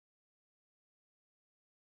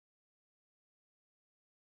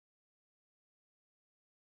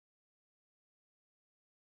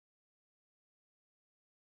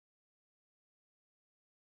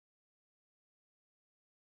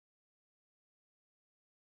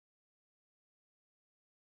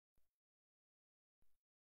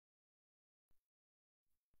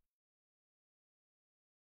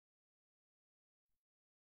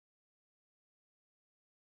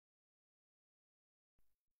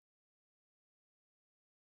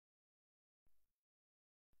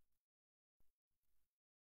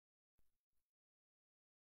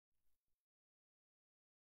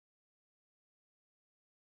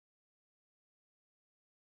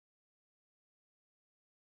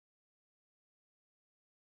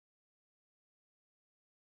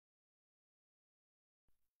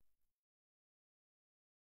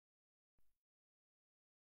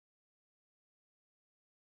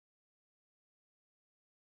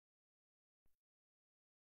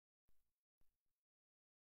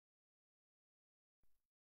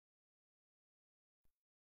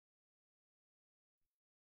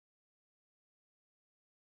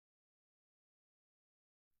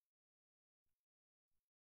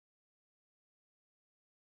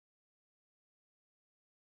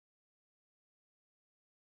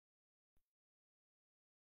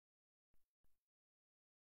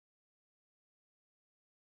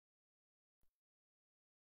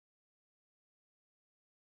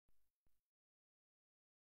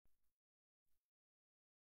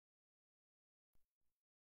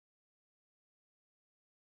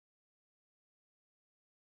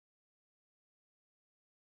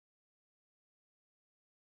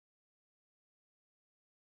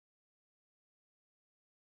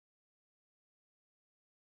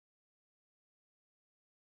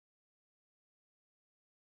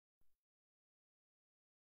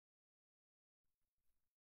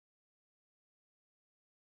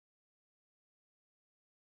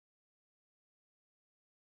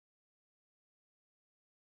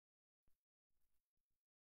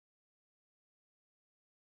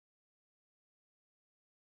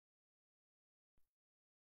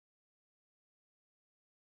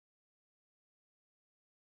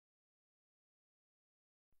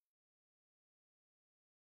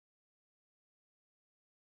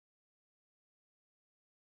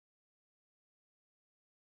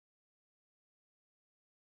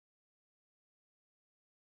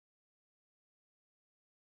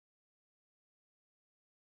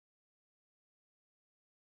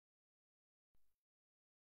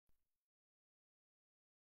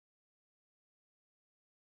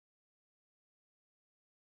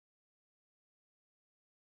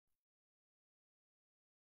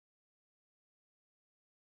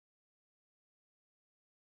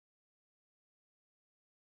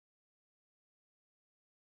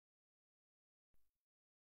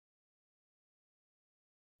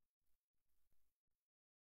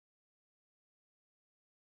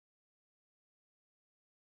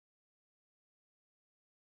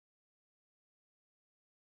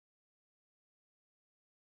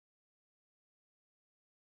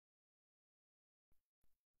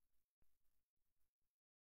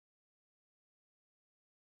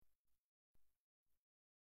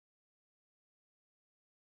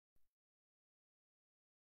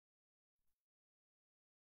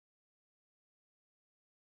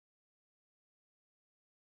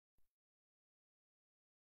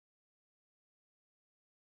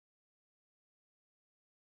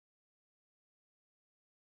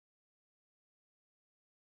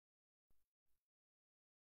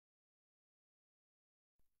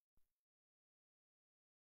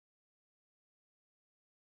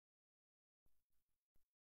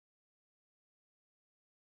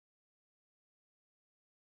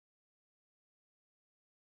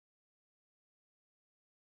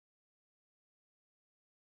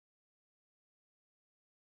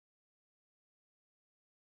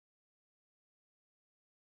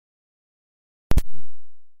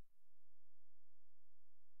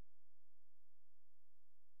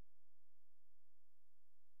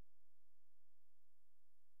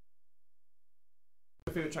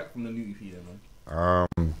favourite track from the new EP then,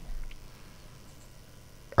 man?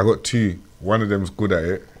 I got two. One of them's good at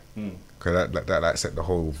it, cause that set the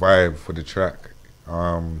whole vibe for the track.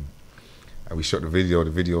 And we shot the video.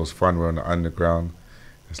 The video's fun. We're on the underground.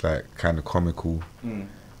 It's like kind of comical.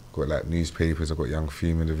 Got like newspapers. I got Young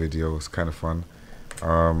Fume in the video. It's kind of fun.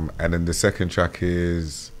 And then the second track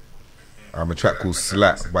is a track called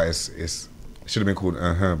Slap, but it should have been called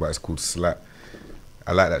but it's called Slap.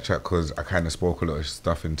 I like that track because I kind of spoke a lot of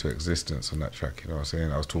stuff into existence on that track, you know what I'm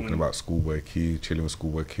saying? I was talking about Schoolboy Q, chilling with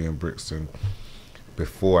Schoolboy Q in Brixton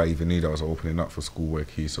before I even knew that I was opening up for Schoolboy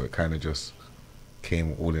Q, so it kind of just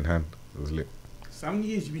came all in hand. It was lit. So how many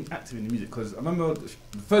years have you been active in the music? Because I remember the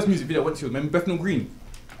first music video I went to, remember Bethnal Green?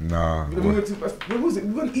 Nah. When was it?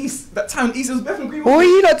 We went East. That town East, it was Bethnal Green. What were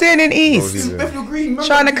you not doing in East? It was Bethnal Green.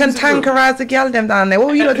 Trying to cantankerise the girl them down there. What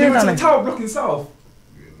were you not doing down there? We went to the Tower Block in South.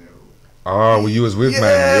 Oh, well, you was with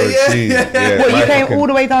man. What, you came all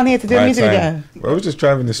the way down here to do a music video? Well, I was just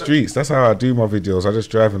driving the streets. That's how I do my videos. I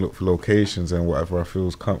just drive and look for locations and whatever I feel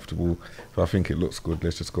is comfortable. If I think it looks good,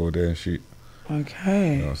 let's just go there and shoot.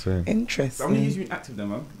 Okay. You know what I'm saying? Interesting. How many years have you been active then,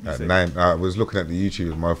 man? At 9. I was looking at the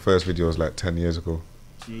YouTube. My first video was like 10 years ago.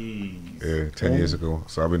 Jeez. Yeah, 10 years ago.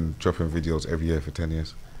 So I've been dropping videos every year for 10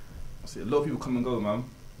 years. I see a lot of people come and go, man.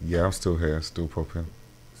 Yeah, I'm still here, still popping.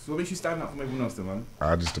 So what makes you stand out from everyone else then, man?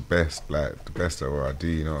 I'm just the best, like the best at what I do,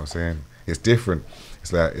 you know what I'm saying? It's different.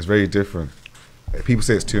 It's like, it's very different. People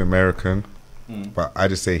say it's too American, but I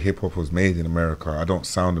just say hip hop was made in America. I don't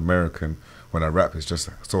sound American when I rap. It just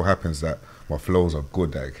so happens that my flows are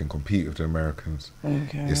good, that it can compete with the Americans.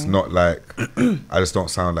 Okay. It's not like, I just don't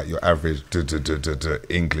sound like your average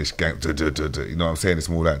English gang, you know what I'm saying? It's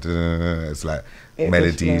more like, it's like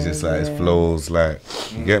melodies, it's like, it's flows, like,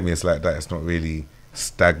 you get me? It's like that. It's not really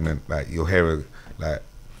stagnant. Like you'll hear like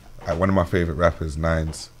one of my favorite rappers,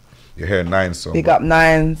 Nines. You hear a Nines song. Big up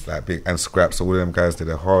Nines. Like big and Scraps. All of them guys,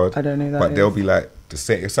 they're hard. I don't know that. But they'll be like the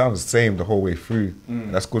same. It sounds the same the whole way through.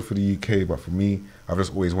 And that's good for the UK. But for me, I've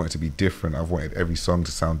just always wanted to be different. I've wanted every song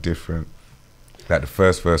to sound different. Like the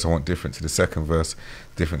first verse, I want different to the second verse,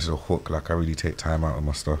 different to the hook. Like I really take time out of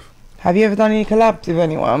my stuff. Have you ever done any collabs with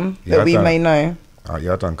anyone that we may know?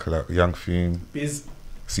 Yeah, I've done collab. Young Fume, Biz,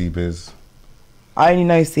 C-Biz. I only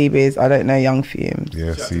know C-Biz, I don't know Young Fume.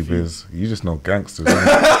 Yeah, C-Biz. You just know gangsters. Listen,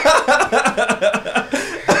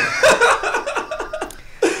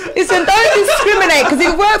 don't discriminate, because if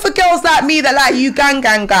it weren't for girls like me that like you gang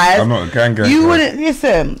guys. I'm not a gang You wouldn't,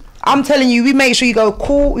 listen, I'm telling you, we make sure you go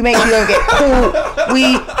cool, we make sure you don't get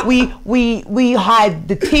caught. We hide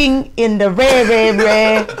the ting in the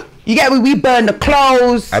rare. You get me? We burn the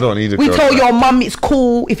clothes. I don't need a We girl told like your mum it's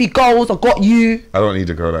cool. If he goes, I got you. I don't need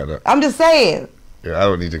a girl like that. I'm just saying. Yeah, I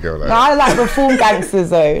don't need a girl like No, that. I like reform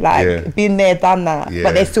gangsters though, like been there, done that. Yeah.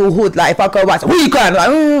 But they're still hood. Like if I go back, where you going?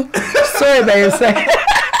 Like, sorry, babe.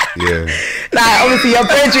 Yeah. Like obviously your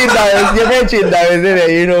brethren knows, isn't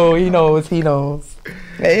it? You know, he knows.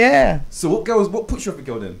 But yeah. So what puts you off a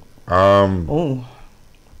girl then?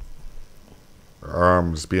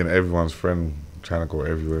 Just being everyone's friend, trying to go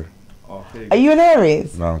everywhere. Okay. Are you an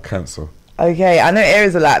Aries? No, I'm Cancer. Okay, I know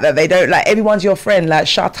Aries are like that. They don't like, everyone's your friend. Like,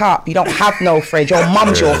 shut up. You don't have no friend. Your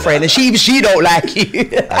mum's your friend, and she don't like you.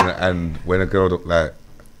 and when a girl don't like,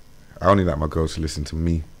 I only like my girl to listen to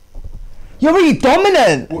me. You're really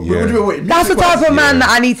dominant. Wait, that's the type of man that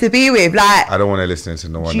I need to be with. Like, I don't want to listen to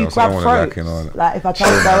no one else. I don't want to on. Like, if I try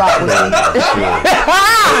to go out with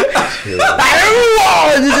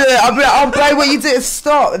you, I'll play what you did.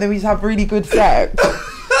 Stop, and then we just have really good sex.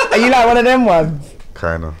 Are you like one of them ones?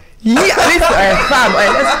 Kinda. Yeah, listen, fam.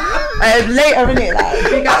 Later, innit? Like,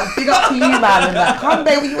 big up to you, man. And like, come,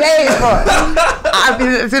 baby, what you waiting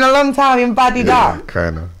for? It's been a long time in Buddy Duck.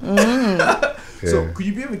 Kinda. Yeah. So, could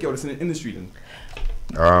you be with a girl that's in the industry then?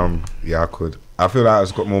 Yeah, I could. I feel like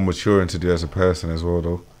I've got more maturing to do as a person as well,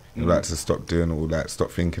 though. You like to stop doing all that,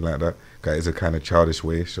 stop thinking like that. Cause it's a kind of childish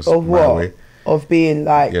way. It's just of my what? way. Of being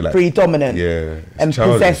like predominant, and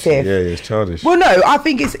childish. Possessive. Yeah, it's childish. Well, no, I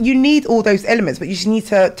think you need all those elements, but you just need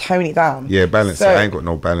to tone it down. Yeah, balance. So, I ain't got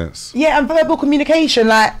no balance. Yeah, and verbal communication.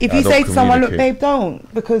 Like if you say to someone, "Look, babe, don't,"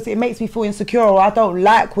 because it makes me feel insecure, or I don't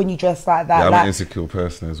like when you dress like that. Yeah, I'm like, an insecure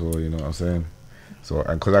person as well. You know what I'm saying? So,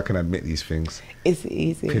 and because I can admit these things, it's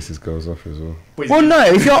easy. Pisses girls off as well. Well, no,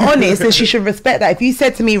 if you're honest, then she should respect that. If you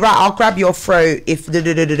said to me, right, I'll grab your throat if because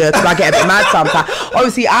I get a bit mad sometimes.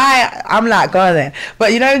 Obviously, I'm like, go there.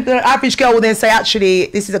 But you know, the average girl will then say, actually,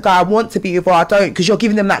 this is a guy I want to be with, or I don't, because you're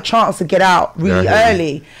giving them that chance to get out really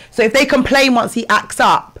early. So if they complain once he acts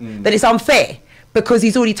up, then it's unfair because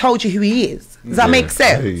he's already told you who he is. Does that make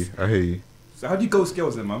sense? I hear you. So how do you ghost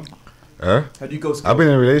girls then, man? Huh? How do you go? I've been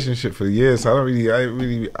in a relationship for years. So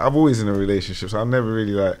I've always in a relationship. So I've never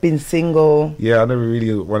really like been single. Yeah, I never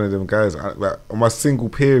really one of them guys. Like on my single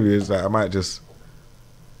periods, like I might just.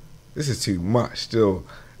 This is too much still.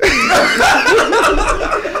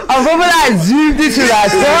 I've probably like zoomed into that.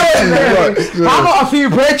 I got a few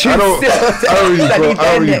bread I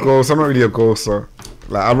don't really go. So I'm not really a ghoster.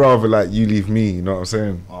 Like I'd rather like you leave me. You know what I'm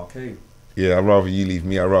saying? Okay. Yeah, I'd rather you leave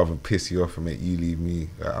me. I'd rather piss you off and make you leave me.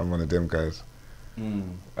 Like, I'm one of them guys.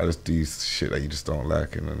 I just do shit that you just don't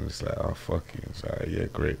like, and then it's like, oh fuck you. It's like, yeah,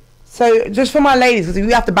 great. So just for my ladies, because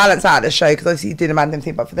we have to balance out the show, because obviously you did a random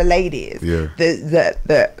thing, but for the ladies, yeah.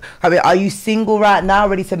 I mean, are you single right now,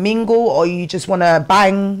 ready to mingle, or you just want to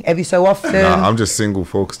bang every so often? Nah, I'm just single,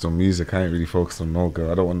 focused on music. I ain't really focused on no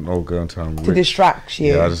girl. I don't want no girl until I'm rich. To distract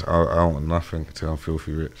you. Yeah, I don't want nothing until I'm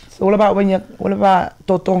filthy rich. So what about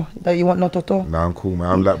Toto? That you want no Toto? Nah, I'm cool,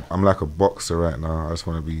 man. I'm like a boxer right now. I just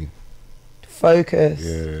want to be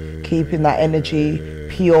focused, keeping that energy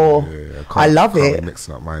pure. I love it. Can't be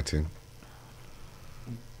mixing up my thing.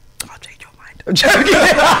 I'll change your mind. I'm joking.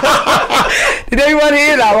 Did anyone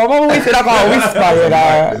hear that? My mum always said I can't whisper, you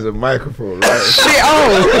know. There's a microphone, right? Shit,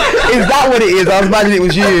 is that what it is? I was imagining it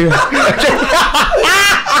was you.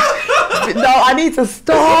 No, I need to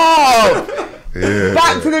stop. Yeah.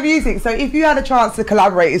 Back to the music. So if you had a chance to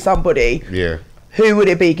collaborate with somebody, yeah, who would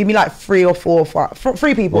it be? Give me like 3 or 4 or 5,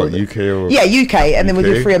 3 people. What, UK or? Yeah, UK, and then we'll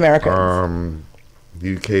do 3 Americans.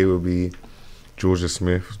 UK will be Georgia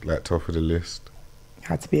Smith, like top of the list.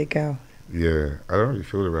 Had to be a girl. Yeah, I don't really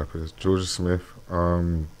feel the rappers. Georgia Smith.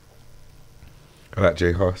 I like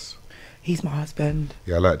J Huss. He's my husband.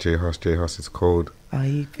 Yeah, I like J Huss. J Huss is cold. Are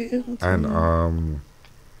you feel? And I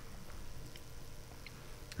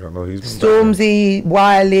don't know. He's Stormzy,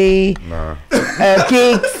 Wiley, nah.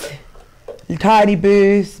 Gigs, Tiny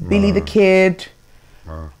Boost, Billy the Kid.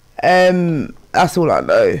 Nah. That's all I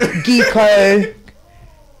know. Geeko,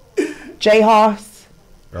 J Huss.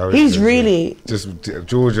 He's really just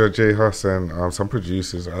Georgia, J Huss, and some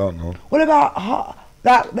producers. I don't know. What about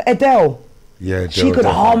that Adele? Yeah, Adele, she could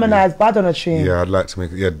harmonise bad on a tune. Yeah, I'd like to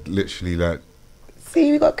make it. Yeah, literally like.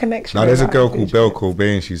 See, we got connection. Now there's a girl called Belle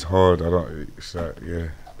Cobain. She's hard. I don't. It's like, yeah,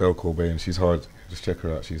 Belle Cobain. She's hard. Just check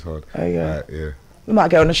her out. She's hard. Oh yeah. Yeah. We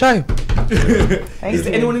might get on the show. Is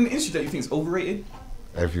there anyone in the industry that you think is overrated?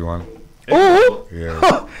 Everyone. Oh yeah!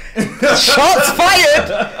 Shots fired!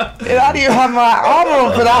 You know, I didn't have my armor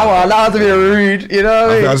on for that one. That was a bit rude. You know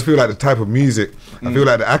what I mean? I just feel like the type of music. I feel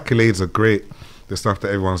like the accolades are great, the stuff that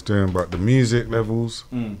everyone's doing, but the music levels,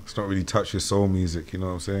 it's not really touch your soul music. You know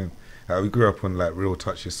what I'm saying? Like we grew up on like real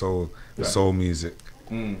touch your soul, soul music,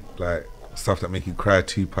 like stuff that make you cry.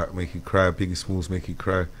 Tupac make you cry. Biggie Smalls make you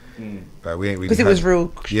cry. Like we ain't really because it was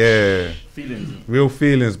real. Yeah, feelings. Real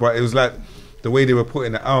feelings, but it was like. The way they were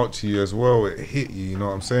putting it out to you as well, it hit you, you know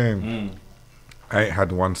what I'm saying? I ain't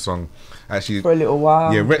had one song actually for a little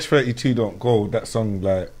while. Yeah, Wretch 32 Don't Go, that song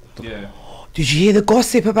like yeah. Did you hear the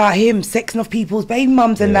gossip about him sexing off people's baby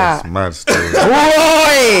mums and that? It's mad story.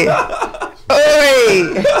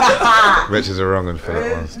 Oi! Wretch is a wrong one for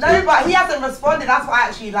that one. No, but he hasn't responded. That's what I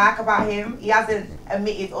actually like about him. He hasn't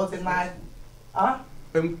admitted or denied.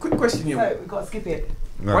 Quick question here. So we've got to skip it.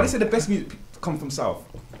 No. Why do you say the best music come from South?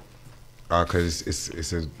 Because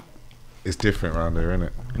it's different around there, isn't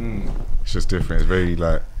it? It's just different. It's very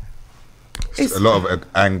like a lot of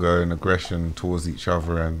anger and aggression towards each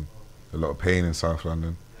other, and a lot of pain in South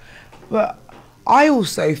London. But I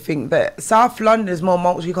also think that South London is more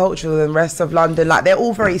multicultural than the rest of London. Like they're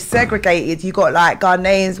all very segregated. You got like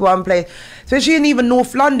Ghanaians one place, especially in even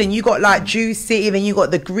North London. You got like Jew City, then you got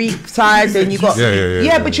the Greek side, then you got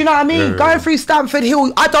But you know what I mean. Going through Stamford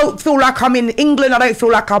Hill, I don't feel like I'm in England. I don't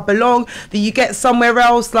feel like I belong. Then you get somewhere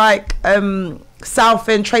else like South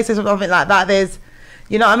End, Traces or something like that. There's,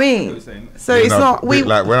 you know what I mean. So it's not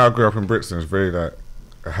like when I grew up in Brixton. It's very like.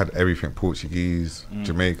 I had everything: Portuguese,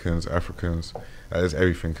 Jamaicans, Africans. There's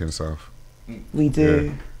everything in South. We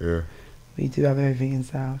do. Yeah. We do have everything in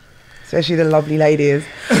South, especially the lovely ladies.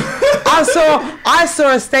 I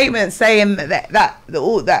saw a statement saying that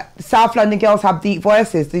South London girls have deep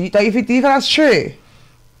voices. Do you think that's true?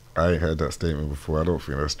 I ain't heard that statement before. I don't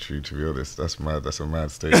think that's true, to be honest. That's mad. That's a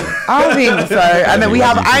mad statement. I think so. And then we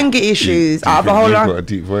have anger issues out of the whole lot. You've got a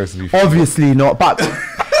deep voice. Obviously not, but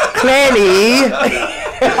clearly.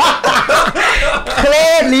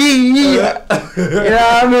 Clearly, you know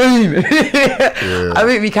what I mean? I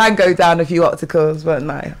think we can go down a few obstacles, but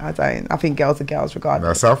no, I don't. I think girls are girls regardless.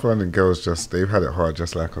 Now, South London girls they've had it hard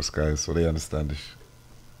just like us guys, so they understand this.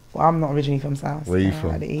 Well, I'm not originally from South. Where are you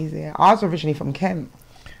from? I had it easier. I was originally from Kent.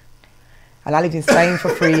 And I lived in Spain for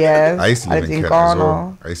 3 years. I used to live in Kent as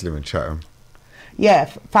well. I used to live in Chatham. Yeah,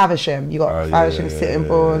 Faversham. You got Faversham,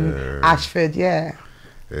 Sittingbourne, Ashford, yeah.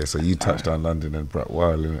 Yeah, so you touched on London and brought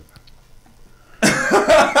wild, innit?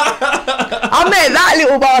 I met that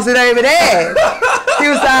little bastard over there. He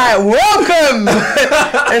was like, welcome.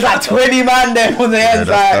 There's like 20 man there on the end.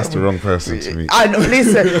 That's the wrong person to meet. I know,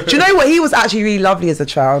 listen, do you know what? He was actually really lovely as a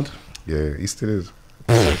child. Yeah, he still is.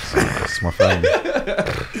 It's my family.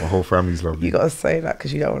 My whole family's lovely. You got to say that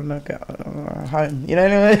because you don't want to go home. You know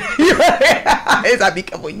what I mean? It's like, be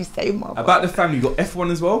careful what you say, mother. About the family, you got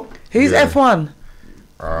F1 as well? Who's F1?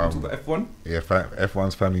 Talk about F1? Yeah,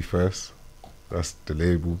 F1's Family First. That's the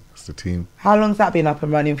label. That's the team. How long's that been up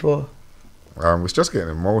and running for? It's just getting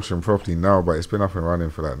in motion properly now, but it's been up and running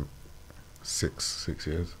for like six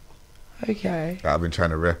years. Okay. Like, I've been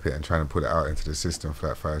trying to rep it and trying to put it out into the system for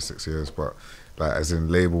like 5-6 years, but like as in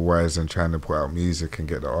label wise and trying to put out music and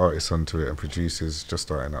get the artists onto it and producers just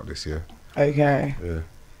starting up this year. Okay. Yeah.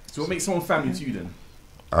 So what makes someone family to you then?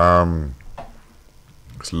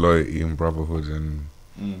 It's loyalty and brotherhood and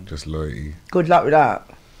just loyalty. Good luck with that.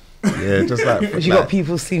 Yeah, just like because you got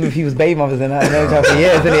people seeing with people's baby mothers and that in those type of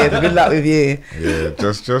years, isn't it? So good luck with you. Yeah,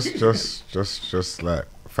 just like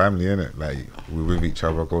family, innit? Like we're with each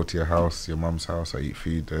other. Go to your house, your mum's house. I eat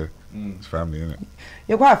food there. It's family, innit?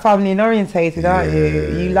 You're quite family orientated, aren't you?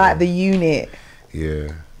 You like the unit.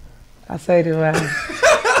 Yeah. I so do I.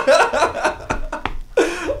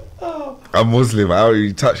 I'm Muslim. I don't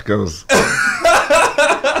really touch girls. You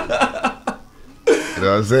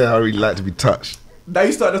know what I'm saying? I don't really like to be touched. Now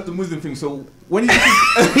you started off the Muslim thing, so when did you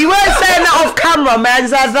He weren't saying that off camera, man.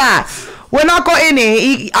 Just like that. When I got in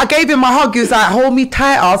here, I gave him a hug. He was like, hold me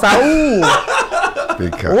tight. I was like, ooh.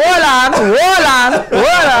 Big cat.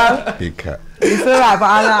 Hold on. Big cat. It's alright, but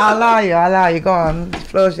I allow you. Go on. The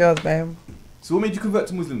floor's yours, babe. So what made you convert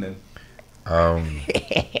to Muslim then? I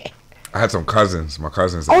had some cousins. My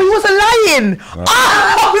cousins. Oh, he wasn't lying. No.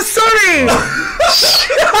 Oh, sorry.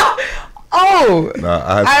 Oh, No,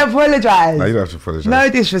 I apologise. No, you don't have to apologise. No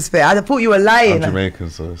disrespect. I thought you were lying. I'm Jamaican,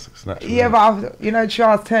 so it's natural. Yeah, but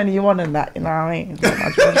Charles turning you on and that, you know what I mean?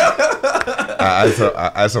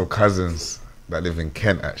 I had some cousins that live in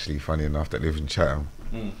Kent, actually, funny enough, that live in Chatham.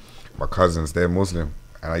 My cousins, they're Muslim,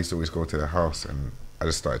 and I used to always go to their house, and I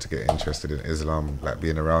just started to get interested in Islam, like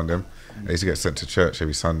being around them. I used to get sent to church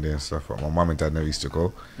every Sunday and stuff, but my mum and dad never used to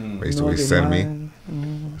go. They used to always send me.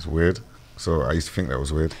 It's weird. So I used to think that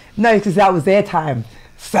was weird. No, because that was their time.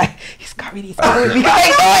 So he's coming. Make noise. Go.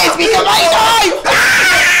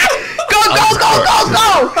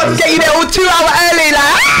 Get you there all 2 hours early,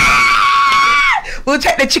 like, we'll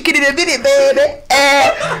check the chicken in a minute, baby.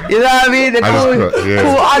 You know what I mean?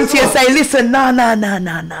 Call auntie and say, listen,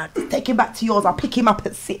 nah. Take him back to yours. I'll pick him up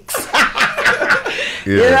at 6.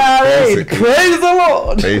 You know what I mean? Praise the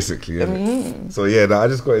Lord. Basically, yeah. So yeah, I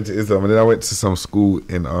just got into Islam, and then I went to some school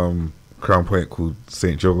in Crown Point called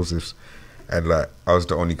St. Joseph's, and like I was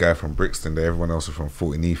the only guy from Brixton there. Everyone else was from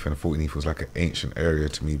Fulton Heath, and Fulton Heath was like an ancient area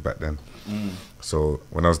to me back then. So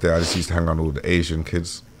when I was there, I just used to hang on with all the Asian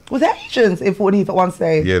kids. Was there Asians in Fulton Heath at one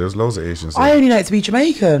stage? Yeah, there's loads of Asians there. I only know it to be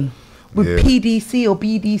Jamaican. With PDC or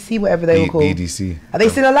BDC, whatever they were called. BDC. Are they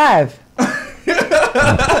still alive?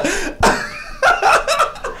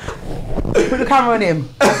 Put the camera on him.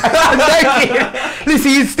 I'm joking.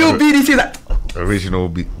 Listen, he's still BDC. Like, original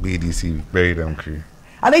BDC, very damn crew.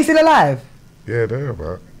 Are they still alive? Yeah, they're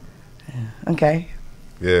about. Yeah. Okay.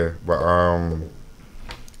 Yeah, but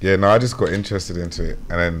yeah, no, I just got interested into it,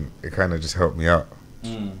 and then it kind of just helped me out.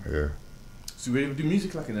 Yeah. So you ever do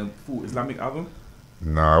music like in a full Islamic album?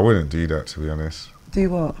 No, I wouldn't do that, to be honest. Do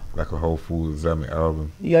what? Like a whole full Islamic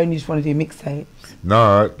album. You only just want to do mixtapes?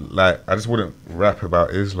 No, like I just wouldn't rap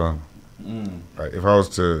about Islam. Like if I was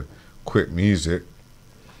to quit music,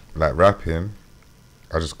 like rapping,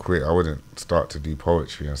 I just quit. I wouldn't start to do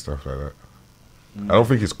poetry and stuff like that. I don't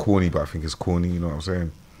think it's corny, but I think it's corny, you know what I'm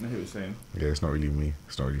saying? I hear what you're saying. Yeah, it's not really me.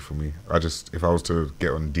 It's not really for me. If I was to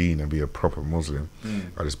get on Deen and be a proper Muslim,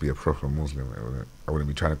 I'd just be a proper Muslim. I wouldn't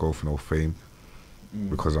be trying to go for no fame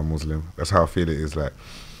because I'm Muslim. That's how I feel it is. Like,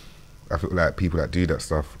 I feel like people that do that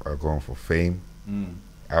stuff are going for fame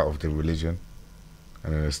out of the religion,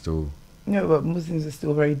 and then they're still... No, but Muslims are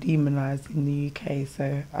still very demonised in the UK,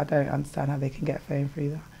 so I don't understand how they can get fame through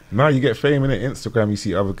that. No, you get fame in it. Instagram, you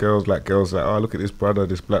see other girls like, oh, look at this brother,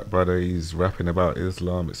 this black brother, he's rapping about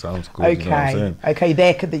Islam, it sounds good, okay. You know what I'm saying? Okay,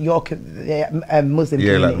 you're Muslim community.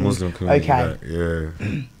 Yeah, like Muslim community. Okay.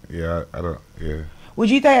 Like, yeah, I don't, yeah. Would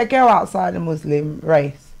you date a girl outside a Muslim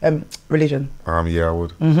race, religion? Yeah, I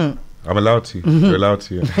would. I'm allowed to. You're allowed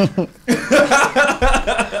to, yeah.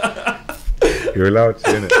 You're allowed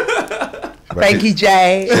to, innit? Thank you,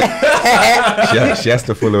 Jay. She has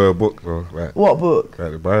to follow her book, though. Like, What book?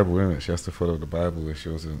 like the Bible, innit? She has to follow the Bible if she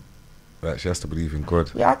wasn't. Like, she has to believe in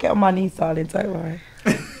God. Yeah, I get on my knees, darling. Don't worry.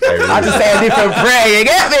 Like, I just say a different prayer. You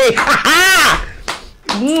get me?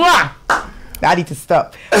 Mwah! I need to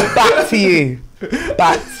stop. Back to you.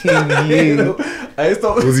 Back to you. Hey,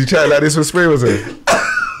 stop. was he chatting like this with Spray, was it?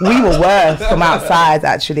 We were worse from outside,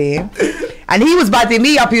 actually. And he was badding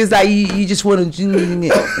me up. He was like, you just want to... You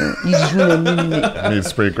just want to... You need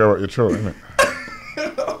Spray go out your throat, innit?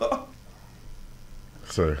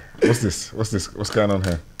 So, what's this? What's going on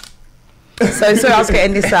here? So I was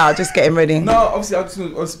getting this out, just getting ready. No, obviously, I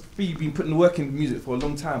was you've been putting the work in music for a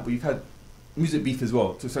long time, but you've had music beef as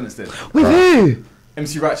well, to a certain extent. With who?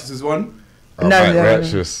 MC Righteous is one. Oh, No, Mike no.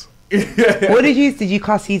 Righteous. What did you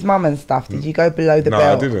cuss his mum and stuff? Did you go below the No,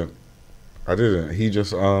 belt? I didn't. He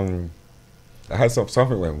just I had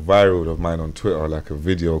something went viral of mine on Twitter, like a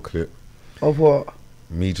video clip, Of what?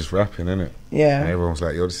 me just rapping, innit? And Yeah. everyone was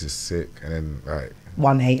like, yo, this is sick. And then like,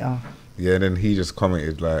 One hater. yeah, and then he just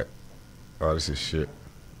commented like, oh, this is shit.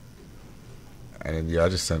 And then yeah, I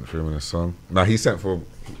just sent for him in a song. No, he sent for me.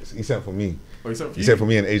 Oh, he sent for He you? sent for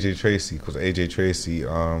me and AJ Tracy, because AJ Tracy,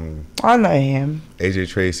 I know him. AJ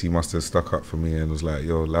Tracy must have stuck up for me and was like,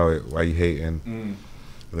 yo, allow it, why you hating? Mm.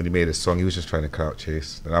 And then he made a song, he was just trying to clout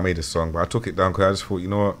chase. Then I made a song, but I took it down because I just thought, you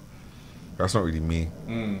know what, that's not really me.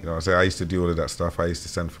 You know what I'm saying? I used to do all of that stuff, I used to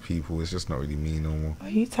send for people, it's just not really me no more. Are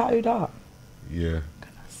you tattooed up? Yeah,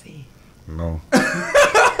 Can I see? no.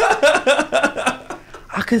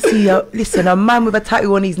 I can see listen, a man with a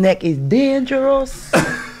tattoo on his neck is dangerous.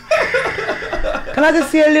 Can I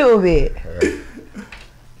just see a little bit?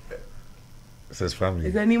 It says family.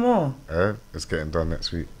 Is there any more? It's getting done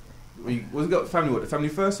next week. Was it got family? What, the family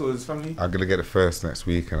first, or was family? I'm going to get it first next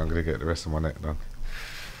week and I'm going to get the rest of my neck done.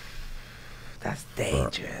 That's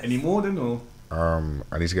dangerous. Any more then, or?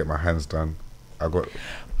 I need to get my hands done. I got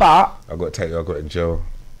But a tattoo I got in jail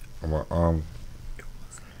on my arm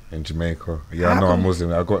in Jamaica. Yeah, I How know I'm come-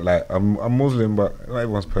 Muslim. I got like I'm Muslim, but not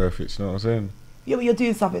everyone's perfect. You know what I'm saying? yeah, but you're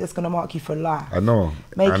doing something that's gonna mark you for life. I know.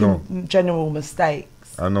 I know. Making general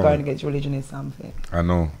mistakes. I know. Going against religion is something. I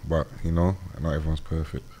know, but you know, not everyone's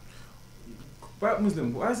perfect. About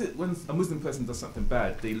Muslim, why is it when a Muslim person does something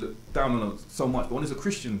bad, they look down on it so much, but when it's a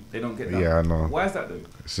Christian, they don't get that? Yeah, I know. Why is that though?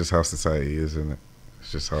 It's just how society is, isn't it?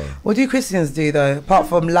 It's just how. What do Christians do though, apart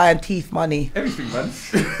from lion teeth money? Everything, man.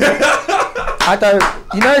 I don't.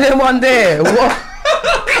 You know them one there. What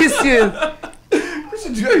Christians?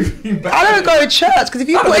 Christians do everything bad. I don't go to church because if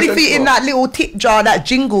you I put don't go anything to in that little tip jar that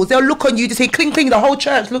jingles, they'll look on you to say cling cling. The whole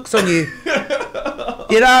church looks on you.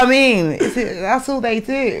 You know what I mean? That's all they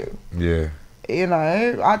do. Yeah. You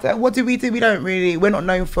know, what do? We don't really. We're not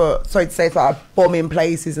known for, so to say, it's like bombing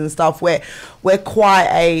places and stuff. We're quite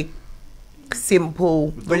a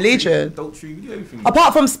simple religion. Adultery, we do everything.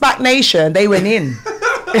 Apart from SPAC Nation, they went in.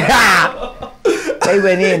 They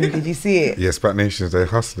went in. Did you see it? Yeah, Spat Nations, they're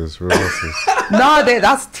hustlers, real hustlers. No,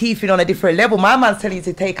 that's teething on a different level. My man's telling you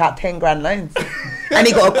to take out 10 grand loans, and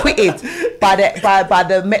he got acquitted by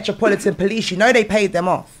the Metropolitan Police. You know they paid them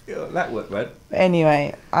off. Yeah, that work, man.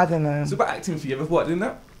 Anyway, I don't know. So about acting for you, ever thought doing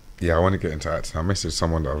that? Yeah, I want to get into acting. I messaged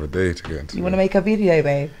someone the other day to get into You want to make a video,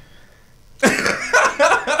 babe?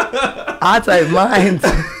 I don't mind.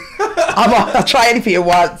 I'll try anything at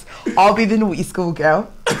once. I'll be the naughty school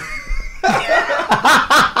girl.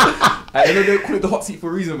 I know they call it the hot seat for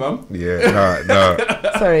a reason, man. Yeah,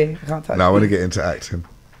 no. Sorry, I can't touch No, I want to you. get into acting.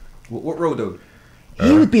 What role though?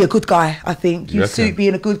 He would be a good guy, I think. You You'd suit reckon?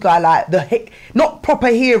 being a good guy, like not proper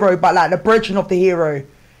hero, but like the brethren of the hero,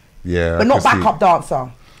 Yeah, but not backup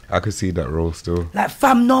dancer. I could see that role still. Like,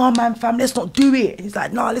 fam, no, man, fam, let's not do it. He's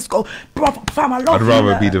like, no, let's go, bro, fam, I love I'd you.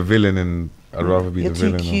 rather man. be the villain and I'd rather be You're the too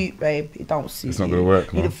villain. cute, babe. It don't suit It's not you. gonna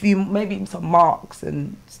work, Need no. a few, maybe some marks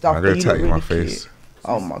and stuff. I'm gonna but you look tattoo my really face. cute.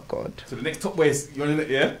 Oh my god. So the next top way is you're in it,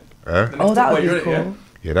 yeah? Eh? The next Oh, top that way, would you're be in cool. it, yeah?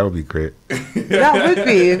 Yeah, that would be great. That would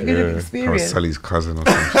be a good Yeah, I was experience. Sally's cousin or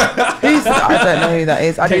something. Who's that? I don't know who that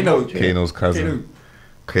is. I didn't Kano. watch it. Kano's cousin. Kano.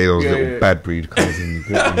 Kano's Yeah, little yeah. bad breed cousin. You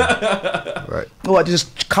get me? Like, What,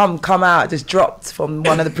 just come out, just dropped from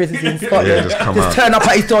one of the prisons in Scotland. Yeah, just come out. turn up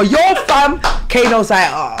at his door. Yo, fam. Kano's like,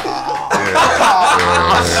 yeah,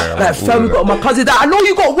 like, all fam, of we that. got my cousin that I know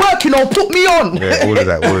you got work, you know, put me on. Yeah, all of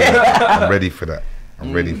that. I'm ready for that.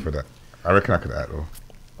 I'm ready for that. I reckon I could act though.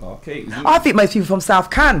 Okay. I think most people from South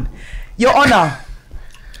can. Your Honour,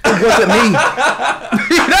 it wasn't me.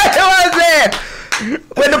 You know what I'm saying?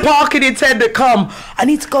 When the parking attendant come, I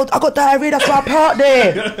need to go, I got diarrhea, that's why I parked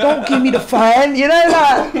there. Don't give me the fine, you know,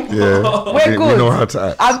 like, Yeah, we're we good. know how to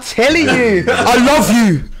act. I'm telling you, I love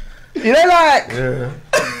you. You know, like,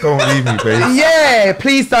 Don't leave me, babe. Yeah,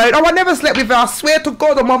 please don't. Oh, I never slept with her. I swear to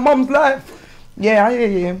God on my mum's life. Yeah, I hear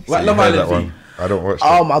you. What You Love heard that Island? one? I don't watch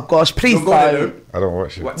Oh it. my gosh, please Don't go there, don't. though. I don't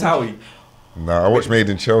watch it. What Towie? Nah, I watch Made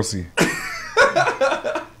in Chelsea.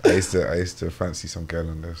 I used to fancy some girl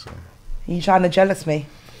in there. So. You trying to jealous me?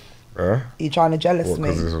 Huh? You trying to jealous What? me?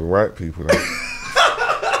 Because there's white people. There.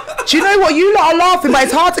 Do you know what? You lot are laughing, but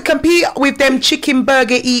it's hard to compete with them chicken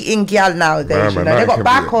burger eating gal nowadays. You know, they got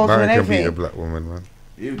back off and can beat a everything. black woman, man.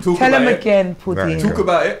 You talk Tell about him it. again, Pudding. Nah, Talk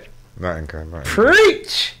about it. Nothing can.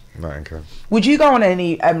 Preach. Nothing can. Would you go on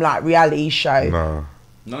any like reality show? Nah.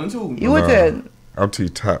 None at all. You wouldn't. I'm too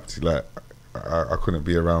tapped. Like, I couldn't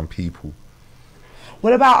be around people.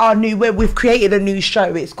 What about our new? We've created a new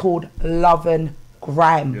show. It's called Love and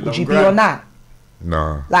Grime. Yeah, Would Love you and be Grime. on that?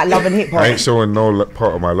 Nah. Like Love and Hip Hop. I ain't showing no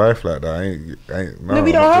part of my life like that. I ain't. No,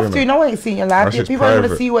 we don't have to. No one ain't seeing your life. That shit's People are going to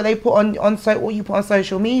private. see what they put what you put on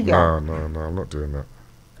social media. No, I'm not doing that.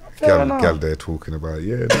 Fair enough. Gal there talking about,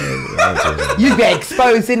 yeah, no, I'm not doing that. You get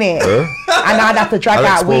exposed, innit? Huh? And I'd have to drag I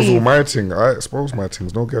out expose all weed. my thing. I expose my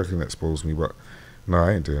things. No girl can expose me, but no,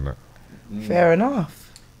 I ain't doing that. Fair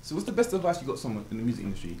enough. So what's the best advice you got someone in the music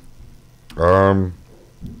industry? I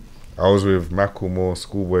was with Macklemore,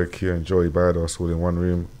 Schoolboy Q, and Joey Badass all in one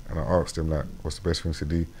room, and I asked them like, "What's the best thing to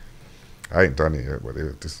do?" I ain't done it yet, but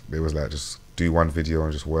they was like, "Just do one video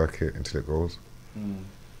and just work it until it goes."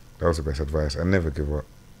 That was the best advice. And never give up.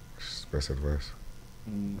 It's the best advice.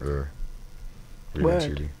 Yeah, really, Word.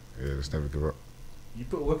 truly. Yeah, just never give up. You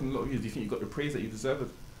put work in a lot of years. Do you think you got the praise that you deserve?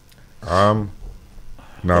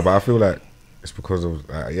 No, but I feel like it's because of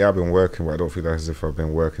yeah, I've been working, but I don't feel like as if I've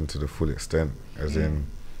been working to the full extent, as in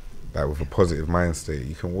like with a positive mind state.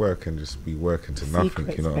 You can work and just be working to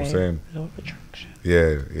nothing. You know what I'm saying? Law of attraction.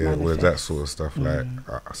 Yeah, with that Manifest. sort of stuff. Like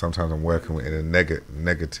sometimes I'm working in a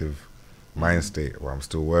negative mind state where I'm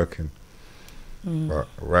still working, but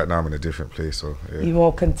right now I'm in a different place. So yeah. You're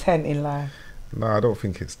more content in life. No, I don't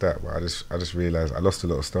think it's that. But I just realized I lost a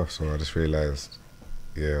lot of stuff. So I just realized.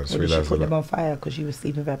 Yeah, I just Or did she realized. put them on fire because you were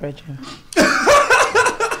sleeping with her bedroom?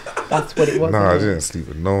 That's what it was. No, I isn't it? didn't sleep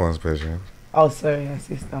with no one's bedroom. Oh, sorry, my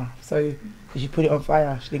sister. So, because you put it on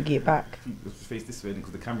fire, she didn't get it back. You have to face this way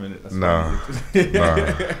because the camera in it. That's Nah.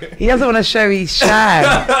 why. He doesn't want to show he's shy.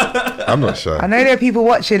 I'm not shy. I know there are people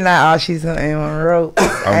watching like, oh, she's not even on rope.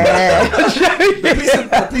 I'm not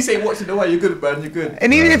shy. Please say watching the way you're good, man. You're good.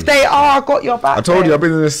 And even if they are, I got your back. I told you then. I've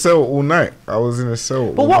been in a cell all night. I was in a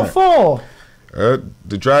cell. But all what night. for?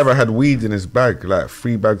 The driver had weed in his bag, like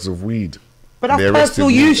 3 bags of weed. But that's They arrested personal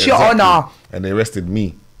me, use, Your exactly. Honour. And they arrested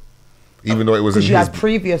me, even though it was in Because you his. had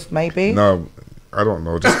previous, maybe. No, I don't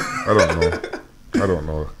know. I don't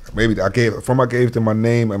know. Maybe I gave them my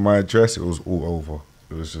name and my address. It was all over.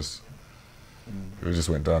 It just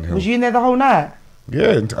went downhill. Was you in there the whole night?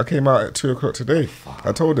 Yeah, I came out at 2 o'clock today.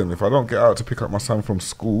 I told them if I don't get out to pick up my son from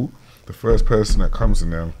school, the first person that comes in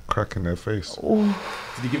there, I'm cracking their face. Did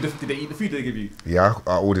they eat the food they give you? Yeah,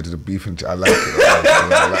 I ordered the beef and I like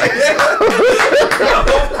it.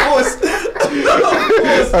 Of course.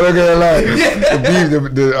 I'm not gonna lie. The beef,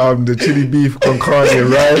 the chili beef con carne and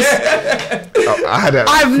rice. I had that.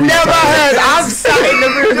 I've never heard. I've sat in the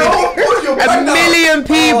room with a million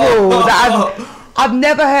people that I've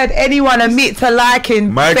never heard anyone admit to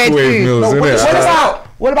liking fed Microwave food. meals, innit?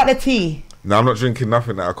 What about the tea? No, I'm not drinking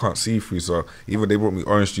nothing that I can't see through. So even they brought me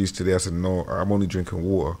orange juice today. I said no, I'm only drinking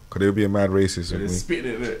water because they would be a mad racist They're with me.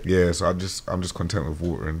 spitting it. Innit? Yeah, so I'm just content with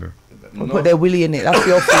water in there. We'll put their willy in it. That's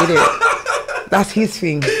your thing, innit? That's his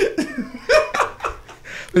thing.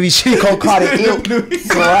 Maybe she can't cut it.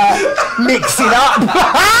 Alright, mix it up.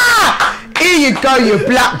 Here you go, you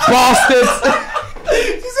black bastards.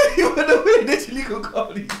 She said you want to win this legal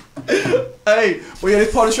carly. Hey, well yeah,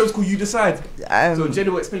 this part of the show is called You Decide. So Jenny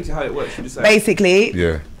will explain to you how it works. You decide. Basically,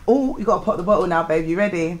 Yeah, oh, you gotta pop the bottle now, babe. You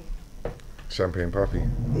ready? champagne puppy.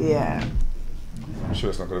 Yeah. I'm sure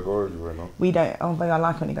it's not gonna go everywhere, no. We don't. Oh, babe, I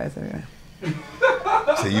like when it goes everywhere.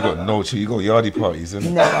 So you got yardie parties,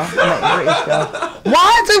 innit? Never. I'm not a British girl.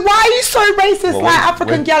 Why are you so racist? Well, like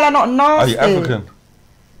African girl are not Are nasty. you African?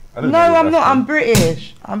 I didn't No, know you were I'm not. I'm African.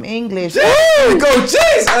 British. I'm English. There we go,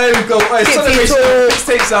 jeez. There we go. Hey, Tipsy celebration. talk.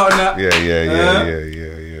 Mixtapes out and that. Yeah.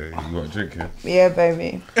 You want to drink it? Yeah,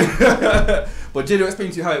 baby. But Jenny will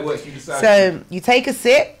explain to you how it works. You decide. So you take a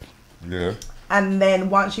sip, Yeah. and then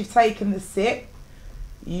once you've taken the sip,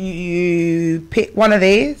 you pick one of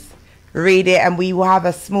these, read it, and we will have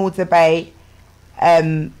a small debate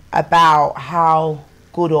about how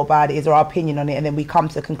good or bad it is, or our opinion on it, and then we come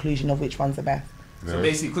to a conclusion of which one's the best. So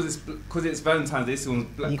basically, because it's Valentine's Day, so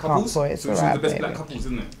black You can't couples. pour it, it's So it's alright, the best baby. black couples,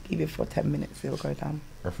 isn't it? Give it for 10 minutes, it'll go down.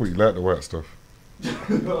 I thought you liked the white stuff.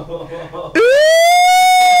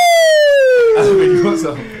 You want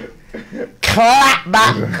some? Clap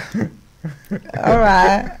back. All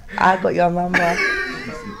right, I got your number.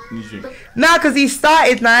 Nah, because he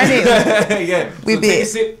started now, innit? Yeah. We So take bit. a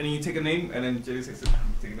sip and then you take a name and then Jenny takes a sip. You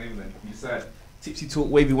take a name and then you decide. Tipsy Talk,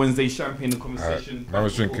 Wavy Wednesday, champagne and conversation. I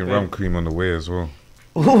was drinking rum cream on the way as well.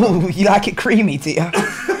 Ooh, you like it creamy, do you?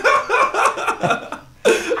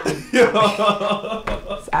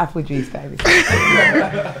 It's apple juice, baby.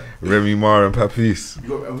 Remy Ma and Papis.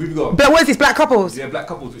 Who we got? But what's this, black couples? Yeah, black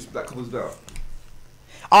couples. Which black couples better?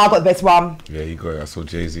 Oh, I got the best one. Yeah, you got it. I saw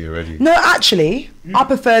Jay-Z already. No, actually, I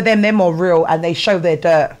prefer them. They're more real and they show their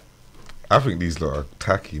dirt. I think these lot are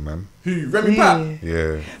tacky, man. Who? Remy Pat?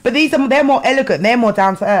 Yeah. But they're more elegant. They're more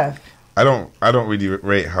down to earth. I don't really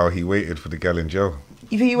rate how he waited for the gal in jail.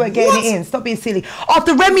 You think you weren't getting it in? Stop being silly.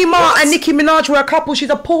 After Remy Ma and Nicki Minaj were a couple, she's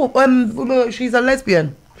a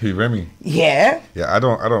lesbian. Who, Remy? Yeah. Yeah, I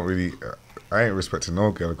don't really. I ain't respecting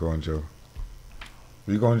no girl go in jail.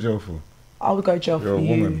 What you going to jail for? I would go jail You're for a you.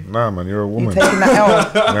 woman. Nah, man, you're a woman. You're taking that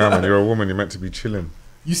L. Nah, man, you're a woman. You're meant to be chilling.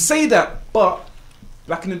 You say that, but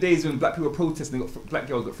back in the days when black people were protesting, black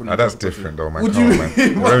girls got thrown. Nah, that's different though, man. What Come do on, you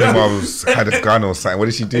man. mean? Remy Ma had a gun or something. What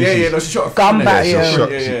did she do? Yeah, no, she shot a Gun friend. back, She yeah.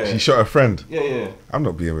 shot, Yeah. She shot a friend. Yeah. I'm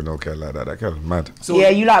not being with no girl like that. That girl's mad. So, Yeah,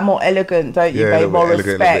 you like more elegant, don't you, Yeah, a babe? little More bit elegant,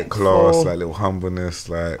 a respect. little bit class, for- like little humbleness,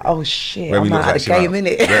 like. Oh shit! Remy I'm looked out of like the game,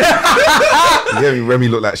 innit? Yeah, Remy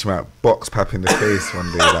looked like she might box Pap in the face one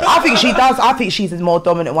day. Like. I think she does. I think she's the more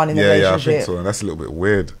dominant one in the Yeah, I relationship. think so. And that's a little bit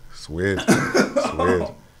weird. It's weird. It's weird.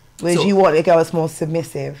 Whereas So- you want a girl that's more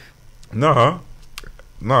submissive. No,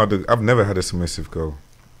 I've never had a submissive girl.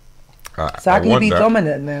 So how can you be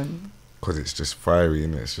dominant then? Because it's just fiery,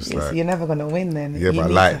 and it's just Yeah, so like. you're never gonna win then. Yeah, You but I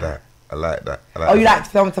need like to- that. I like that. Oh, you like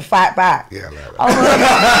someone to fight back? Yeah, I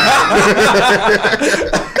like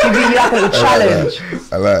that. You really like a little challenge.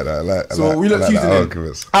 I like that. So we look like choosing that them.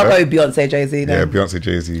 arguments. I'll Yeah? go Beyonce, Jay-Z Yeah, then. Beyonce,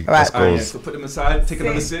 Jay-Z. All right. Let's Alright, go. yeah, so put them aside, take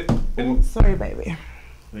another sip, Oh, and sorry, baby.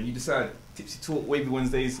 then you decide. Tipsy Talk, Wavy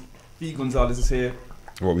Wednesdays. V Gonzalez is here.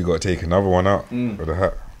 What, we got to take another one out of the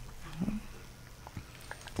hat?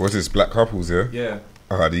 What's this, black couples, yeah? Yeah.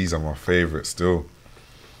 Ah, these are my favourites still.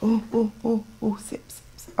 Oh, sips.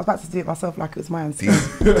 I was about to do it myself like it was mine. So.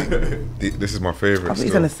 This is my I favourite thought you were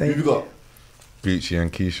still. gonna Who say you got? Gucci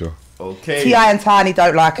and Keisha. Okay. Ti and Tiny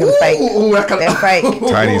don't like them. Fake. They're fake.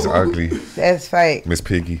 Tiny's ugly. They're fake. Miss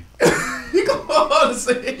Piggy. You got to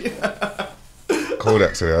say.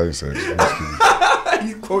 Kodak today, I didn't say it. Miss Piggy.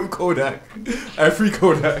 You quote Kodak. Free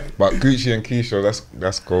Kodak. But Gucci and Keisha,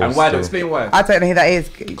 that's gold. And why? Explain why. I don't know who that is.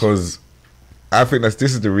 Because I think this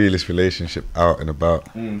is the realest relationship out and about.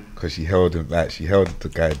 Because she held the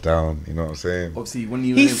guy down. You know what I'm saying? Obviously, when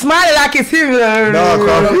you. He's smiling like it's him. No, I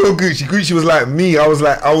can't feel Gucci. Gucci was like me. I was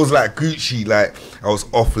like Gucci. Like I was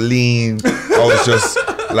off lean. I was just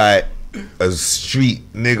like a street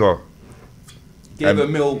nigga. Gave her a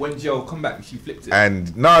meal, went jail, come back, she flipped it. And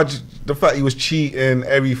the fact he was cheating,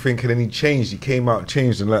 everything, and then he changed. He came out,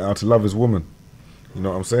 changed, and learned how to love his woman. You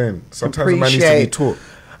know what I'm saying? Sometimes a man needs to be taught.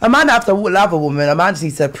 A man have to love a woman. A man just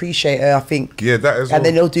needs to appreciate her, I think. Yeah, that is. And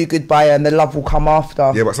then he'll do good by her, and the love will come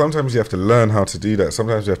after. Yeah, but sometimes you have to learn how to do that.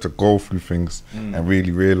 Sometimes you have to go through things and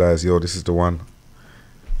really realize, yo, this is the one.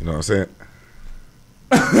 You know what I'm saying?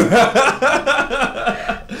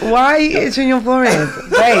 Why are you itching your forehead?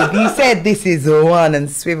 Babe, you said this is the one and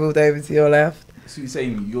swiveled over to your left. So you're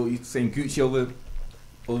saying Gucci over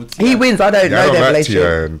T.I.? He wins. I don't Yeah, I know don't their like relationship.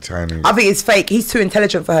 T.I. and Tiny. I think it's fake. He's too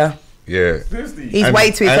intelligent for her. Yeah. Seriously? He's And-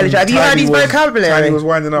 way too and intelligent. Have you heard Tiny his was- vocabulary? Tiny was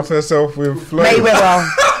winding up herself with Flo. Mayweather.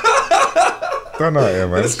 Done out here,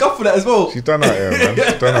 man. Let's go for that as well. She's done out here, man.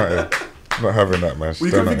 She's done out here. I'm not having that, man. She's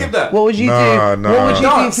We done can out forgive here. that. What would you Nah, do? nah. What would you do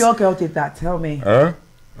Dance. if your girl did that? Tell me. Huh?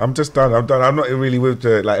 I'm just done. I'm done. I'm not really with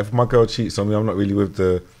the, like, if my girl cheats on me, I'm not really with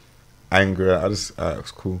the anger. It's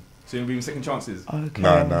cool. So you're giving second chances? Okay.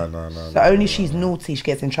 No. So only she's naughty, she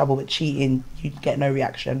gets in trouble, but cheating, you get no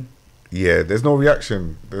reaction. Yeah, there's no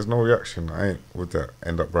reaction. I ain't with that.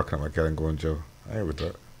 End up rocking up my girl and go in jail. I ain't with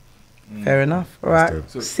that. Fair enough. All right. dead.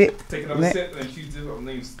 So Sip. take another Ne- sip and then choose different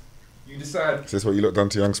names. You decide. Is this what you look done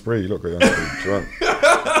to Young Spray? You look at Young Spray drunk.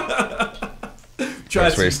 Try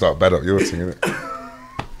That's where you to. start bad up your thing, innit?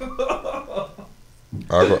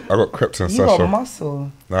 I got crept and You got Sasha.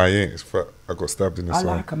 muscle. Nah, he ain't. It's fat. I got stabbed in the I side.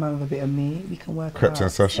 like a man with a bit of meat. We can work Crept out.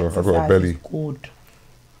 and Sasha. I got a Exercise belly. is good.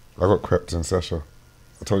 I got crept and Sasha.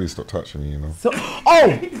 I told you to stop touching me, you know. So,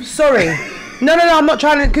 oh, sorry. No, I'm not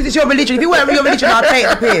trying to, because it's your religion. If you weren't your religion, I'd take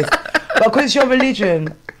the piss. But because it's your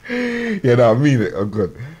religion. Yeah, no, I mean it. I'm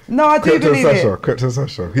good. No, I do Crept and believe Sasha. it. Crept and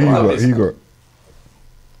Sasha. Who Wow, you got? Who you got?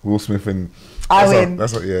 Will Smith and. I That's win.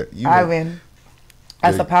 That's what. Yeah. You I win. win.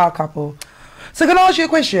 As Yeah. a power couple. So can I ask you a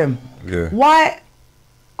question? Yeah. Why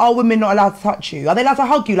are women not allowed to touch you? Are they allowed to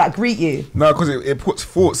hug you, like greet you? No, because it puts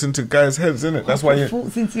thoughts into guys' heads, innit? That's why you.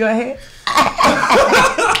 Thoughts into your head.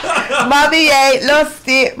 Mommy ain't lost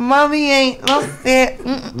it. Mommy ain't lost it.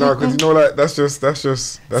 No, because you know, like that's just.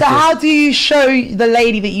 So how do you show the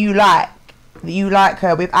lady that you like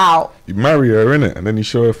her without? You marry her, innit, and then you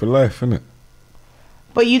show her for life, innit?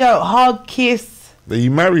 But you don't hug, kiss. Then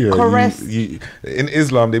you marry her. Caress. In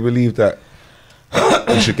Islam, they believe that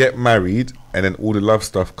you should get married, and then all the love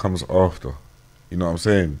stuff comes after. You know what I'm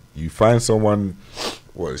saying? You find someone.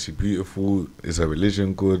 What, is she beautiful? Is her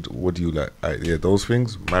religion good? What do you like? Yeah, those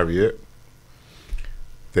things. Marry it.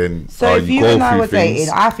 Then So if you go and I through were things.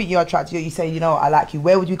 dating, I think you're attracted. You say, you know, I like you.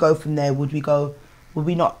 Where would we go from there? Would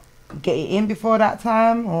we not get it in before that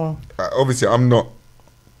time? Or Obviously, I'm not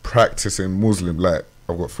practicing Muslim. Like,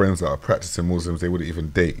 I've got friends that are practicing Muslims. They wouldn't even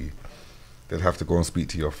date you. They'd have to go and speak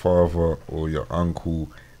to your father or your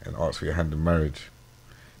uncle and ask for your hand in marriage.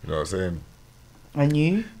 You know what I'm saying? and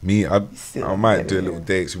you? Me, I Still might do together, little yeah.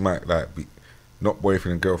 dates. We might like be not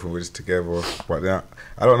boyfriend and girlfriend. We're just together. But then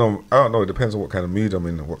I don't know. I don't know. It depends on what kind of mood I'm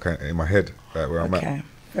in. What kind in my head, like where I'm at. Okay,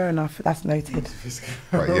 fair enough. That's noted.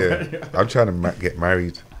 But yeah, I'm trying to get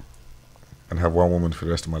married and have one woman for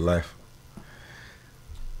the rest of my life.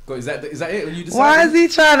 God, is that it? When you decide? Why is he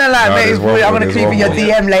trying to like No, make there's me? one I'm more, gonna there's creep one in your more.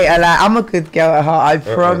 DM later. Like I'm a good girl at heart. I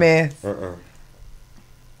promise.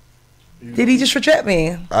 Did he just reject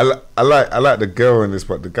me? I like the girl in this,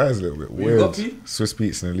 but the guy's a little bit Who you got, weird. P? Swiss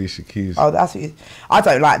Beats and Alicia Keys. Oh, that's what you, I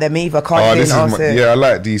don't like them either. Can't Oh, you this is answer it? yeah. I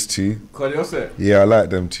like these two. Cardi Offset. Yeah, I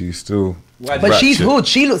like them two still. Why But Rap she's shit. good.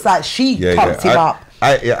 She looks like she Yeah, pumped him up.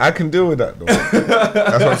 I can deal with that though.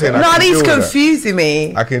 That's what I'm saying. I No, can he's deal with that. confusing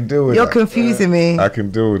me. I can deal with You're that. confusing me. I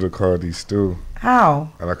can deal with the Cardi still, How?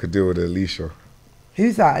 and I could deal with Alicia.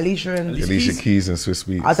 Who's that? Alicia and Alicia Keys and Swiss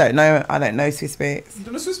Beats. I don't know. I don't know Swiss Beats. You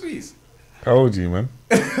don't know Swiss Beats? How old are you, man?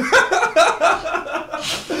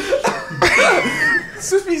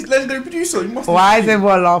 Swiss Beats legendary producer. You must. Why is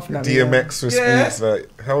everyone laughing at me? DMX, Swiss Yeah. Beats.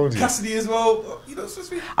 Like, how old are you? Cassidy as well. You know Swiss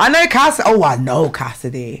Beats? I know Cassidy. Oh, I know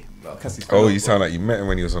Cassidy. No, Cassidy's Oh, you sound like you met him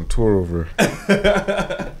when he was on tour over.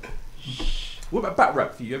 What about battle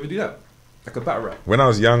rap for you? You ever do that? Like a battle rap? When I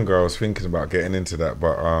was younger, I was thinking about getting into that,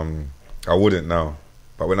 but I wouldn't now.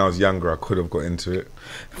 But when I was younger, I could have got into it.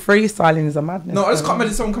 Freestyling is a madness. No, I just can't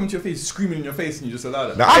imagine someone coming to your face, screaming in your face, and you just allow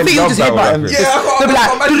that. Nah, I think you love just hit battle buttons. rapping. Yeah, I They'll be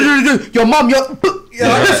can't like, imagine. your mum, your.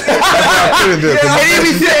 I couldn't do it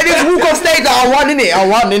 'cause- And then we walk off stage like, I won in it. I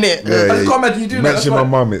won in it. Yeah, I just yeah, can't imagine you doing that. mention That's my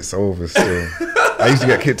why. mum, it's over still. I used to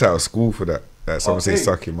get kicked out of school for that. Like someone say Okay.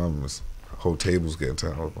 suck your mum, whole tables getting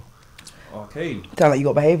turned over. Okay. Sound like you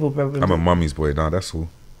got behavioural problems. I'm a mummy's boy now, that's all.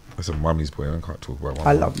 That's a mummy's boy, I can't talk about my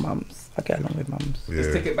I mum. love mums. I get along with mums. Let's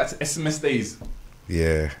Yeah, take it back to SMS days.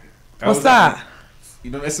 yeah. How What's was that?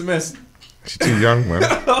 You know SMS? She's too young, man.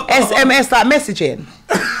 SMS like messaging.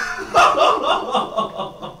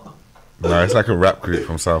 No, it's like a rap group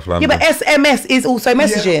from South Yeah, London. but SMS is also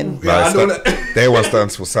messaging. Yeah, I know Like, that. their one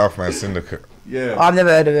stands for Southman Syndicate. Yeah. I've never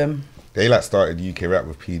heard of him. They like started UK rap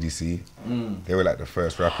with PDC. They were like the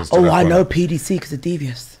first rappers to Oh, rap I on know it. PDC because of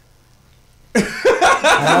Devious. I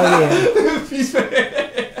know him.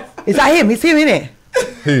 Is that him? It's him, innit?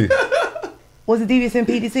 Who? Was it Devious in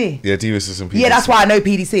PDC? Yeah, Divas is in PDC. Yeah, that's why I know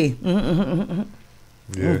PDC.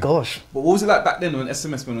 Yeah. Oh, gosh. But what was it like back then when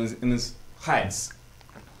SMS when it was in its heights?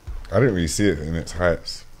 I didn't really see it in its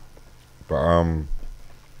heights, but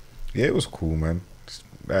yeah, it was cool, man.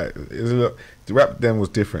 Like, it was the rap then was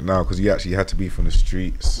different now because you actually had to be from the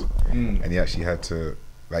streets, and you actually had to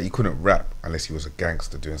you couldn't rap unless you was a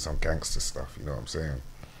gangster doing some gangster stuff. You know what I'm saying?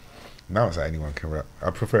 Now it's like anyone can rap.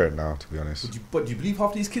 I prefer it now, to be honest. But do you believe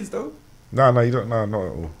half these kids though? No, you don't. No, not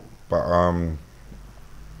at all. But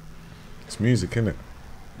it's music, innit?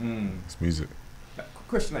 It's music. Like, quick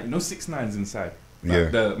question, like 6ix9ine's inside. Like, Yeah.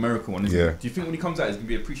 The American one, isn't Yeah. it? Do you think when he comes out, it's gonna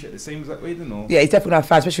be appreciated the same as like Waden, or? Yeah, he's definitely going to have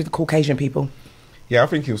fans, especially with the Caucasian people. Yeah, I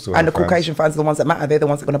think he'll still. And the have fans. Caucasian fans are the ones that matter. They're the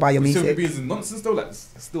ones that are going to buy your Still music. be in nonsense though, like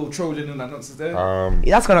still trolling and that nonsense there.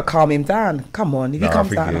 That's going to calm him down. Come on, if No, he I comes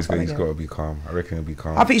think down, he's that's got fine. to be calm. I reckon he'll be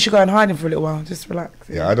calm. I think you should go and hide him for a little while. Just relax.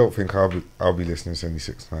 Yeah, I don't think I'll be listening to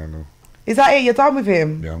 6ix9ine though. Is that it? You're done with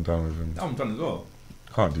him? Yeah, I'm done with him. I'm done as well.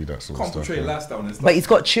 Can't do that sort Can't of stuff. portray a man. lifestyle and stuff. But he's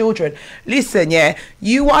got children. Listen, yeah,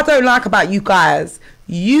 what I don't like about you guys,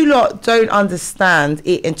 you lot don't understand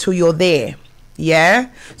it until you're there. Yeah?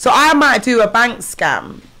 So I might do a bank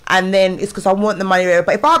scam and then it's because I want the money.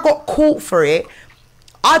 But if I got caught for it,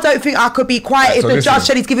 I don't think I could be quiet Right, if so the listen. judge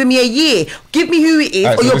said he's giving me a year. Give me who it is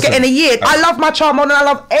Right, or so you're listen. getting a year. I Right. love my child more than I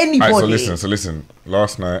love anybody. Alright, so listen.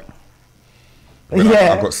 Last night, when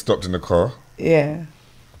Yeah. I got stopped in the car, Yeah.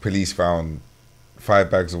 police found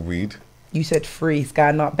 5 bags of weed. You said 3,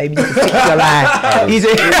 Sky Nut, baby. You stick your lie. You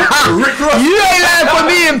said, you ain't lying for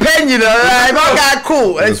me and Pen, you know, right? I got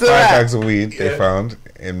cool. There's It's 5 alright. bags of weed they found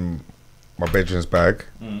in my bedroom's bag.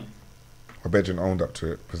 My bedroom owned up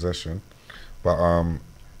to it, possession. But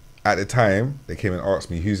at the time, they came and asked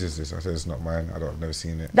me, whose is this? I said, it's not mine. I've never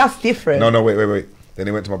seen it. That's different. No, wait. Then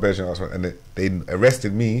they went to my bedroom and asked me, and they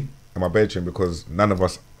arrested me in my bedroom because none of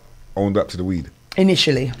us owned up to the weed.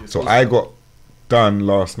 Initially. So I got done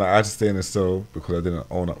last night. I had to stay in the cell because I didn't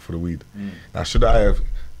own up for the weed. Now, should I have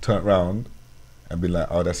turned round and been like,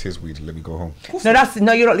 oh, that's his weed, let me go home?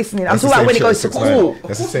 No, you're not listening. I'm That's the talking about same when it shit goes to at 6ix9ine. court.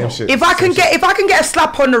 That's the same shit. If I can get a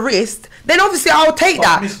slap on the wrist, then obviously I'll take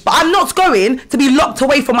that. But I'm not going to be locked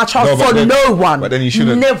away from my child for no one. But then you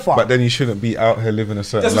shouldn't. Never. But then you shouldn't be out here living a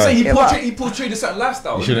certain That's what I'm life. saying. He portrayed a certain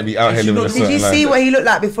lifestyle. You shouldn't be out here living a certain life. Did you see what he looked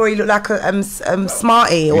like before he looked like a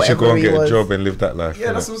smarty or You should go whatever and he get a was? job and live that life.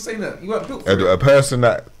 Yeah, that's what I'm saying. That you weren't built for it. A person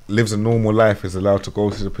that lives a normal life is allowed to go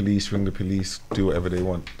to the police, ring the police, do whatever they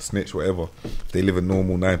want, snitch, whatever. If they live a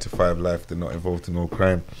normal 9-to-5 life, they're not involved in no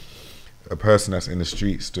crime. A person that's in the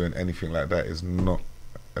streets doing anything like that is not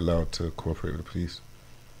allowed to cooperate with the police.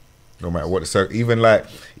 No matter what. So even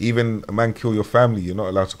a man kill your family, you're not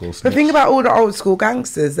allowed to go snitch. But think about all the old school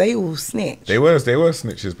gangsters, they all snitch. They were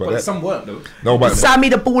snitches, but some weren't though. no, but Sammy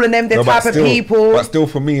the Ball and them, the type of people. But still,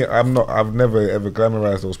 for me, I've never ever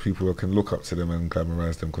glamorized those people. I can look up to them and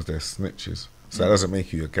glamorize them because they're snitches. So that doesn't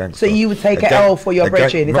make you a gangster. So you would take an L for your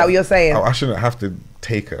brethren, is that what you're saying? I shouldn't have to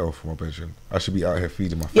take an L for my brethren. I should be out here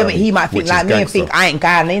feeding my family. Yeah, but he might think like me and think I ain't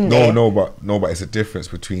going in there. No, but it's a difference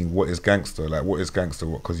between what is gangster. Like, what is gangster?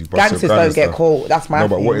 What, because you bust Gangsters your gun don't and get stuff. caught. That's my No,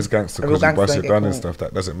 but thing. what is gangster? A real Because you bust gangster your don't gun get and caught. stuff.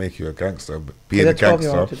 That doesn't make you a gangster. But being a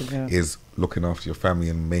 12-year-old gangster to the- is looking after your family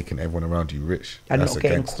and making everyone around you rich. And That's not a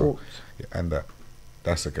getting gangster. caught. Yeah, and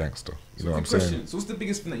that's a gangster. You know what I'm Good saying? question. So what's the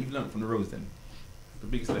biggest thing that you've learned from the roads then? The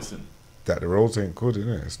biggest lesson? That the roads ain't good,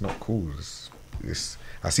 innit? It's not cool. It's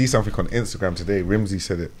I see something on Instagram today. Rimsey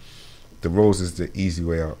said it. The roads is the easy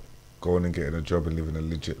way out. Going and getting a job and living a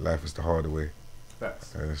legit life is the harder way.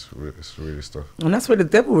 Facts. And it's really stuff. And that's where the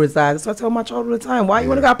devil resides. That's what I tell my child all the time. Why you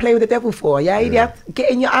want to go play with the devil for? Yeah, idiot.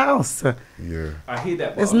 Get in your house. Yeah. I hear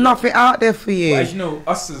that. There's nothing out there for But you. as you know,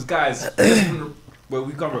 us as guys, where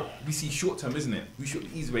we see short term, isn't it? We shoot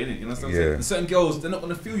the easy way, innit? You know what I'm saying? Yeah. And certain girls, they're not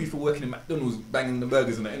gonna feel you for working in McDonald's, banging the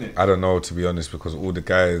burgers and that, innit? I don't know, to be honest, because all the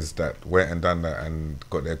guys that went and done that and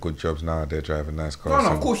got their good jobs now, they're driving nice cars.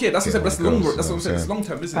 No, of course, yeah. That's what I'm saying. That's long. girls, That's what I'm saying. you It's know long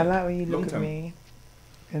term, isn't it? I like when you Long look at term. me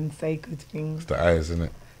and say good things. It's the eyes, isn't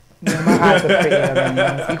it? No, my eyes are prettier than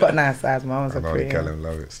yours. You got nice eyes, my ones I are know the prettier. Callum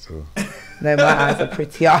love it still. No, my eyes are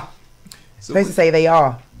prettier. So, Supposed to say they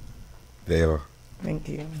are. They are. Thank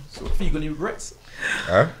you. so for you, got any regrets?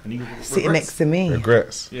 Huh? Any regrets? Sitting next to me.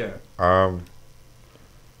 Regrets? Yeah. I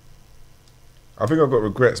think I've got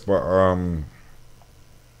regrets, but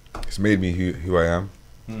it's made me who I am.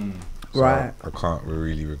 So Right. I can't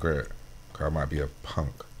really regret it. 'Cause I might be a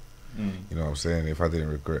punk. You know what I'm saying? If I didn't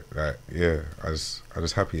regret, like, yeah, I'm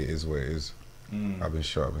just happy it is what it is. I've been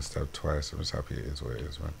shot, I've been stabbed twice. I'm just happy it is what it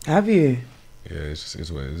is, man. Have you? Yeah, it just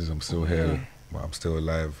is what it is. I'm still here, but I'm still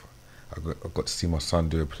alive. I got to see my son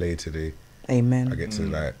do a play today. Amen. I get to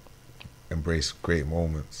like embrace great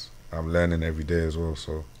moments. I'm learning every day as well.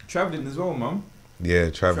 So Traveling as well, mum. yeah,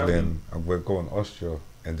 traveling. Traveling. And we're going to Austria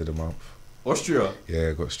end of the month. Austria.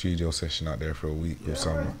 Yeah, got a studio session out there for a week with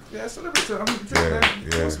some. Man. Yeah, celebrate it. 100%, Yeah, man.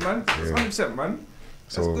 Of yeah, course, man. It's yeah. 100%, man.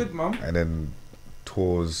 That's So, good, mum. And then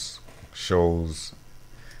tours, shows.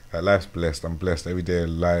 Like, life's blessed. I'm blessed. Every day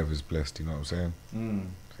alive is blessed. You know what I'm saying?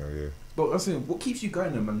 So yeah. But I'm saying, what keeps you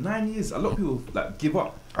going there, man? 9 years. A lot of people like give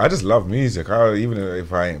up. I just love music. Even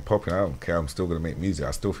if I ain't popping, I don't care. I'm still gonna make music.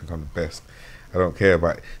 I still think I'm the best. I don't care.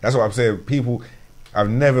 But that's what I'm saying. People, I've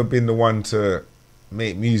never been the one to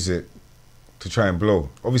make music to try and blow.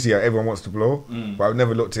 Obviously, everyone wants to blow, but I've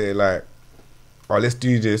never looked at it like, oh, let's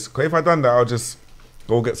do this. 'Cause if I done that, I'll just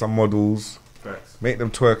go get some models, Facts. make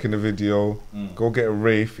them twerk in the video, go get a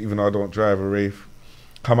Wraith, even though I don't drive a Wraith,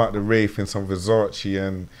 come out the Wraith in some Versace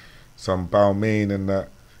and some Balmain and that,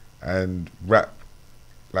 and rap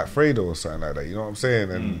like Fredo or something like that, you know what I'm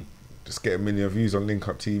saying? And just get a million views on Link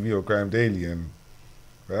Up TV or Graham Daily. And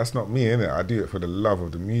but that's not me, innit? I do it for the love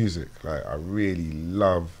of the music. Like, I really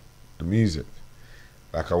love the music.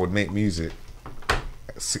 Like, I would make music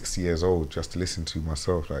at 60 years old just to listen to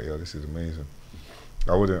myself. Like, yo, this is amazing.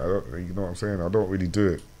 You know what I'm saying? I don't really do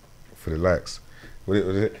it for the likes. Would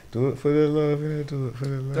it do it for the love, innit? Do it for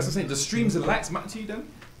the love. That's what I'm saying. The streams and likes matter to you then?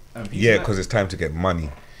 Yeah, because it's time to get money.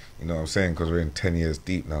 You know what I'm saying? Because we're in 10 years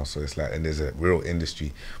deep now, so it's like, and there's a real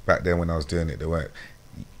industry. Back then when I was doing it, there weren't.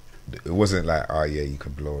 it wasn't like, oh yeah, you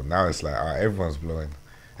can blow. Now it's like, everyone's blowing.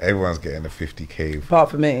 Everyone's getting a 50K.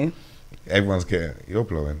 Apart from me. Everyone's getting, you're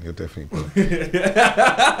blowing. You're definitely blowing.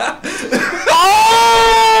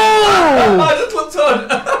 Oh! I just looked on.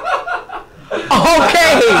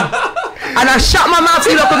 Okay. And I shut my mouth so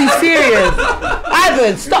you're not gonna be serious.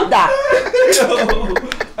 Ivan, stop that.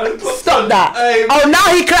 Stop that. Hey, oh, now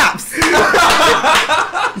he claps.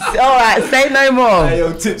 All right, say no more. Hey,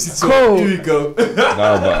 yo, Tipsy talk. Cool. Here we go.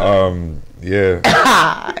 No, but yeah.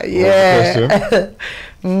 Yeah.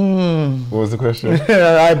 What was the question?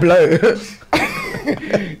 I blow.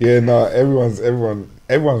 Yeah, no, everyone's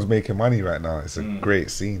making money right now. It's a great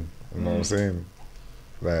scene. You know what I'm saying?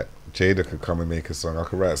 Like Jada could come and make a song. I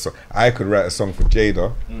could write a song. I could write a song for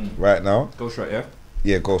Jada right now. Ghostwrite, yeah.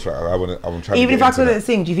 Yeah, ghostwriter. I'm trying. Even if I couldn't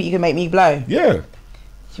sing, do you think you can make me blow? Yeah. Do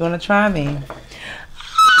you want to try me?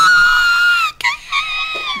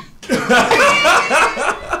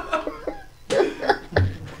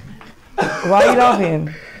 Why are you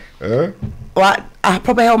laughing? What? I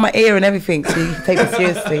probably held my ear and everything, so you can take it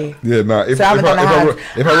seriously. Yeah, no. If I wrote, no,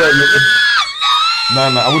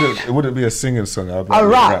 I wouldn't. It wouldn't be a singing song. I'd be a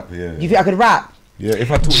rap. Yeah. You think I could rap? Yeah. If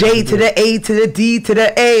I talk J to the A to the D to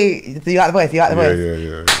the A. Do you like the voice? Yeah.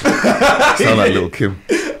 Sound like Little Kim.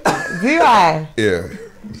 Do I? Yeah.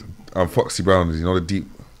 I'm Foxy Brown. You know the deep.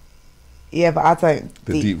 Yeah, but I don't.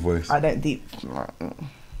 The deep voice. I don't deep.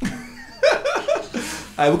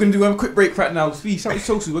 We're gonna do a quick break right now. Fee,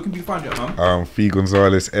 socials. Where can you find it, man? Fee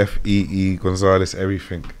Gonzalez, FEE Gonzalez,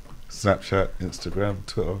 everything. Snapchat, Instagram,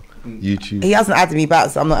 Twitter, YouTube. He hasn't added me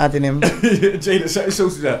back, so I'm not adding him. Jada, shout your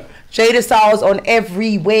socials out. Jada Styles on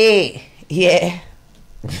everywhere. Yeah.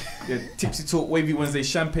 Tipsy Talk, Wavy Wednesday,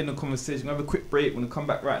 champagne and conversation. We'll have a quick break. We're gonna come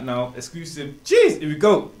back right now. Exclusive. Cheers. Here we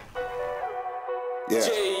go. Yeah.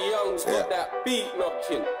 Jay Young's got that beat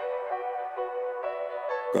knocking.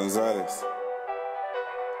 Gonzalez.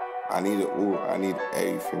 I need it all. I need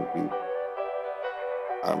everything, B.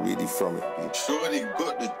 I'm really from it, B. Shorty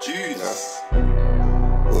got the juice.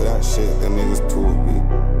 Yeah. All that shit, them niggas talk, B.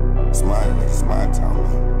 It's my town,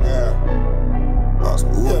 B. Yeah. Ask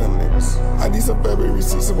all them niggas. I need some baby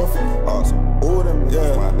receipts in my phone. Ask all them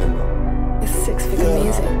niggas, my nigga. It's six-figure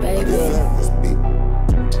music, baby. Yeah, this beat.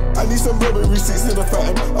 I need some rubber receipts in the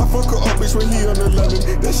fountain. I fuck her up, bitch, when he on the London.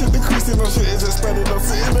 That shit decreasing, no shit is expanding. I'm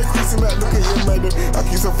sitting there creasing that, look at your madam. I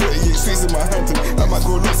keep some 38 sweets in my Hampton. I might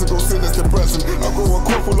go lots and go send this to Branson. I'll go a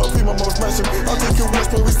car full of my mom's mansion. I'll take your watch,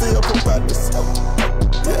 but we stay up on badness.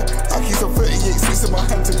 Yeah, I keep some 38 sweets in my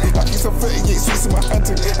Hampton. I keep some 38 sweets in my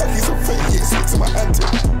Hampton. I keep some 38 sweets in my Hampton.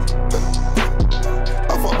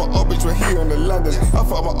 I fuck my old bitch when he on the London. I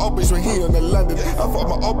fuck my old bitch when he on the London. I fuck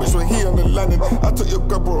my old bitch when he on the London. I took your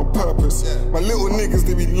grubber on purpose. My little niggas,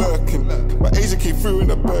 they be lurking. My Asian came through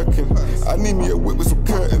in a Birkin. I need me a whip with some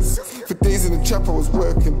curtains. For days in the trap I was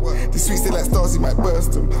working. The sweets, they like stars, he might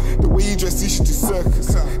burst them. The way you dress, you should do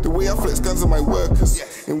circus. The way I flex guns on my workers.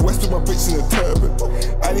 In West with my bitch in a turban.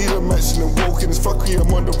 I need a mansion and walking. It's fuckery,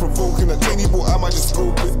 I'm under provoking. That Jenny bought, I might just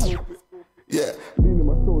scope it. Yeah. Leaning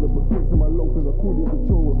my soul up, but fixing my loafers. I called it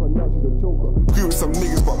patrol, if I now she's a joker. Agree with some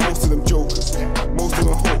niggas, but most of them jokers. Most of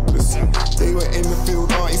them hopeless. They were in the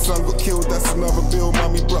field, auntie son got killed, that's another bill.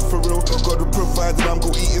 Mommy brought for real. God will provide that I'm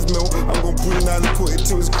gon' eat his meal. I'm gon' brew now and put it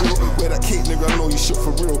to his grill. Wear that cake, nigga, I know you shit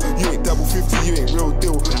for real. You ain't double 50, you ain't real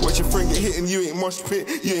deal. Watch your friend get hit and you ain't mosh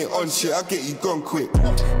pit. You ain't on shit, I'll get you gone quick.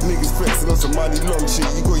 Niggas flexing on some money long shit.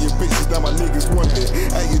 You got your bitches, now my niggas want it.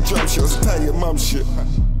 At your drum shit, I'll tell your mum shit.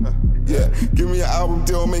 Yeah, give me an album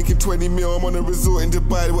deal, making 20 mil. I'm on a resort in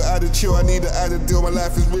Dubai without a chill. I need an added deal, my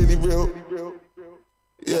life is really real.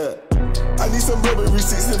 Yeah, I need some rubber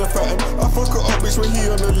receipts in the fountain. I fuck her up, bitch, when he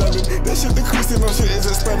on the London. That shit decreasing, no shit is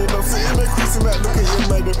expanding. I'm sitting there creasing that, look at your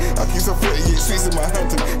madam. I keep some 38 sweets in my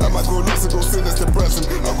Hampton. I might go lots and go send this to Branson.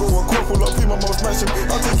 I'll go a car full of my mom's mansion.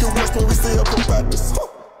 I'll take your watch, but we stay up on badness.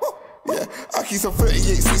 Yeah, I keep some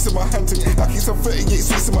 38 sweets in my Hampton. I keep some 38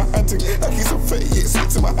 sweets in my Hampton. I keep some 38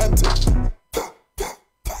 sweets in my Hampton.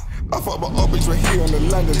 I fuck my old bitch when he on the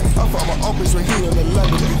London. I fuck my old bitch when he on the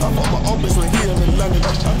London. I fuck my old bitch when he on the London. I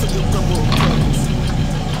took your grandma on purpose.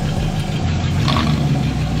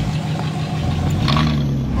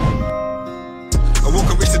 I woke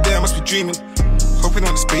up rich today, I must be dreaming. Hoping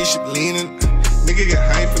on the spaceship leaning. Nigga get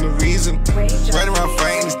high for no reason. Riding around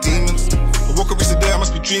fighting these demons. I woke up rich today, I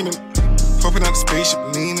must be dreaming. Hopping out the spaceship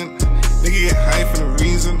leaning. Nigga get high for no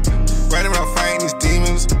reason. Riding around fighting these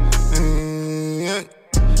demons.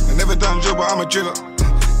 I never done drill, but I'm a driller.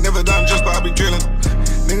 Never done just, but I be drilling.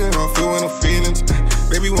 Nigga don't feel no feelings.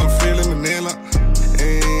 Baby want feeling Manila.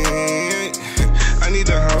 I need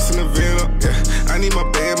a house in the villa. Yeah. I need my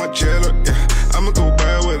bed, my jello. Yeah. I'ma go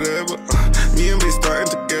buy whatever.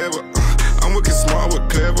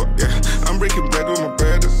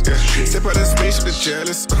 Step out that spaceship, they're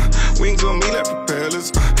jealous. Wings on me like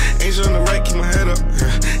propellers. Angel on the right, keep my head up.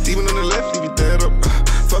 Demon on the left, leave you dead up.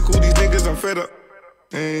 Fuck all these niggas, I'm fed up.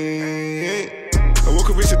 I woke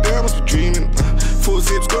up rich and down, must be dreaming. Full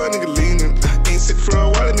zips, got a nigga leaning. Ain't sick for a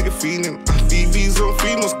while, a nigga feeling. VVs on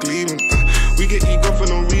free, most gleaming. We get ego for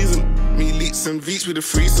no reason. Me leaks and beats with the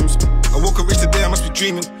threesomes. I woke up rich today, I must be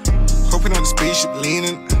dreaming. Hoping on the spaceship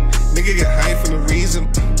leaning. Nigga get high for no reason.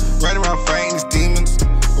 Riding around fighting these demons.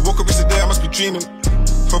 I woke up rich today, I must be dreaming.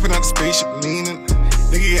 Hoping on the spaceship leaning.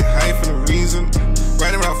 Nigga get high for no reason.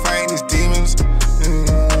 Riding around fighting these demons.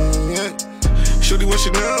 Shorty what she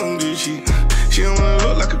know, Gucci. She don't wanna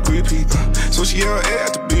look like a groupie, so she out here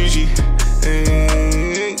at the bougie.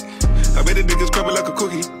 I bet the niggas crumble like a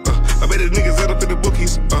cookie. I bet the niggas end up in the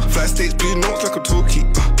bookies. Flat states, blue notes like a talkie.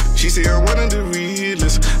 She say I'm one of the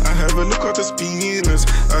realest. I have a look out the spinners.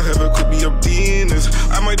 I have a could be up dinners.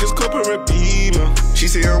 I might just cop her a beamer. She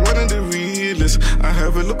say I'm one of the realest. I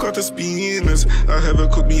have a look out the spinners. I have a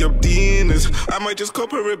could be up dinners. I might just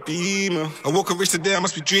cop her a beamer. I woke up rich today, I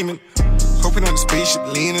must be dreaming. Hoping on the spaceship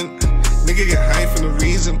leaning. Nigga get high for no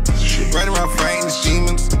reason. Riding around fighting these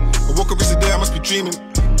demons. I woke up rich today, I must be dreaming.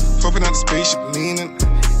 Hoping on the spaceship leaning.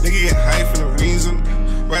 Nigga get high for no reason.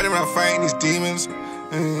 Riding around fighting these demons.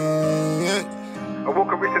 I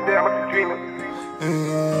woke up rich today, I must be dreaming.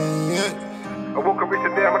 I woke up rich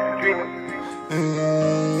today, I must be dreaming.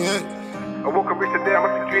 I woke up rich today, I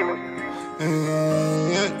must be dreaming.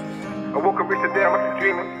 I woke up rich today, I must be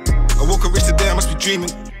dreaming. I woke up rich today, I must be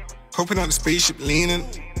dreaming. Hoping on the spaceship leaning.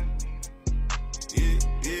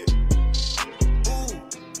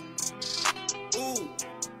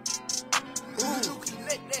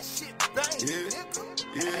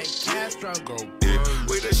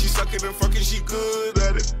 Way that she sucking and fucking, she good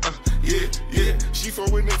at it. She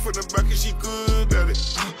throwing it from the back and she good at it.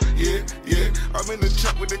 I'm in the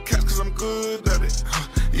trap with the cats cause I'm good at it.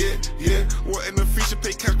 What in the feature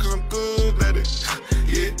pay cash cause I'm good at it.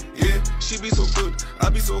 She be so good, I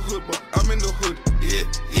be so hood, but I'm in the hood.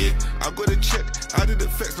 I got a check, I did the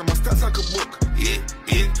facts, now my stats like a book.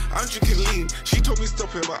 I'm drinking lean, she told me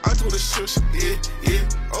stop it, but I told her shush.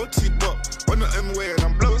 OT bop, on the M-way and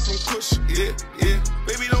I'm blowing some kush.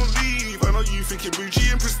 Baby don't leave, I know you thinking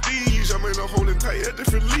bougie and prestige. I'm in a whole entire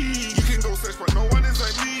different league. You can go search, but no one is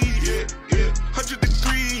like me. 100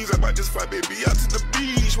 degrees, I might just fly baby out to the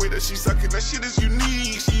beach. Way that she sucking, that shit is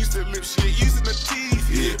unique. She used to lip, she ain't using the teeth.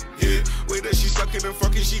 Way that she sucking and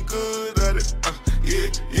fucking, she good at it.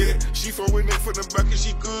 She throwing it from the back and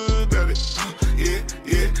she good at it.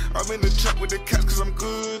 I'm in the trap with the cats cause I'm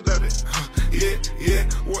good at it.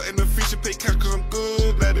 What in the feature pay cash cause I'm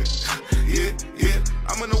good at it.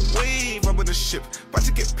 I'm on a wave, I'm on a ship. About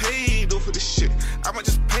to get paid all for the shit. I might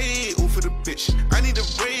just pay all for the bitch. I need a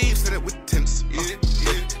rave, set it with tense.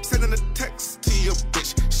 Sending a text to your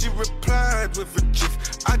bitch. She replied with a gif.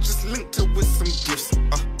 I just linked her with some gifts.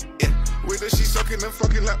 Way that she sucking and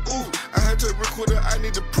fucking like ooh. I had to record her, I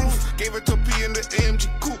need the proof. Gave her Toppy in the AMG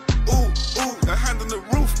coupe. Ooh, her hand on the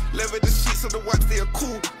roof. Lever the sheets of the watch, they are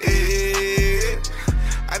cool.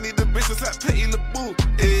 I need the bitches like Petty LeBou.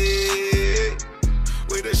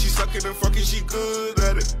 Way that she sucking and fucking, she good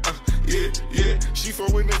at it. She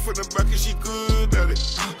throwing it from the back and she good at it.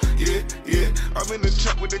 I'm in the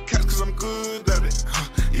trap with the cats cause I'm good at it.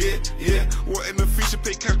 What in the feature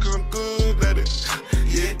pay cash cause I'm good at it.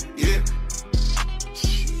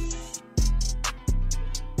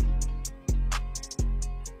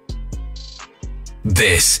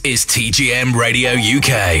 This is TGM Radio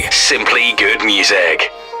UK. Simply good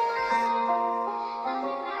music.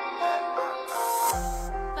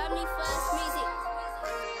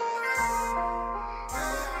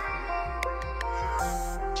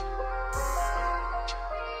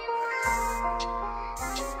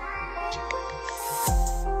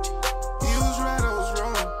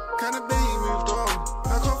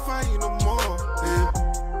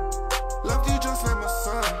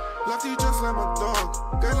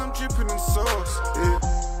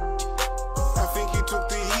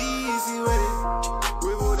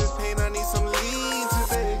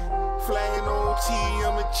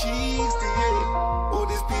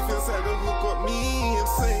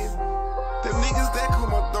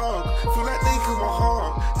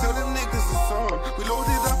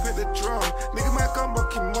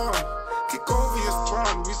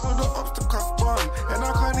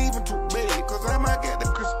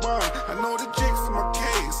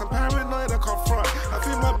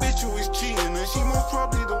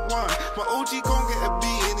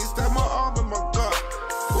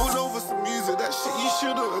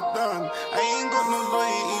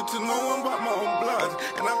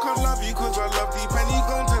 Cause I love deep and you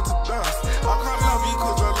gon' turn to dust.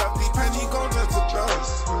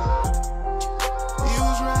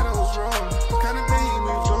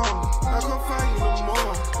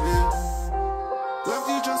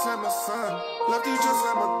 just like my son. Loved you just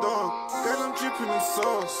like my dog. Girl, I'm dripping in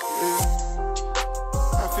sauce. Yeah.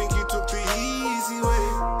 I think you took the easy way.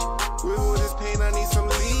 With all this pain, I need some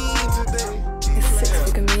lean today. It's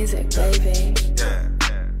six-figure music, baby.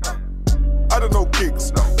 I don't know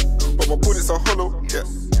gigs, but my bullets are hollow. Yeah.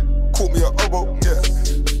 Caught me a oboe. Yeah.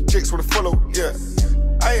 Jakes wanna follow. Yeah.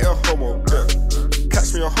 I ain't a homo. Yeah.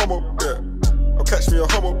 Catch me a homo. Yeah. I'll catch me a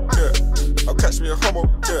homo. Yeah. I'll catch me a homo.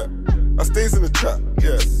 Yeah. I stays in the trap,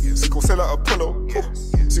 yeah. She gon' sell out Apollo.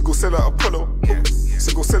 She gon' sell out Apollo.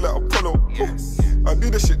 She gon' sell out Apollo. I do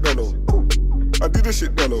the shit mellow. I do the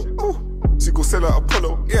shit mellow. She gon' sell out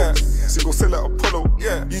Apollo. Yeah. She gon' sell out Apollo.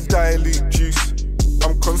 Yeah. You dilute juice.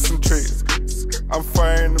 I'm concentrated. I'm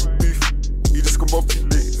firing the beef. You just gon'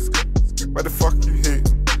 populate. Why the fuck you hate?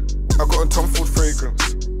 I got a Tom Ford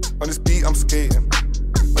fragrance. On this beat I'm skating.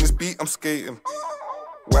 On this beat I'm skating.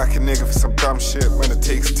 Whack a nigga for some dumb shit. When it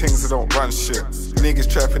takes things that don't run shit. Niggas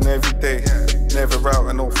trapping every day. Never out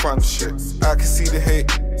and no fun shit. I can see the hate.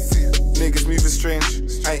 Niggas moving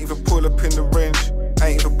strange. I ain't even pull up in the range. I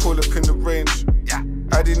ain't even pull up in the range.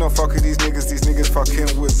 I did not fuck with these niggas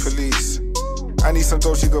fucking with police. I need some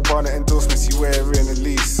Dolce Gabbana endorsements, you wearing a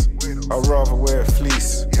lease. I'd rather wear a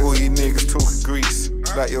fleece. All you niggas talking grease.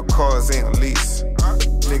 Like your cars ain't a lease.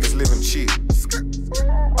 Niggas living cheap.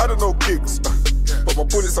 I don't know gigs. But my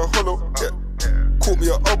bullets are hollow, yeah. Caught me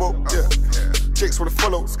a oboe, yeah. Jakes wanna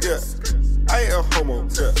follow, yeah. I ain't a homo,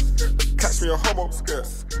 yeah. Catch me a homo, yeah.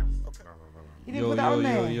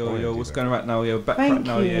 Yo, what's going on right now? Yeah, back Thank right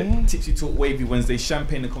now, you. yeah. Tipsy Talk Wavy Wednesday,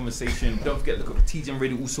 Champagne the Conversation. Don't forget to look up TGM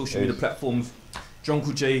Radio, all social media platforms.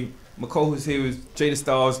 Drunkle J, my co-host here is Jay the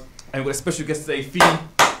Stars, and we've got a special guest today, Fee.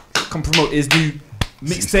 Come promote his new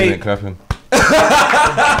mixtape. Clapping.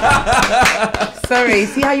 Sorry,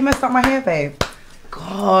 see how you messed up my hair, babe?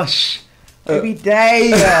 Gosh, every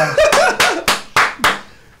day.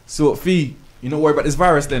 So, Fee, you not worried about this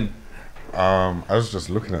virus then? I was just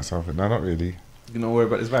looking at something. No, not really. You not worried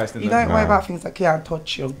about this virus then? You don't worry about things that can't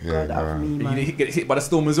touch you. Yeah, God, out of me, You man. didn't get hit by the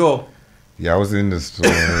storm as well? Yeah, I was in the storm.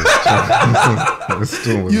 The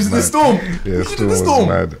storm was You was in the mad. storm? Yeah, the What you did in storm the was storm?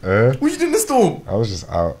 mad. What you did in the storm? I was just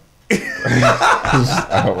out. I was just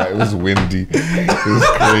out. Like, it was windy. It was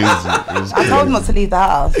crazy. It was I crazy. told him not to leave the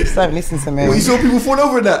house. Just don't listen to me. Well, you saw people fall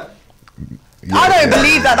over in that? Yeah, I don't yeah.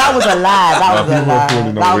 believe that. That was a lie. That was a people were lie.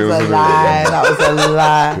 falling That over, was a wasn't it? lie. That was a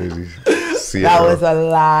lie. Crazy. That was a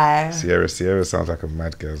lie. Sierra sounds like a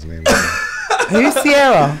mad girl's name. Who's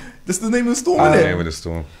Sierra? That's the name of the storm, The innit? name of the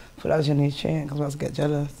storm. But that was your new tune because I was get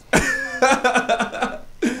jealous.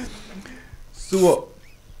 So what?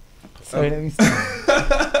 Sorry, let me stop.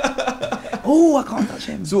 Oh, I can't touch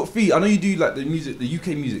him. So what, Fee, I know you do like the music, the UK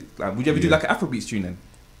music. Like, would you ever do like an Afrobeats tune then?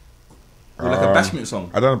 Or like a bashment song?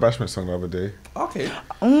 I done a bashment song the other day. Okay.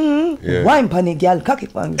 Yeah. Wine punny girl, cock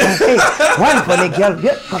it on. Hey, wine punny girl,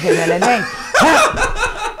 yeah, cock it on.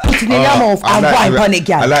 Put it in your mouth and wine punny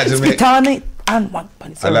girl. I like to make- Spit on it and wine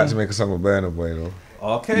punny. I like to make a song with Burna Boy though.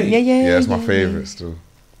 Okay. Yeah, it's my favourite still.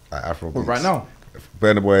 Like Afrobeats. Well, right now?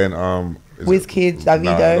 Burna Boy and is it- Wizkid,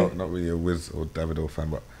 Davido. Nah, not really a Wiz or Davido fan,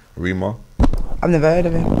 but Rima, I've never heard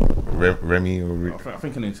of him. Remy or I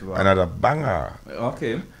think I need to. another banger.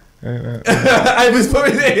 Okay. Yeah. I was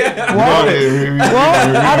probably there. What?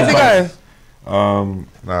 What? How does it go? No,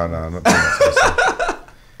 not too much.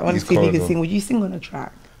 I want He's to see if you cold, can though. sing. Would you sing on a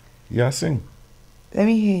track? Yeah, I sing. Let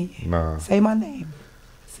me hear you. Nah, Say my name.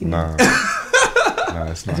 Sing nah, it.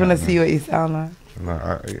 nah. It's I not. just want to see what you sound like.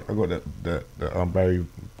 Nah, I got the Barry.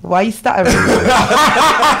 Why are you stuttering?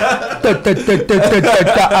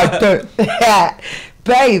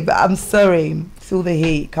 Babe, I'm sorry. It's all the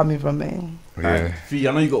heat coming from me. Yeah. Fee,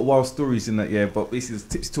 I know you got wild stories in that, yeah, but basically it's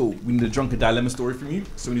Tipsy Talk. We need a drunken dilemma story from you.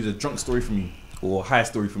 So we need a drunk story from you. Or a high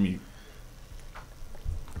story from you.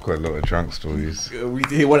 Quite a lot of drunk stories. We need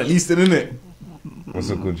to hear one at least, innit? What's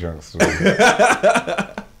a good drunk story?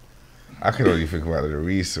 I can only think about the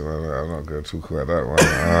recent one. I'm not going to talk about that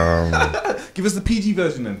one. Give us the PG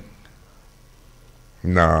version then.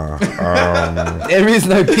 Nah. There is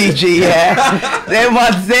no PG, yeah. Them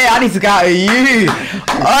ones there, I need to go out with you.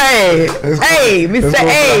 Oi, hey, Mr.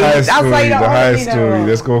 A. That's why you don't the high want me story. no.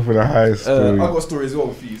 Let's go for the high I story. got a story as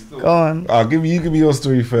well for you. Still. Go on. You give me your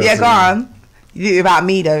story first. Yeah, go on. You do it about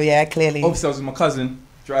me though, yeah, clearly. Obviously, I was with my cousin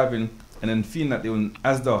driving, and then feeling that they were in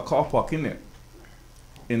Asda car park, innit?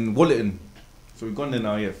 In Wallerton. So we've gone there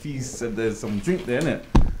now, yeah. Fee said there's some drink there, innit?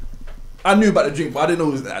 I knew about the drink, but I didn't know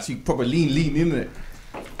it was actually proper lean, innit?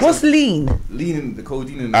 What's lean? Lean in the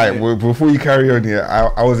codeine and Alright, well, before you carry on here,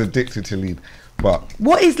 I was addicted to lean, but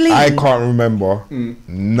What is lean? I can't remember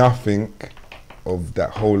nothing of that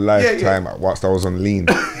whole lifetime whilst I was on lean.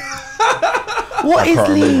 What is can't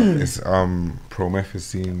remember. lean? It's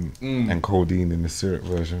promethazine and codeine in the syrup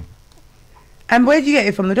version. And where do you get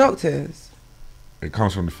it from? The doctors? It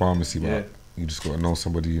comes from the pharmacy, but Yeah. you just gotta know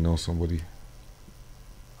somebody. You know somebody.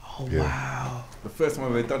 Oh, Yeah. wow. The first time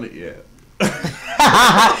I've ever done it, yeah.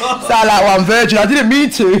 Sound like one virgin. I didn't mean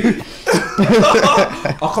to.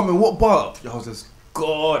 I come in what bar? I was just,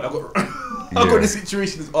 God, I got Yeah. the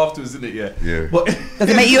situations afterwards, isn't it? Yeah. Yeah. But Does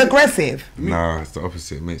it make you aggressive Nah, it's the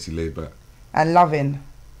opposite. It makes you laid back. and loving?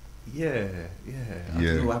 yeah. I Yeah.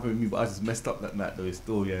 don't know what happened with me, but I just messed up that night though. It's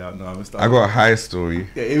still, yeah, I know I messed up. I got a high story.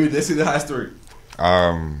 Yeah, let's see the high story.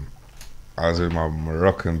 I was with my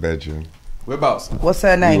Moroccan bedroom. Whereabouts? What's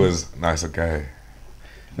her He name? was nice guy.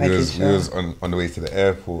 We Making was, sure. we was on the way to the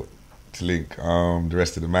airport to link the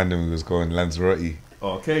rest of the man them was going Lanzarote.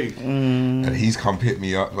 Okay. And he's come pick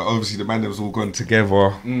me up. But obviously the man them was all gone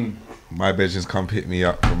together. My bedroom's come pick me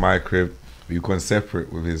up from my crib. We've gone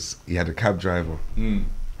separate with he had a cab driver.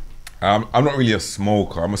 I'm not really a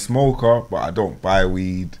smoker. I'm a smoker, but I don't buy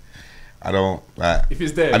weed. I don't like. If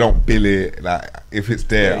it's there. I don't bill it. Like if it's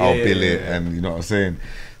there, Yeah, I'll yeah, bill yeah, it, yeah. and you know what I'm saying.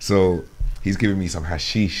 So he's giving me some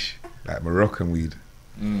hashish, like Moroccan weed.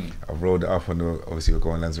 I've rolled it up on the. Obviously, we're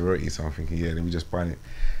going Lanzarote, so I'm thinking, yeah, let me just buy it.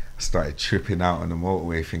 I started tripping out on the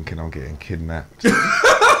motorway, thinking I'm getting kidnapped.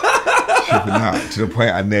 Tripping out to the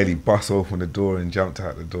point I nearly bust open the door and jumped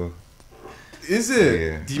out the door. Is it?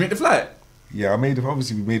 Yeah. Did you make the flight? Yeah,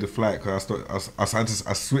 obviously we made a flight because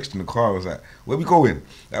I switched in the car. I was like, where we going?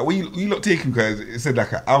 Like, where you lot taking? Because it said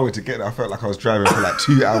like an hour to get there. I felt like I was driving for like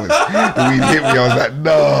 2 hours. The weed hit me. I was like,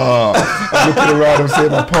 no. I'm looking around. I'm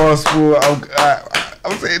saying my passport.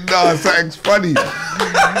 I'm saying, no, something's funny.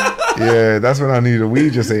 Yeah, that's when I knew the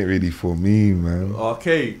weed just ain't really for me, man.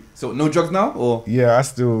 Okay. So no drugs now, or? Yeah, I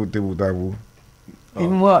still dibble dabble.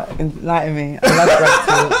 Even what? Enlighten me. I love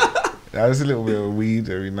that. Yeah, there's a little bit of weed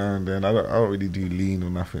every now and then. I don't really do lean or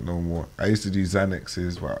nothing no more. I used to do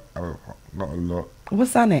Xanaxes, but not a lot.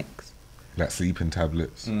 What's Xanax? Like sleeping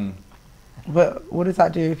tablets. But what does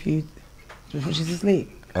that do if you just she's asleep?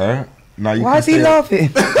 No, you Why can is he stay- laughing?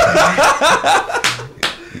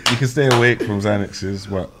 You can stay awake from Xanaxes,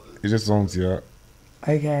 but it just zones you out.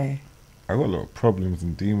 Okay, I got a lot of problems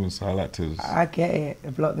and demons, so I like to. I get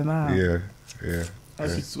it. Block them out. Yeah.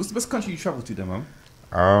 So what's the best country you travel to then, man?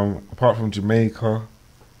 Apart from Jamaica,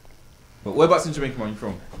 But whereabouts in Jamaica are you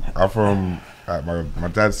from? I'm from my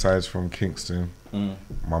dad's side's from Kingston.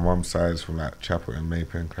 My mum's side's from like Chapel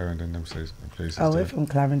Maypen, Clarendon, them places. Oh, we're there. from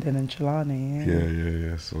Clarendon and Trelawney.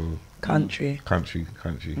 Yeah. So Country. country.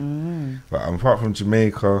 But apart from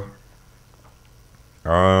Jamaica,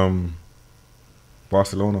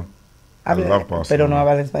 Barcelona. I love Barcelona. Pero no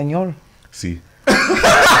habla español. Sí.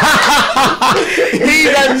 He's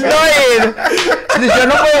annoying. Yo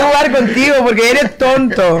no puedo jugar contigo porque eres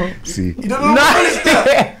tonto. Sí. You don't know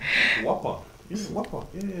No. Whopper. Yeah, Whopper.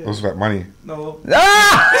 Yeah. What's that money? No.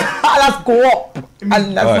 That's guap.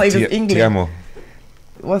 And that's not even English. Ti amo.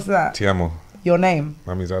 What's that? Ti amo. Your name?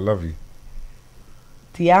 That means I love you.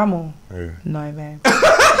 Ti amo. Yeah. No, babe.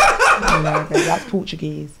 No, babe. That's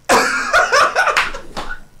Portuguese.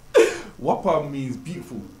 Whopper means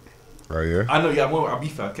beautiful. Oh yeah. I know, yeah, I'll be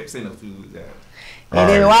fair. I kept saying that to yeah. It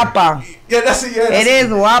is guapa. Yeah, that's it, yeah. It is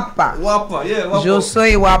guapa. Whopper, yeah. Whopper. Yo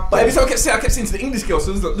soy But guapa. every time I kept saying to the English girl,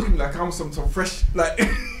 so it was like looking like I'm some fresh, like,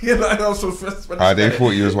 yeah, like I was some fresh. They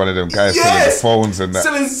thought you was one of them guys Yes! selling phones and that.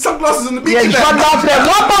 Selling sunglasses on the beach. Yeah, you can't laugh there.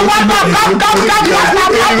 Guapa.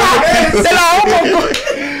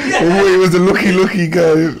 They thought he was the looky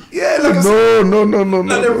guy. Yeah, like No.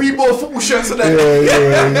 like the Reebok football shirts and that.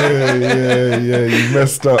 Yeah. You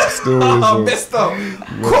messed up still. I messed up.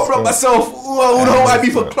 Crop up myself. Ooh, I would know I be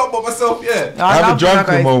for crop up myself, yeah. I have a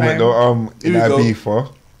drunken moment though. In Here we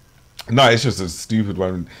Ibiza. No, it's just a stupid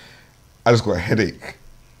one. I just got a headache.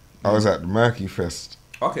 I was at the Murky Fest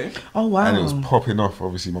Okay. Oh, wow. and it was popping off.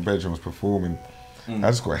 Obviously, my bedroom was performing. I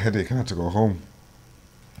just got a headache and I had to go home.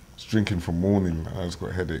 I was drinking from morning. And I just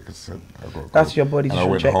got a headache. I said, I got to That's go. your body And just I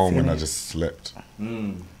went rejecting home and I it. just slept.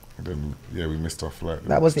 And then we missed our flight. the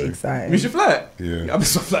That was next day. exciting. Miss your flight? Yeah. I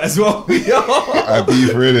missed my flight as well. I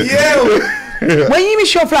beef for it. Yeah. When you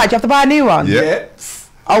miss your flight, do you have to buy a new one? Yeah.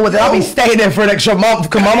 Oh, well, then I'll be staying there for an extra month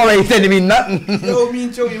because my mum ain't sending me nothing. Yo, me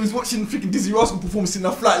and Joey was watching freaking Dizzy Rascal performance in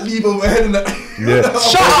our flight, leave overhead and that. Yeah.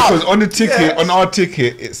 Shut up! Because on the ticket, Yeah. on our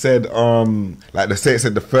ticket, it said like they say it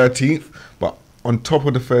said the 13th, but on top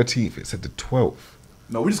of the 13th, it said the 12th.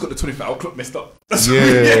 No, we just got the 24-hour clock messed up. Yeah,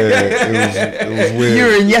 it was weird. You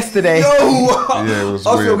were in yesterday. Yo, Yeah, it was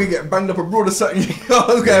I was weird. going to get banged up abroad or something.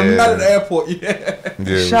 I was going Yeah. mad at the airport, yeah. Yeah,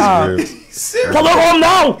 it Shut was up. weird. Serious? Come on home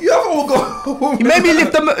now. You haven't all gone home. You made me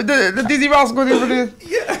lift the dizzy rascal.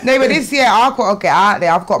 Yeah. No, but this year I've got to get out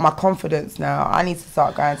there. I've got my confidence now. I need to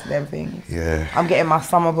start going to them things. Yeah. I'm getting my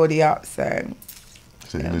summer body up, so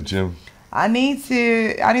Sit in the gym. I need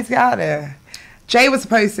to get out there. Jay was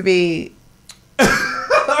supposed to be.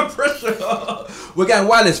 Pressure. We're getting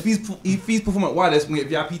wireless. Fees perform at wireless. We get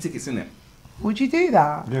VIP tickets in it. Would you do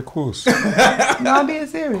that? Yeah, of course. No, I'm being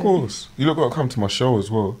serious. Of course. You look got to come to my show as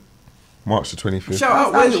well. March the 25th. Shout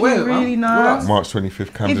out. That's Where? actually really nice. March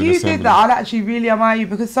 25th, Camden If you Assembly. did that, I'd actually really admire you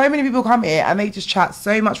because so many people come here and they just chat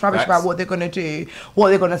so much rubbish Facts. about what they're going to do, what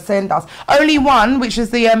they're going to send us. Only one, which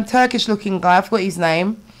is the Turkish-looking guy, I forgot his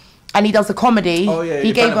name, and he does a comedy. Oh, yeah, he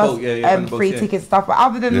yeah, gave us Vanderbilt, free yeah. tickets and stuff. But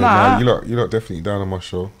other than Yeah, that, nah, you lot definitely down on my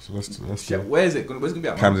show. So let's Yeah, do where's it gonna be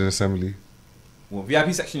at? Camden Assembly. Well,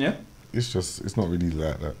 VIP section, yeah. It's not really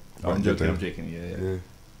like that. I'm But joking. Yeah.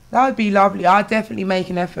 that would be lovely. I'd definitely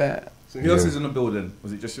make an effort. So who else Yeah. is in the building?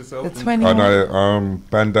 Was it just yourself? The 20. I know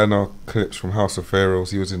Bandana Clips from House of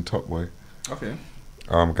Pharaohs. He was in Top Boy. Okay.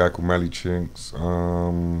 A guy called Mally Chinks.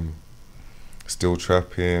 Still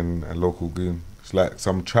Trapping and Local Goon. It's like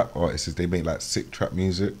some trap artists. They make like sick trap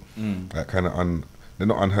music. Like kind of they're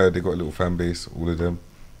not unheard. They got a little fan base. All of them.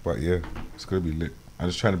 But yeah, it's gonna be lit. I'm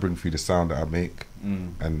just trying to bring through the sound that I make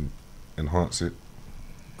and enhance it.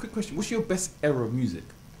 Quick question: what's your best era of music?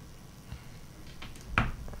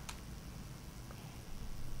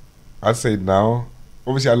 I'd say now,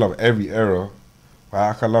 obviously I love every era.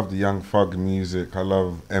 Like I love the Young Thug music. I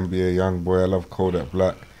love NBA Youngboy. I love Kodak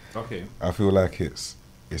Black. Okay. I feel like it's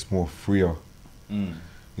more freer. You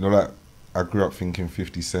know, like I grew up thinking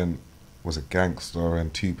 50 Cent was a gangster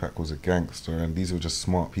and Tupac was a gangster, and these were just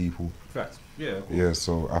smart people. Facts. Yeah. Of course. Yeah,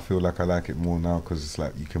 so I feel like I like it more now because it's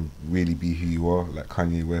like you can really be who you are. Like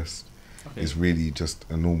Kanye West is really just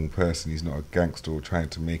a normal person. He's not a gangster or trying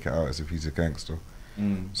to make it out as if he's a gangster.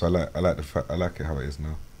 So I like the fact, I like it how it is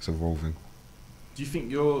now. It's evolving. Do you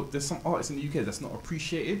think there's some artists in the UK that's not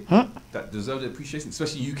appreciated, that deserve the appreciation,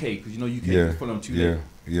 especially UK, because you know UK Yeah, is follow them too yeah, late.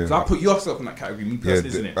 yeah. So I put yourself in that category, me Yeah, personally,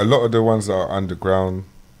 isn't it? a lot of the ones that are underground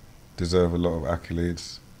deserve a lot of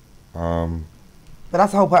accolades. But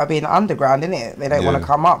that's the whole point of being underground, isn't it? They don't want Yeah. to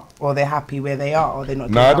come up, or they're happy where they are, or they're not.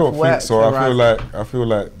 No, doing I enough don't work think so. to I feel rise.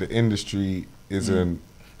 like the industry isn't.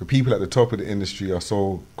 The people at the top of the industry are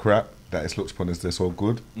so crap that it's looked upon as they're so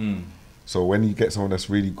good. So when you get someone that's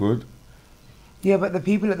really good, Yeah, but the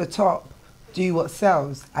people at the top do what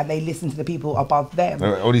sells, and they listen to the people above them.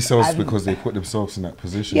 it only sells And- because they put themselves in that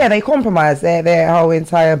position. Yeah, they compromise their whole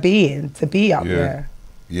entire being to be up Yeah. there.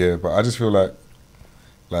 Yeah, but I just feel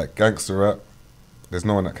like gangster rap, there's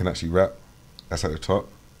no one that can actually rap. That's at the top.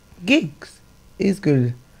 Gigs is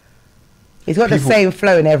good. He's got the People- same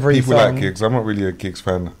flow in every People song. like gigs. I'm not really a gigs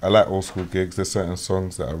fan. I like old school gigs. There's certain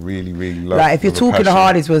songs that I really, really love. Like if you're with a talking the passion.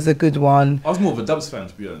 hardest was a good one. I was more of a Dubs fan,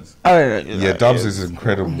 to be honest. Yeah, Dubs is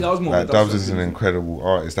incredible. Yeah, I was more like of a Dubs Dubs is fan. an incredible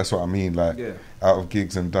artist. That's what I mean. Like Yeah. out of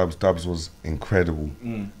gigs and Dubs was incredible.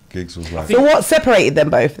 Gigs was like So what separated them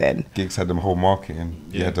both then? gigs had the whole marketing.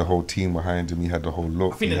 He Yeah. had the whole team behind him. He had the whole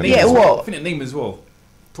look. I think he the had name. Yeah, as what? well. I think the name as well.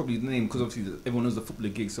 Probably the name because obviously everyone knows the footballer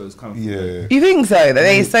gig, so it's kind of Yeah. You think so? That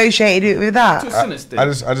they associated it with To a that? certain extent.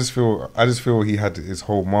 I just feel he had his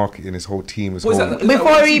whole marketing, his whole team, his What is whole. that? Is that Before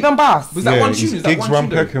one he tune? even bust? Was that one tune? his Is that gigs one run tune,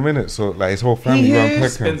 though? Peckham, innit? So like his whole family ran He Peckham.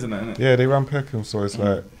 Spends in that, innit? Yeah, they ran Peckham. So it's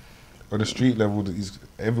like on the street level,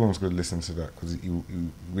 everyone's going to listen to that because you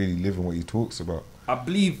really live in what he talks about. I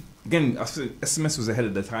believe again. I think SMS was ahead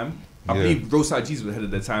of their time. I Yeah. believe Roadside G's was ahead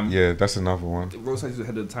of their time. Yeah, that's another one. Roadside G's was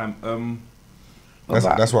ahead of the time. That's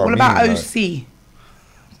what I What mean. about like, OC?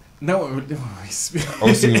 No, OC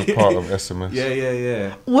was part of SMS.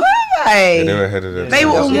 yeah. Were Yeah, they? they were ahead of their They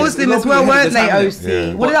were time. all Yeah, Muslim yeah, as well, yeah, weren't yeah, they? yeah. OC.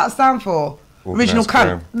 Yeah. What did that stand for? Organised Original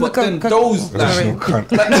crime. cunt. But then those, Original cunt.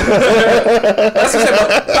 that's what I'm saying.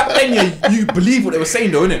 But back then, you believe what they were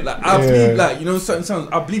saying, though, innit? Like I believe, like you know, certain sounds.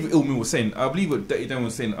 I believe what Illman was saying. I believe what Dirty Dan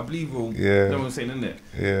was saying. I believe what Dan was saying, innit?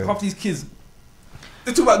 Yeah. Half these kids,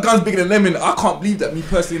 they talk about guns bigger than them, innit? I can't believe that, me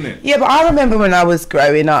personally, innit? Yeah, but I remember when I was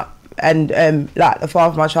growing up, and like the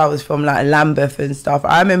father of my child was from like Lambeth and stuff.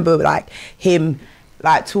 I remember like him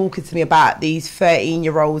like talking to me about these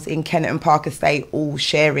 13-year-olds in Kennington Park Estate all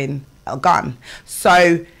sharing a gun.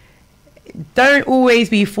 So don't always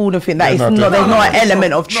be fooled and think that Yeah, it's no, not. There's no, not an no,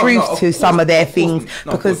 element of no, truth of to course, some of their of course, things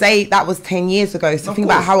no, of because course. that was 10 years ago. So No, of think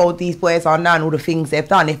about course. how old these boys are now and all the things they've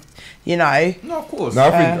done. If you know. No, of course. No,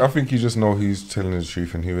 I think you just know who's telling the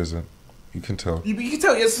truth and who isn't. You can tell. You can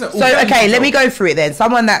tell. Yes. So okay, let me go through it then.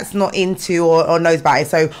 Someone that's not into or knows about it.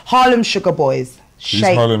 So Harlem Sugar Boys.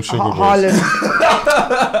 Harlem Sugar Boys?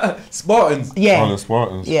 Harlem, Spartans. yeah, Harlem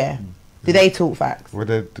Spartans. yeah. Do they talk facts? Well,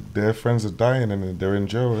 their friends are dying and they're in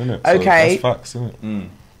jail, innit? Okay. So that's facts,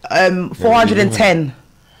 innit? 410.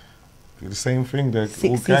 The same thing. They're all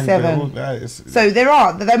 67. they're all, like, So there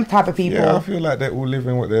are them type of people. yeah, I feel like they're all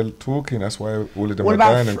living what they're talking. That's why all of them What are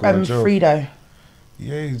about dying and going to jail. Fredo?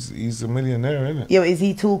 Yeah, he's a millionaire, innit? Yeah, is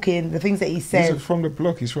he talking the things that he says? He's from the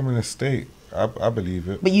block. He's from an estate. I believe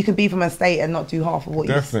it. But you can be from a state and not do half of what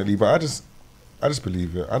Definitely, but I just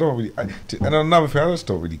believe it. I don't really. And another thing, I just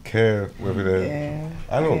don't really care whether they're. Yeah,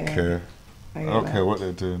 I don't care. I don't care what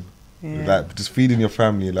they're doing. Yeah. Like just feeding your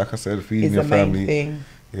family, like I said, feeding is your the main family. thing.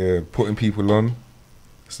 Yeah, putting people on.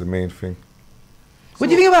 That's the main thing. What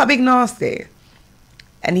do you think about Big Nasty?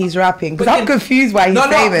 And he's rapping because But I'm again- confused why he's No,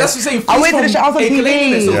 famous. that's the same. I went to the Fees show. I was on from TV.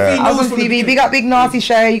 Akelele, so Yeah. Fee I was knows on from the TV. beginning. Big up Big Nasty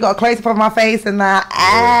show. You got a close up of my face and that.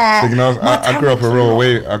 Ah. Big Nas, I grew up a real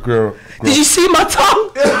way. I grew Did you see my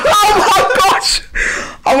tongue? Oh my gosh!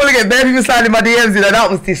 I want to get bare people sliding my DMs. You know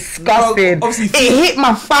that was disgusting. No, obviously, it hit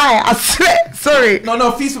my thigh. I swear. Sorry.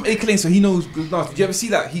 No, Fee's from Akelele, so he knows Good Nasty. Did you ever see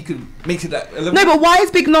that? He could make it that. No, but why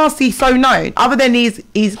is Big Nasty so known? Other than he's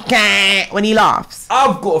when he laughs.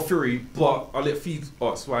 I've got a theory, but I'll let Fee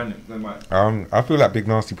swine it. They might. I feel like Big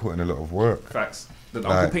Nasty put in a lot of work. Facts. The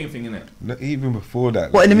Like- Uncle Payne thing, innit? Even before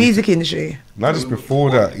that. What in the like, music industry? Not just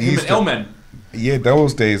before that. He Him used and to, L-Man. yeah,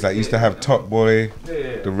 those days, like, used to have Top Boy,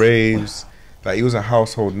 Yeah. the raves. Like, he was a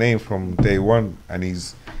household name from day one, and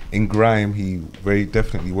he's in grime. He very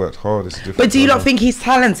definitely worked hard. It's a different But do you not genre. think he's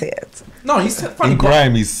talented? No, he's funny. in but-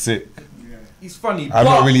 grime he's sick? He's funny. I'm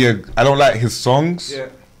but- not really. I don't like his songs, Yeah.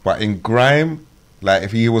 but in grime, like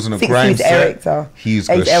if he wasn't a Six grime Feet set, Eric, though. he's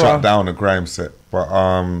gonna Eighth era. shut down a grime set. But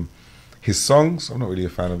his songs, I'm not really a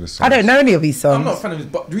fan of his songs. I don't know any of his songs. I'm not a fan of his,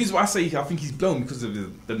 but the reason why I say I think he's blown because of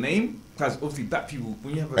the name. Because obviously black people,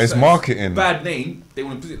 when you have a It's certain marketing. bad name, they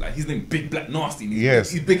want to put it like his name Big Black Nasty. And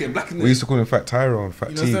Yes. he's big and black. We used to call him Fat Tyrone,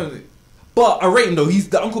 Fat You T. know what I'm saying? But I rate him though.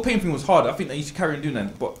 The Uncle Payne thing was hard. I think that he should carry on doing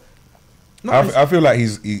that. But I feel like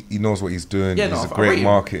he knows what he's doing. Yeah, He's no, a I rate great him.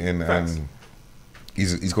 marketing Facts. and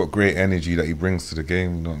he's got great energy that he brings to the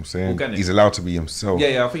game. You know what I'm saying? Organic. He's allowed to be himself.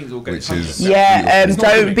 yeah, I think he's all good. Which is- Yeah, It's not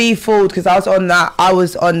don't gimmick. be fooled because I was on that. I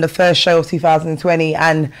was on the first show of 2020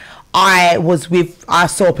 and I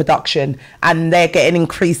saw production and they're getting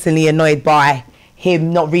increasingly annoyed by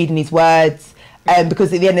him not reading his words.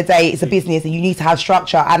 Because at the end of the day, it's a business and you need to have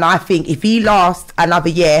structure. And I think if he lasts another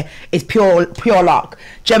year, it's pure luck.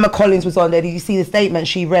 Gemma Collins was on there. Did you see the statement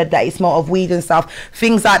she read that he smelled of weed and stuff?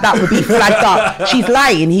 Things like that would be flagged up. She's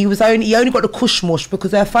lying. He only got the kush mush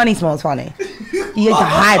because her funny smells funny. He had to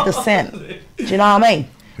hide the scent. Do you know what I mean?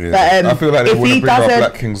 Yeah. But, I feel like they if want he to bring our doesn't-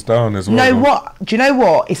 Black Kings down as well. know though. what? Do you know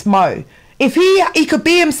what? It's Mo. If he could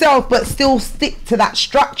be himself but still stick to that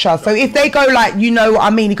structure. So if they go like, you know what I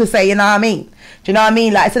mean, he could say, you know what I mean. Do you know what I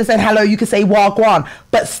mean? Like instead of saying hello, you could say wagwan,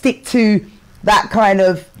 but stick to that kind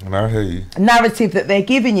of And I hear you. narrative that they're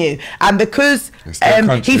giving you. And because It's their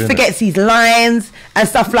country, he innit? forgets his lines and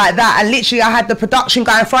stuff like that, and literally I had the production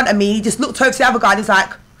guy in front of me, he just looked over to the other guy and he's like,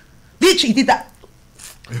 literally he did that.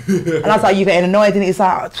 And I was like, you're getting annoyed, and it's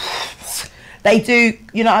like, they do,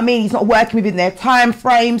 you know what I mean? He's not working within their time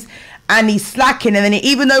frames. And he's slacking, and then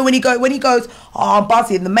even though when he goes, oh, I'm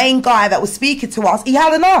buzzing, the main guy that was speaking to us, he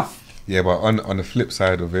had enough. Yeah, but on the flip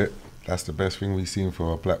side of it, that's the best thing we've seen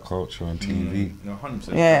for our black culture on TV. No,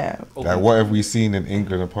 100%. Yeah. Like, what have we seen in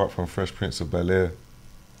England apart from Fresh Prince of Bel-Air?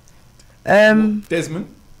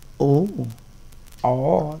 Desmond.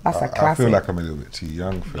 Oh, that's a I classic. feel like I'm a little bit too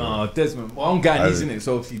young for No, that. Desmond. Well, I'm Guyanese, innit?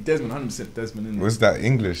 So obviously Desmond, 100% Desmond, innit? Was that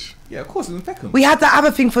English? Yeah, of course, it was Peckham. We had that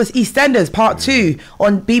other thing for EastEnders Part 2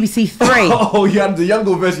 on BBC 3. Oh, you had the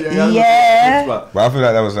younger version. Yeah. But, But I feel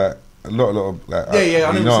like that was like a lot of like. yeah, I you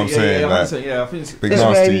know know what I'm saying? Yeah, like, 100%, yeah, I think it's... Big This is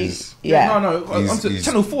where Nasties. Yeah. No, He's-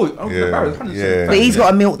 Channel 4. yeah, 100%. yeah. But he's got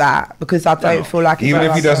to milk that because I don't no. feel like it's Even if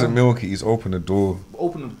he like doesn't milk it, he's opened the door.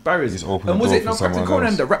 Open the barriers. He's opened and the was door it for not Captain someone Conan,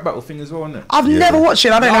 else. the rap battle thing as well, isn't it? I've Yeah. never watched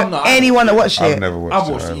it. I don't No, know no, anyone that watched I've it. never watched I've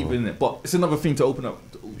it. watched it either. even, innit? But it's another thing to open up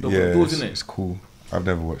the Yeah, doors, it's, innit? it's cool. I've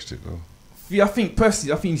never watched it though. Yeah, I think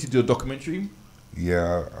personally, I think you should do a documentary,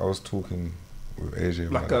 Yeah, I was talking with AJ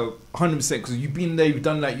about like that. 100%, because you've been there, you've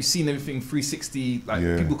done that, you've seen everything 360. Like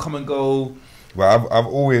Yeah. people come and go. But I've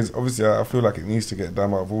always, obviously, I feel like it needs to get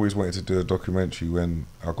done. But I've always wanted to do a documentary when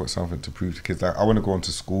I've got something to prove to kids. Like, I want to go into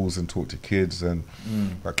schools and talk to kids, and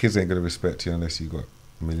like, kids ain't gonna respect you unless you got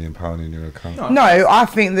 £1 million in your account. No, I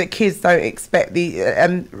think that kids don't expect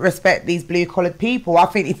respect these blue collared people. I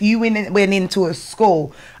think if you went into a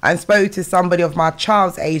school and spoke to somebody of my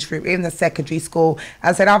child's age group in the secondary school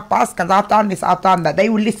and said, I've busked, I've done this, I've done that, they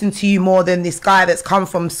will listen to you more than this guy that's come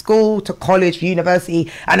from school to college,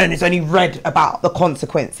 university, and then has only read about the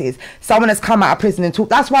consequences. Someone has come out of prison and talked.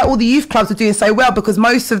 That's why all the youth clubs are doing so well, because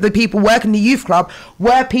most of the people working in the youth club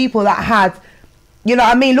were people that had, you know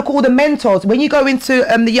what I mean? Look at all the mentors. When you go into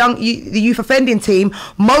the youth offending team,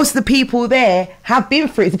 most of the people there have been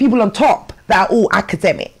through it. It's the people on top that are all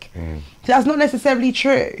academic. So that's not necessarily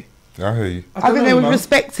true. I hear you. I think they would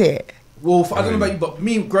respect it. Well, I don't know about you, but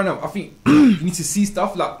me growing up, I think you need to see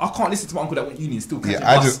stuff. Like, I can't listen to my uncle that went uni and still catch a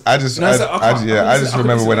bus. I just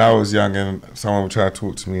remember when I was young and someone would try to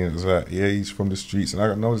talk to me and it was like, yeah, he's from the streets, and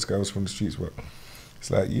I know this guy was from the streets, but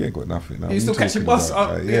it's like, you ain't got nothing now. You still catch a bus.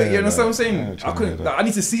 Like, you know what I'm saying? I couldn't. Like, I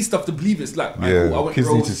need to see stuff to believe it's like. Yeah, cool, I went kids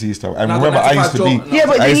road, need to see stuff. And I remember, I used to be. Yeah,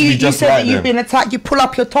 but then you said that you've them. been attacked. You pull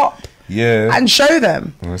up your top. Yeah. And show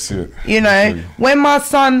them. That's it. You know, when my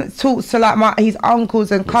son talks to like his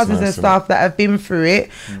uncles and cousins and stuff that have been through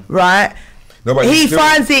it, right? No, but he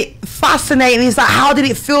finds it fascinating. He's like, how did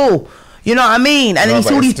it feel? You know what I mean? And then you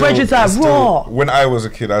see all these bridges like, raw. When I was a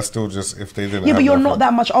kid, I still just, if they didn't. Yeah, but you're nothing, not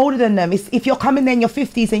that much older than them. If you're coming there in your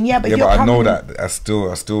 50s, and but you're I coming, know that. I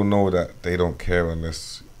still know that they don't care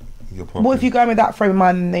unless you're popping. Well, if you go with that frame of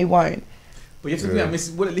mind, then they won't. But you have to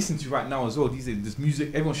think, what they listen to right now as well. These days, there's music.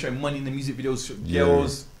 Everyone's showing money in the music videos.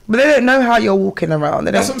 Girls. But they don't know how you're walking around.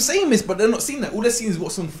 That's what I'm saying, miss. But they're not seeing that. All they're seeing is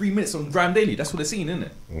what's on 3 minutes on Grand Daily. That's what they're seeing, isn't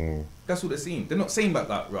it? That's what they're seeing. They're not saying about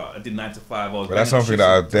that. Right, I did 9 to 5. But that's something that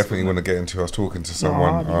I definitely want to get into. I was talking to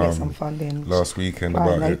someone get some funding last weekend right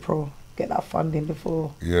about in April. Get that funding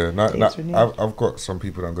before. Yeah, I've got some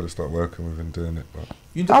people that I'm going to start working with and doing it. But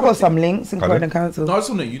I've got some links in Croydon Council. No, I just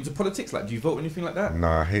want to know, you into politics? Like, do you vote or anything like that? No,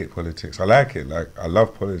 I hate politics. I like it. Like, I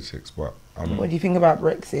love politics, but what do you think about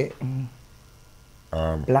Brexit?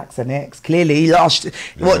 Blacks and X. Clearly,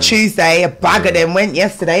 Tuesday, a bag of them went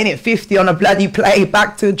yesterday, innit? 50 on a bloody plane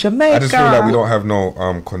back to Jamaica. I just feel like we don't have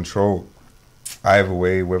no control either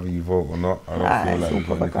way, whether you vote or not. I don't feel like we've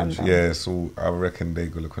got any control. Yeah, so I reckon they're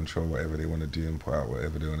going to control whatever they want to do and put out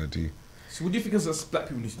whatever they want to do. So what do you think us black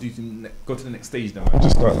people need to do to go to the next stage now?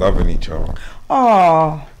 Just start loving each other.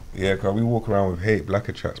 Oh. Yeah, because we walk around with hate. Black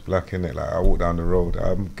attracts black, innit? Like, I walk down the road,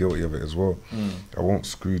 I'm guilty of it as well. I won't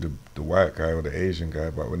screw the white guy or the Asian guy,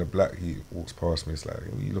 but when a black he walks past me, it's like,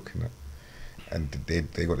 what are you looking at? And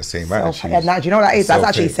they got the same attitude. Yeah, do you know what that is? That's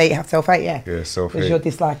actually self-hate, yeah. Yeah, self-hate. Because you're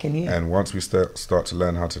disliking you. And once we start to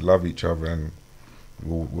learn how to love each other, and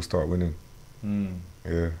we'll start winning.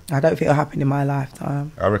 Yeah. I don't think it'll happen in my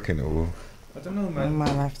lifetime. I reckon it will. I don't know, man. In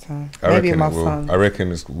my lifetime. Maybe in my son. I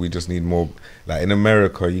reckon we just need more. Like, in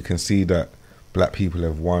America, you can see that black people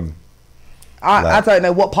have won. I don't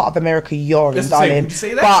know what part of America you're in, darling,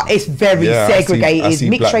 but it's very segregated. I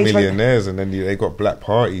see black millionaires, and then they got black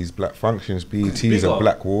parties, black functions, BETs, and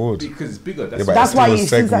black wards. Because it's bigger. That's why you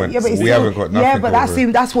see that. We haven't got nothing. Yeah, but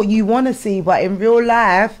that's what you want to see. But in real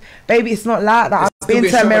life, baby, it's not like that. I've been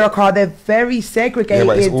to America; they're very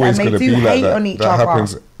segregated, and they do hate on each other. That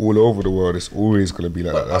happens all over the world. It's always going to be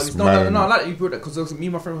like that. That's no, I like that you brought that, because me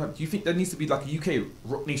and my friend, do you think there needs to be like a UK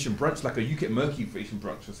Rock Nation brunch, like a UK Murky Nation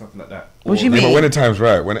brunch or something like that? What do you mean? But when the time's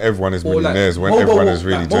right, when everyone is millionaires, when everyone is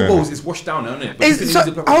really doing it. Mobo's is washed down now, isn't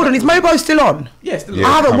it? Hold on, is Mobo still on? Yeah, still on. I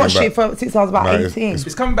haven't watched it since I was about 18.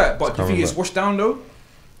 It's coming back, but do you think it's washed down though?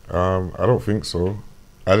 I don't think so.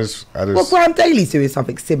 I just. Well, Graham Daly's doing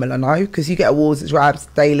something similar now, because you get awards as Graham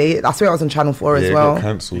Daily. That's where I was on Channel 4 as well. Got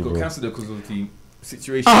cancelled. You got cancelled because of the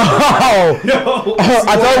situation. I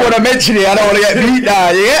don't want to mention it. I don't want to get beat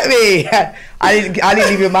now. You get me? I didn't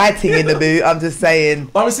leave your my thing in the boot. I'm just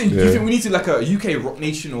saying. But I'm saying, do you think we need to like a UK Rock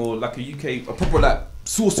Nation or like a proper like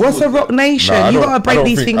source? What's a Rock Nation? You got to break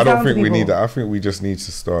these things down. I don't think we need that. I think we just need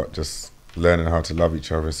to start just learning how to love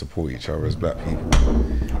each other and support each other as black people.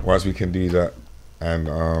 Once we can do that. And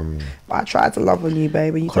but I tried to love on you,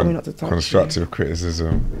 baby. You told me not to touch constructive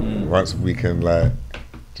criticism. Once we can like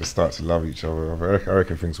just start to love each other, I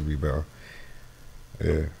reckon things will be better.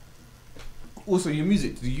 Yeah. Also, your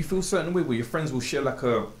music. Do you feel a certain way where your friends will share like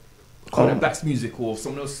a Colin Black's music or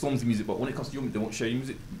someone else's Storm's music, but when it comes to your music, they won't share your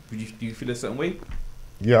music? Do you feel a certain way?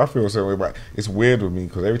 Yeah, I feel a certain way, but it's weird with me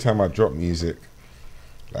because every time I drop music,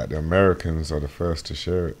 like the Americans are the first to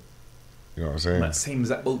share it. You know what I'm saying? Like, same as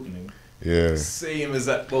that boat, you know. Yeah. Same as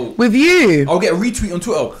that boat. With you? I'll get a retweet on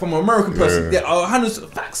Twitter from an American person. Yeah, I'll handle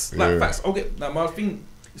facts. Like facts. I'll get my thing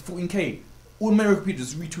is 14K. All American people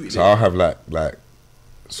just retweet it. So I'll have like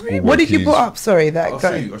schoolboy What did you keys. put up? Sorry, that I'll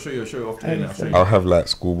go. show you off there. I'll show you. I'll have like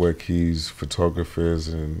schoolboy keys, photographers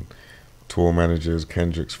and tour managers,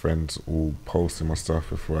 Kendrick's friends all posting my stuff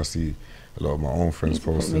before I see a lot of my own friends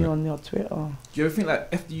Put posting me it. on your Twitter. Do you ever think like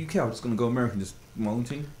after the UK, I'm just gonna go American, just do my own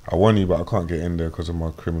thing? I want you, but I can't get in there because of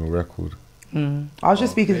my criminal record. I was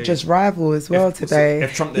just speaking to Okay. Just Rival as well If- today.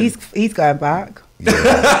 if Trump then- He's going back. Yeah.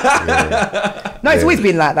 No, it's Yeah. always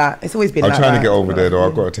been like that. It's always been I'm like trying that. to get over there though.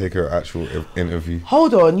 I've got to take an actual interview.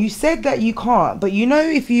 Hold on, you said that you can't, but you know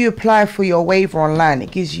if you apply for your waiver online,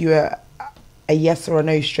 it gives you a yes or a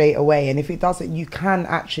no straight away, and if it doesn't, you can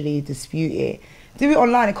actually dispute it. Do it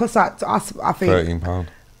online. It costs like us, I think. £13.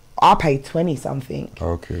 I paid 20 something.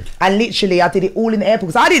 Okay. And literally, I did it all in the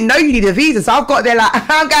airport because I didn't know you needed a visa. So I've got there like,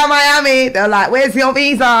 I'm going to Miami. They're like, where's your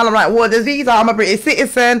visa? And I'm like, what is visa? I'm a British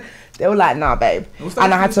citizen. They were like, nah, babe.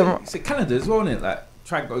 And I had to. It's Canada as well, isn't it? Like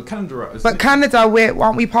try to go Canada route. isn't But it? Canada,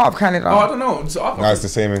 aren't we part of Canada? Oh, I don't know. So I've No, it's the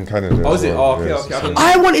same in Canada. Oh, as is it? well. Oh, okay, Yeah, it's okay, the I same. don't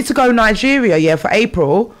I wanted to go Nigeria, for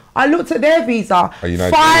April. I looked at their visa. Are you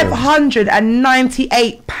Nigerian?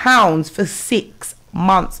 £598 for 6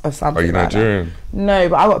 months or something. Are you like that. Nigerian? No,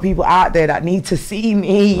 but I got people out there that need to see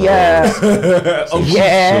me. Yeah.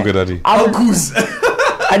 Yeah. Sugar daddy.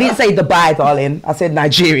 I didn't say Dubai, darling. I said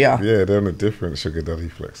Nigeria. Yeah, they're on a different sugar daddy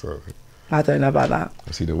flex. I I don't know about that.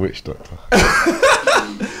 see the witch doctor.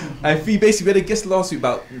 And Fee, basically, we had a guest last week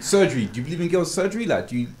about surgery. Do you believe in girls' surgery? Like,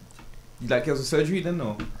 do you like girls with surgery then,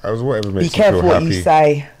 or? I was whatever makes Be careful you feel what happy. you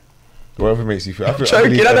say. Whatever makes you feel. I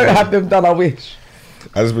Joking, believe I don't everyone- have them done, I wish.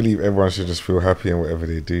 I just believe everyone should just feel happy in whatever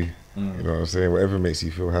they do. You know what I'm saying? Whatever makes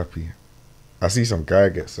you feel happy. I see some guy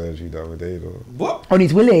get surgery the other day though. What? On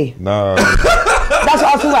his willy. Nah, That's what I was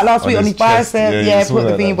talking about last On week on his his chest. bicep. Yeah, Yeah, you saw put the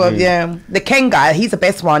that, thing that above. dude. Yeah, the Ken guy, he's the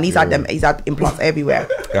best one. He's Yeah. had them. He's had implants everywhere.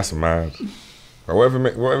 that's mad. But whatever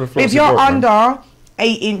floats If your you're boat, man. under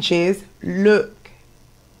 8 inches, look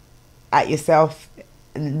at yourself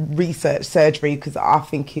and research surgery because I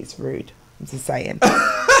think it's rude. I'm just saying.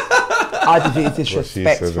 I just think it's What she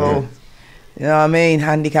said, disrespectful. yeah. You know what I mean?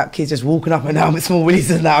 Handicapped kids just walking up and down with small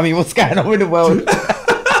willies and that. I mean, what's going on in the world?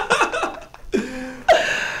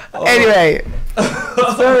 Anyway,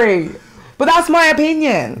 sorry. But that's my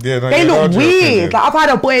opinion. Yeah, no, they yeah, look that's your weird. opinion. Like I've had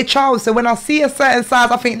a boy child, so when I see a certain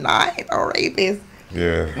size, I think, nah, ain't no rapist.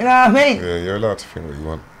 Yeah. You know what I mean? Yeah, you're allowed to think what you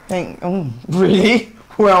want. Think, oh, really?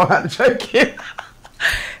 Well, I'm joking.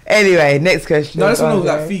 Anyway, next question. No, I just want to know, Go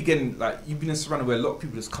on, like, Jay. Fee, again, like, you've been in surrounded where a lot of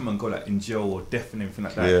people just come and go, like, in jail or death and everything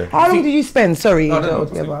like that. Yeah. How long did you spend? Sorry, No, I don't know.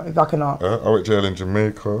 altogether, if I can ask. I went to jail in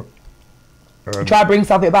Jamaica. Try to bring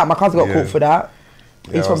something back. My cousin got Yeah. caught for that.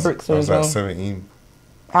 Yeah, He's I from was- Brixton I as was well. like 17.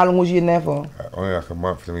 How long was you in there for? Only like a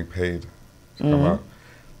month then we paid to come out.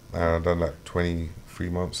 And I've done like 23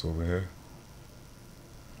 months over here.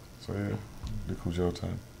 So yeah, little jail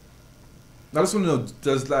time. I just want to know,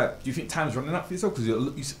 do you think time's running out for yourself? Because You're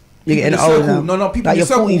people getting in your old circle- now. No, people Like in your you're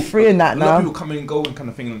circle, 43 and that a lot now. of people come in and go and kind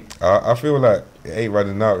of thing. I feel like it ain't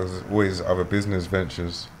running out. There's always other business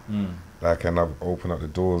ventures. Like, and I've opened up the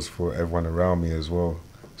doors for everyone around me as well.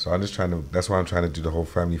 So I'm just trying to, that's why I'm trying to do the whole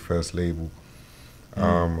family first label. A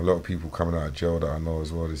lot of people coming out of jail that I know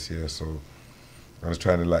as well this year. So I'm just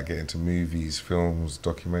trying to like get into movies, films,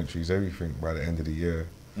 documentaries, everything by the end of the year.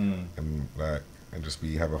 And like, and just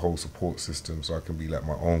have a whole support system so I can be like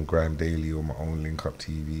my own Grime Daily or my own Link Up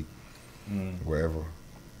TV, whatever,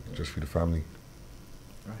 just for the family.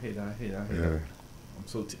 I hear that. Yeah. I'm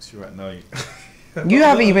so tipsy right now. You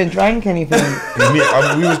haven't even drank anything.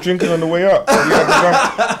 We was drinking on the way up.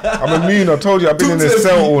 I'm immune. I told you I've been in this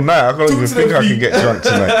cell all night. I can't even think I can get drunk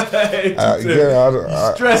tonight.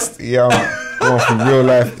 Stressed. I'm going through real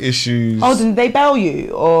life issues. Oh, didn't they bail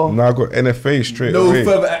you? Or Now I got NFA straight No away.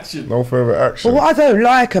 further action. No further But action. what I don't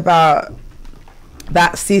like about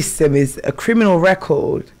that system is a criminal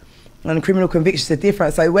record and criminal convictions are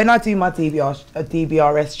different. So when I do my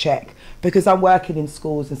DBRS check, because I'm working in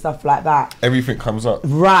schools and stuff like that, Everything comes up.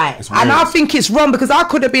 right? It's And weird. I think it's wrong because I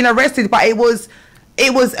could have been arrested, but it was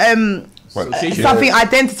But something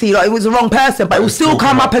identity, like it was the wrong person, but it will still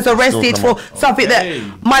come up as arrested Still for come something that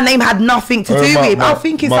my name had nothing to do with. I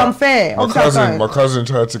think it's unfair. My cousin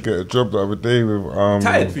tried to get a job the other day with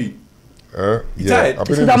Tired feet. yeah, tired? I've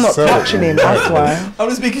been Because in I'm a not cell touching all him, night, that's bro. why. I'm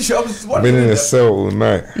just making sure. I was I've been in a cell all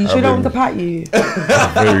night. You I've should have been to pat you.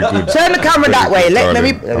 very good. Turn the camera Very that way. good, Let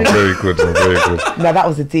me. darling. I'm very good. I'm very good. No, that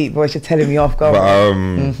was a deep voice. You're telling me off. Go But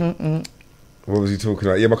on. what was he talking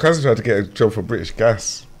about? Yeah, my cousin tried to get a job for British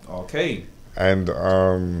Gas, Okay. and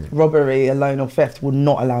Robbery alone or theft would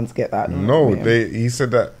not allow him to get that. no, Yeah. he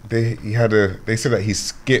said that they said that he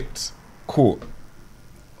skipped court.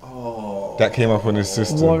 Oh. that came up on his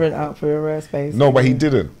system. Warrant out for arrest, basically. No, but he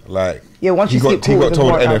didn't. Like, yeah, once he you got skip court,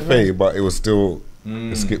 told there's warrant out, NFA, but it was still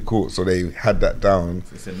a skip court, so they had that down.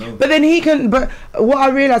 But then he can. But what I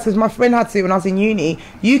realised is my friend had to when I was in uni.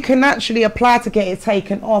 You can actually apply to get it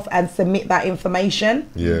taken off and submit that information.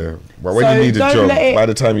 Yeah, but when So you need a don't job, let it- by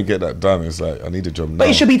the time you get that done, it's like I need a job now. But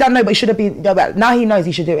it should be done. No, but it should have been. No, but now he knows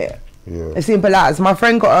he should do it. Yeah. As simple as my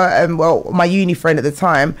friend got a my uni friend at the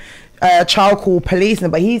time, a child called policeman,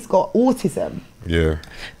 but he's got autism, Yeah.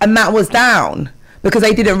 and that was down because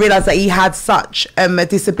they didn't realise that he had such a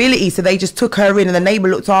disability, so they just took her in, and the neighbour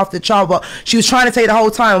looked after the child, but she was trying to take the whole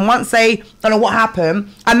time. And once they don't know what happened,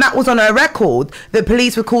 and that was on her record, the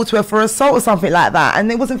police were called to her for assault or something like that,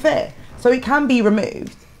 and it wasn't fair. So it can be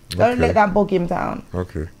removed. Don't Okay. let that bog him down.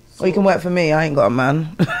 Okay. Or you can work for me. I ain't got a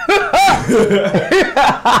man.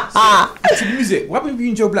 To music. What happened with you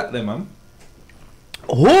and Joe Black there, man?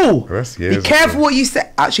 Oh, That's be years careful ago. what you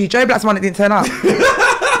say. Actually, Joe Black's the one that didn't turn up.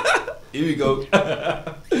 Here we go. What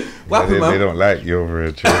Yeah, happened, they man? don't like you over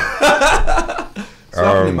here, Joe. What's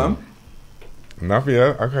happening, man? Nothing.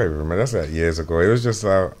 I can't even remember. That's like years ago. It was just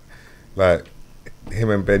like him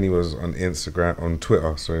and Benny was on Instagram, on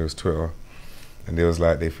Twitter. So it was Twitter, and they was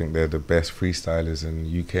like they think they're the best freestylers in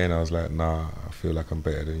the UK, and I was like, nah, I feel like I'm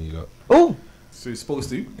better than you lot. Oh, So you're supposed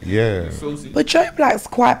to. Yeah. You're supposed to. but Joe Black's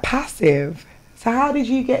quite passive. So how did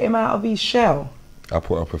you get him out of his shell? I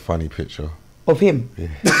put up a funny picture. Of him?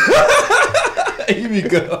 Here we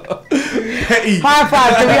go. Petty. High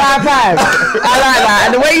five, can we high five? I like that.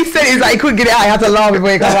 And the way he said it is like he couldn't get it out, he had to laugh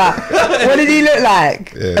before he come out. What did he look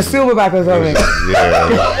like? Yeah. A silverback or something?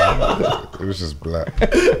 Yeah. It was just black.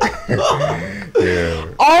 Yeah.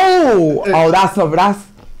 Oh,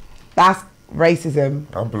 that's racism.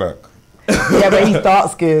 I'm black. Yeah, but he's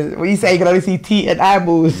dark skinned. When you say you can only see teeth and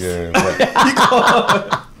eyeballs. Yeah. But,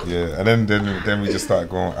 yeah. And then we just started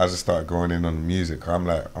going. I just started going in on the music. I'm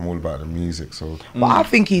all about the music. So But I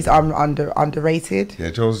think he's underrated. yeah,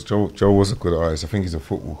 Joe was a good artist. I think he's a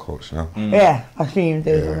football coach now. Yeah, I think him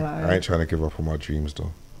doing something Yeah. like I that. ain't trying to give up on my dreams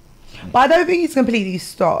though. But I don't think he's completely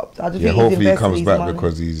stopped. I just Yeah, think he's hopefully he invested comes his back money.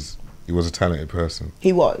 because he was a talented person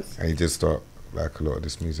He was. and he did start like a lot of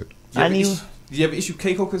this music. And he- Did you ever issue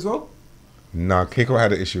K-Coke as well? Nah, Keiko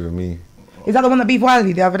had an issue with me. Is that the one that beat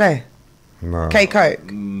Wiley the other day? Nah.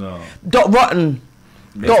 K-Coke. No. Dot Rotten.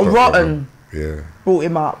 Dot Rotten Yeah. brought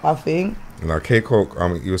him up, I think. Now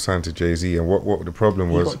Keiko, he was signed to Jay-Z, and what the problem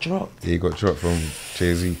He was? got dropped. He got dropped from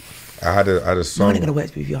Jay-Z. I had a I'm song. not going to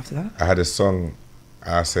work with you after that. I had a song.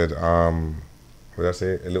 I said, what did I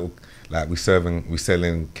say? A little like we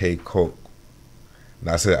selling K-Coke. And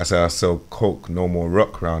I said I sell Coke, no more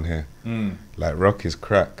rock around here. Like rock is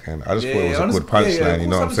crack, and I just thought it was a good punchline. You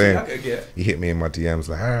know what I'm saying? He hit me in my DMs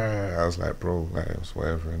like, I was like, bro, like it was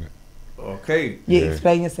whatever, innit? Okay. You Yeah.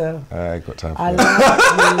 explain yourself. I ain't got time for I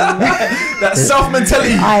that. like That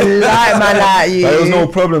self-mentality. you. I like man like you. Like, there was no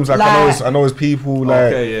problems. Like, Like- I know his people. Like,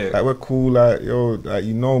 Okay, yeah. like we're cool. Like, yo, like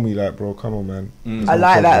you know me. Like, bro, come on, man. There's I no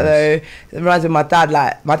like that problems. though. It reminds me of my dad.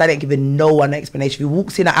 Like my dad ain't giving no one an explanation. If he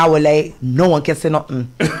walks in an hour late, no one can say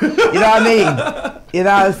nothing. You know what I mean? You know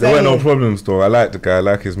what I'm There saying? were no problems though. I like the guy. I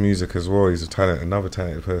like his music as well. He's another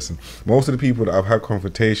talented person. Most of the people that I've had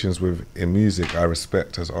confrontations with in music, I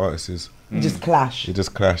respect as artists. You just clash. They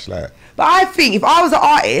just clash. Like, But I think if I was an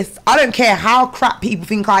artist, I don't care how crap people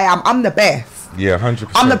think I am. I'm the best. yeah, 100%.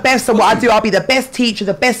 I'm the best at what I do. I'll be the best teacher,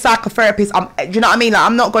 the best psychotherapist. Do you know what I mean? Like,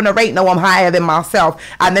 I'm not going to rate no one higher than myself.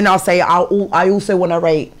 And then I'll say, I also want to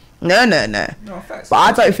rate. No. No, facts. But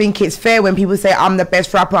I don't think it's fair when people say, I'm the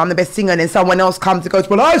best rapper, I'm the best singer, and then someone else comes and goes,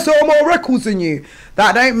 well, I sold more records than you.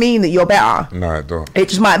 That don't mean that you're better. No, I don't. It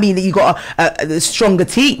just might mean that you got a stronger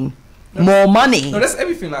team, more money. No, that's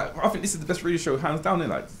everything. Like, I think this is the best radio show, hands down. There,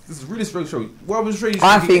 like, this is the realest radio show. What other radio show?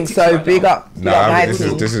 I you can think get so. tips right Big now? up. Nah, my I mean,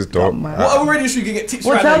 team. this is dope. my- What other radio show you can get tips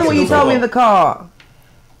Well, right tell now? them what you told me in the car.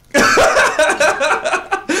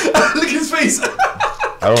 Look at his face.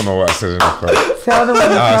 I don't know what I said in the car. Tell them what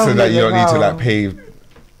you I told said me that in you the don't need to car. like pay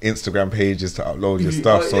Instagram pages to upload your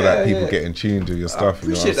stuff so that people get in tune to your stuff.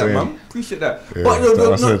 Appreciate you know that, what I'm man. Appreciate that. Yeah, But that's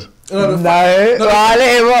what I said. No, I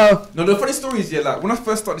let him off. No, the funny story is, yeah, like when I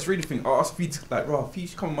first started this radio thing, I asked Feet, like, "Raw,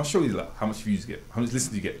 Feet, come on my show." He's like, "How much views you get? How much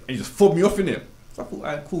listens you get?" And he just fobbed me off in it. So I thought,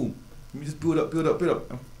 alright, cool. Let me just build up.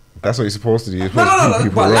 That's what you're supposed to do. You're No, supposed to keep but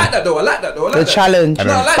people I like around. that though. I like that. The challenge. No,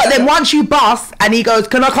 I like But that. then once you bust and he goes,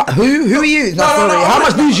 can I cut? Who are you? No, sorry. I How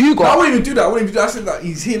much wouldn't- views you No, I got? wouldn't even do that. I said that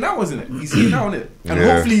he's here now, isn't it? He's here now, isn't it? And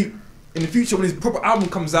Yeah. hopefully, in the future, when his proper album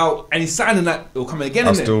comes out and he's signing that, it'll come again.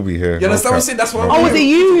 I'll innit? still be here. You No understand what I'm cap. saying? That's what No I'm Oh, was it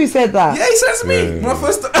you who said that? Yeah, he said that to me Yeah. when I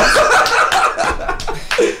first.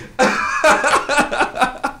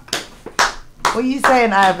 What are you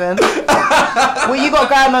saying, Ivan? What you got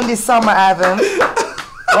going on this summer, Ivan?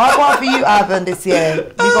 What one for you, Ivan, this year?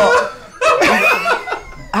 You got...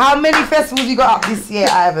 How many festivals you got up this year,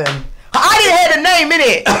 Ivan? I didn't hear the name,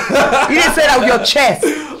 innit? You didn't say that with your chest.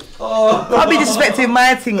 I'll be disrespecting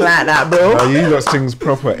my thing like that, bro. Nah, you lot things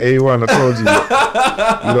proper A1. I told you.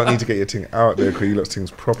 You don't need to get your thing out there because you lot things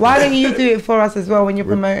proper. Why don't you do it for us as well when you're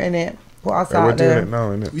promoting it? Put us out we're there. doing it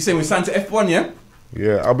now, innit? We saying we signed to F1, yeah?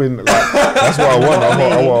 Yeah, I've been like, that's what I want. I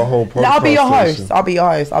want a whole podcast. I'll be your host. station. I'll be your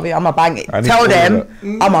host. I'm a banging. I need Tell all them of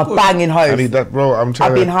I'm a banging host. I need that, bro. I'm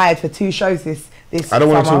trying. I've been hired for 2 shows this I don't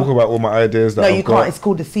want to summer. talk about all my ideas that No, I've you got. can't. It's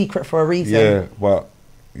called The Secret for a reason. Yeah, but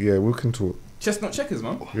yeah, we can talk. Chestnut checkers,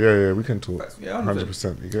 man. Yeah, we can talk. Yeah,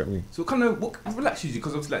 100%. You get me? So kind of what relaxes you?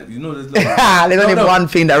 Because obviously, like, you know, there's like, There's only one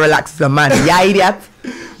thing that relaxes a man. Yeah, idiot.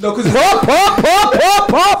 no, because Pop, pop, pop, pop,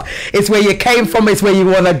 pop. It's where you came from. It's where you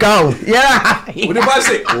want to go. Yeah. what did I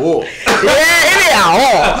say? Oh, Yeah, innit?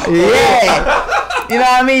 Oh, yeah. You know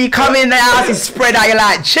what I mean? You come in the house, you spread out, you're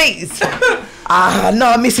like, cheese. I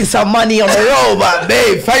know I'm missing some money on the road, but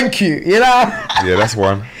babe, thank you. You know? Yeah, that's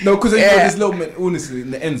one. no, because you Yeah. know this little mental illness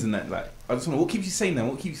in the ends and that. Like, I just want to. What keeps you sane then?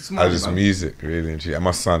 What keeps you I smiling? just man? music, really. And shit. And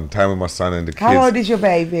my son, time with my son and the kids. How old is your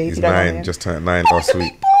baby? if He's you don't 9, mind me? just turned 9 last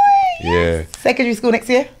week. Yeah. Secondary school next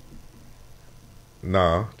year?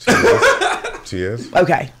 Nah, 2 years. 2 years.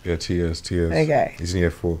 Okay. Yeah, 2 years, 2 years. Okay. He's in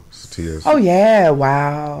year 4, so 2 years. Oh, yeah.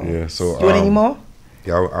 Wow. Yeah, so. Do you want any more?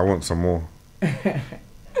 Yeah, I want some more.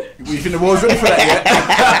 You think the world's ready for that yet?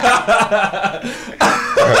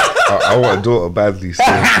 I want a daughter badly still.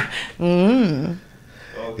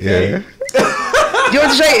 Okay. Yeah. Do you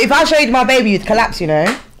want to show you? If I showed you my baby, you'd collapse, you know?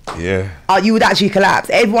 Yeah. You would actually collapse.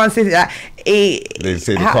 Everyone says that. They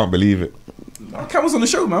say they can't believe it. Cameron's on the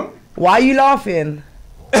show, man. Why are you laughing?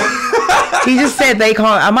 He just said they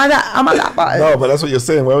can't. Am I that button? No, but that's what you're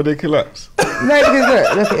saying. Why would they collapse? No,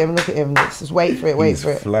 because look at him. Let's just wait for it. He's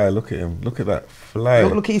fly. Look at him. Look at that fly.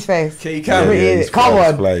 Look at his face. Okay, you can. Look at he's it. Come fly,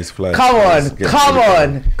 on. he's fly, he's fly, Come he's fly. on. He's getting Come really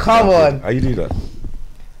on. Come on. How you do that?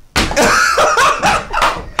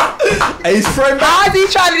 Hey, he's throwing back. How's he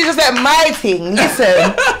trying to do just like my thing?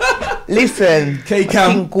 Listen.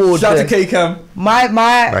 K-Cam. Good. Shout out to K-Cam.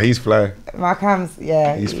 Nah, he's fly. My cam's,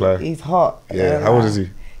 yeah. He's fly. He's hot. Yeah. How old is he?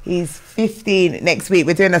 He's 15 next week.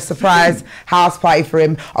 We're doing a surprise house party for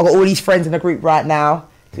him. I've got all these friends in the group right now.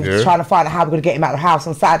 Yeah. Trying to find out how we're going to get him out of the house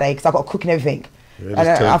on Saturday because I've got to cook and everything. Yeah, And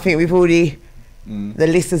just I think we've already... The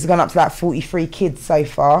list has gone up to like 43 kids so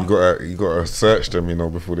far. You gotta search them, you know,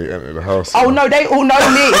 before they enter the house. Oh no, they all know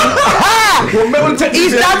me.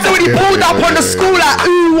 His dad's already pulled up on the school like,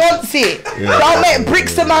 who wants it? Don't make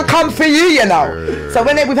Brixton man come for you, you know. So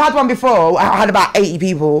we've had one before, I had about 80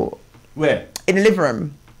 people Where? in the living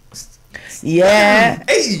room. Yeah.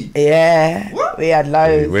 80? Yeah. What? We had Hey,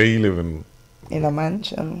 loads where you living? in a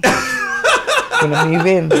mansion. Gonna move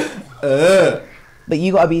in. But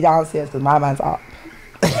you gotta be downstairs because my man's up.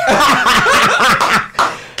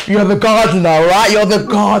 You're the gardener, right? You're the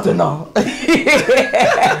gardener.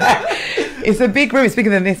 It's a big room. It's bigger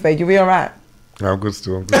than this, babe. You'll be alright. I'm good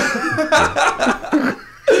still. I'm good.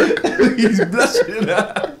 He's blushing.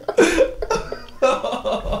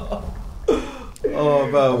 Oh,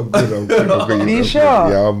 man. I'm good. Are you sure?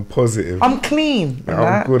 Yeah, I'm positive. I'm clean.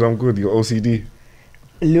 Yeah, I'm good. You're OCD.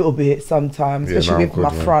 A little bit sometimes, Yeah, especially I'm with good,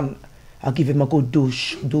 my man. front. I'll give him a good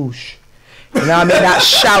douche. You know what I mean? That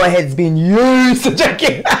shower head's been used.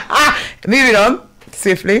 Moving on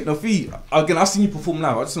swiftly. No, Fee, again, I've seen you perform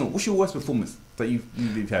live. I just know, what's your worst performance that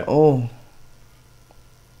you've had? Oh,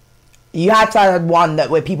 you had to have one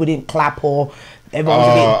where people didn't clap or everyone was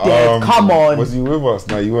a bit dead. Come on. Was you with us?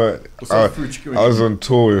 No, you weren't. What's that fruit chicken? I was on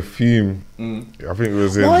tour with Fume. I think it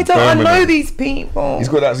was in Why don't I Birmingham. know these people? He's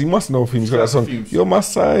got that. You must know Fume. He's got that song. Fumes. You're my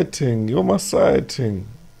side ting. You're my side ting.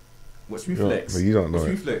 Watch me flex. But you don't know Watch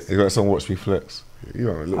me it. flex. He got that song. Watch me flex. You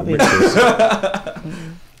don't know. I Little mean- mixture.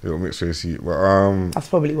 Little mixture. See, but That's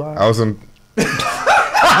probably why. I was on. Sorry.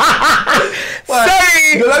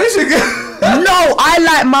 You like this shit? No, I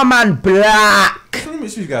like my man black. Let me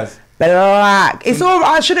mix you guys. Black. It's all.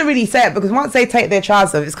 I shouldn't really say it because once they take their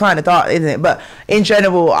trousers off, it's kind of dark, isn't it? But in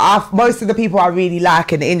general, most of the people I really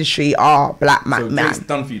like in the industry are black So Drake's man.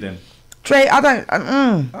 done for you then. Dre, I don't. I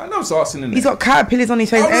know it's artsing in He's there. got caterpillars on his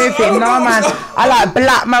face, Oh, no, everything. oh, No, no, man. no. I like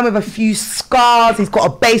black man with a few scars. He's got a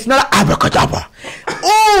bass, not like abracadabra.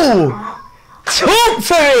 Ooh! Talk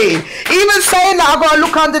to me! Even saying that, I gotta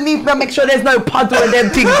look underneath and make sure there's no puddle and them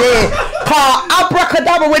things there.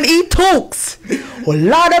 Abracadabra when he talks. Oh,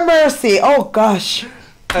 Lord of mercy. Oh, gosh.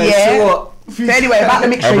 Hey, so what? So anyway, about the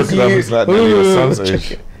mixture. Abracadabra's like nearly your son's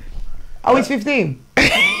age. Oh, he's 15.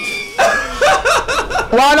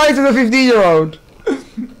 Why not to the 15-year-old?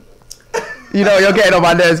 You know, you're getting on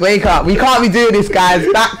my nerves. Wake up. We can't be doing this, guys.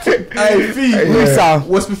 Back to Hey, Fee, Musa.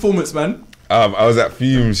 what's performance, man? I was at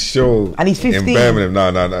Fume's show And he's 15. in Birmingham. No.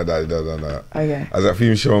 Okay. I was at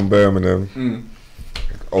Fume's show in Birmingham,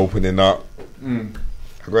 opening up. I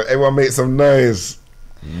got everyone make some noise.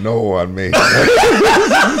 No one made.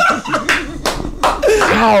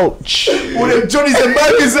 Ouch. All them Johnny's and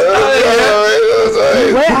Burgers.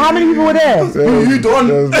 Wait, how many people were there? You done?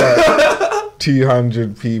 There was like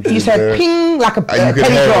 200 people. You said there. ping like a And you could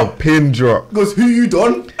penny hear a drop. pin drop. Goes, who you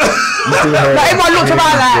done? You could hear Like, everyone a looked pin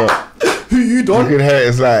around like- drop. Who you You done? could hear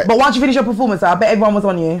it's like But once you finish your performance, I bet everyone was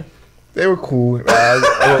on you. they were cool. They're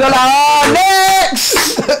like, oh,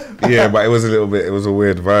 next! Yeah, but it was a little bit. It was a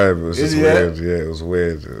weird vibe. It was just Yeah. weird. Yeah, it was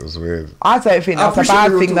weird. It was weird. I don't think I that's a appreciate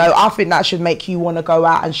bad the thing, real though. I think that should make you want to go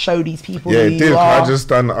out and show these people Yeah, who it you did. are. I just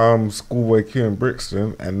done Schoolboy Q in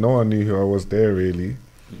Brixton, and no one knew who I was there really.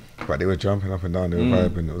 But they were jumping up and down. They were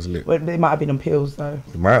vibing. It was lit. Well, they might have been on pills, though.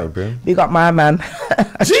 It might have been. Big up my man. There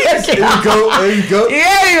you go. There you go.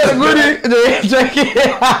 Yeah, you're good. Joking.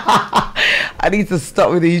 I need to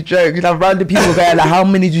stop with these jokes. I've random people going like, how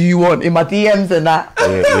many do you want in my DMs and that?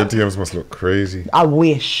 Yeah, your DMs must look crazy. I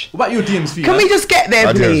wish. What about your DMs, Fee? Can we just get there,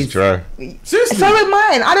 My DMs please? dry. Seriously? So am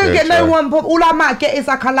mine. I don't Yeah, get no try. one, but all I might get is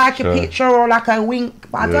like a Try. picture or like a wink.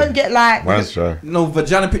 But I Yeah. don't get like. Mine's dry. No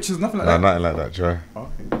vagina pictures, nothing like No, that. nothing like that. Dry.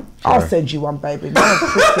 I'll send you one, baby. No,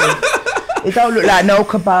 pretty. It don't look like no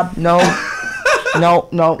kebab. No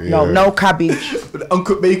cabbage. With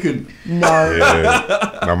uncooked bacon. No.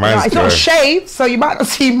 Yeah. No, No, mine's it's dry. not shaved, so you might not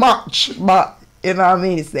see much, but you know what I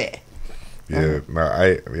mean. It's there. Yeah,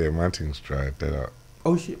 no, my thing's dry. Dead out.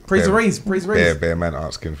 Oh shit. Praise the raise. Praise the raise. Bare man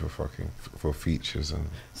asking for for features, and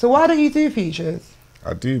So why don't you do features?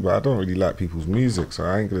 I do, but I don't really like people's music, so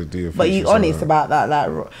I ain't gonna do a feature. But you song. honest about that, like.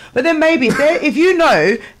 But then maybe if you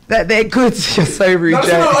know that they're good, you're so rude. No, I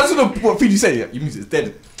Joe. just don't know what Fee you say. Yeah, your music's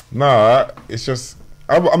dead. Nah, it's just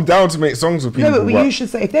I'm down to make songs with people. No, but but- you should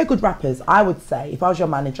say if they're good rappers. I would say if I was your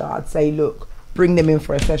manager, I'd say, look, bring them in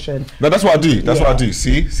for a session. No, that's what I do. That's Yeah. what I do.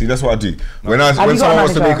 See, that's what I do. When Have when you got someone a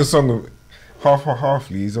wants to manager? make a song, with half,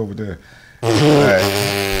 he's over there.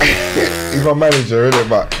 He's my manager, isn't it?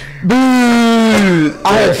 But Boo!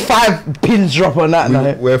 I had 5 pins drop on that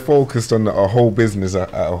night. we're focused on our whole business at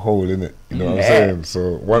a whole, innit? You know what I'm saying?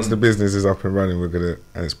 So once the business is up and running,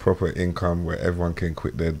 and it's proper income where everyone can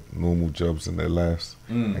quit their normal jobs and their lives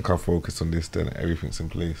and can focus on this, then everything's in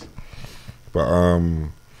place. But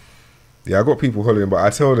yeah, I got people hollering, but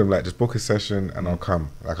I tell them like just book a session and I'll come.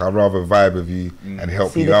 Like I'd rather vibe with you and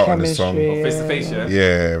help See you the out on the song. chemistry, Face to face, yeah.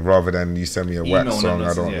 Yeah, rather than you send me a Email whack and song. I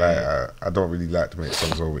nonsense, don't yeah, like. I don't really like to make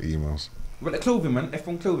songs over emails. What about the clothing, man?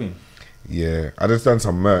 F1 clothing. Yeah, I just done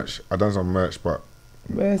some merch. I done some merch, but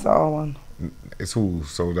Where's the other one? it's all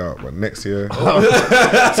sold out. But next year, So hold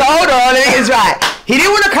on, it's right. He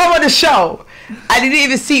didn't want to come on the show. I didn't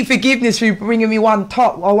even seek forgiveness for bringing me one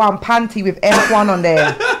top or one panty with F1 on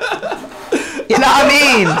there. You know what I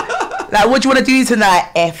mean? Like, what do you want to do tonight,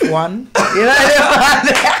 F1? You know what I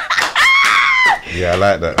mean? yeah, I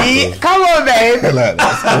like that. Come on, babe. I like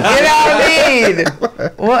that. You know what I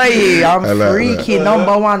mean? What are you? I'm I like freaky, that.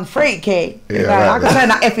 number one freaky. Yeah, You know, I I like can turn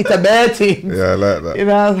that F into Bertie. Yeah, I like that. You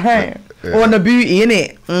know what I'm saying? Yeah. On the beauty,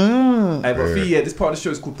 innit? Hey, but Fee, yeah, this part of the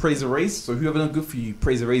show is called Praise the Raise. So whoever done good for you,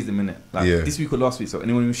 praise the raise them, innit? Like this week or last week. So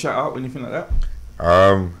anyone who shout out or anything like that?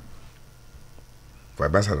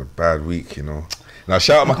 But man's had a bad week, you know. Now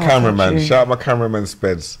shout out my cameraman. Shout out my cameraman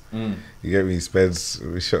Speds. You get me, Speds.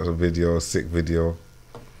 We shot a video, sick video.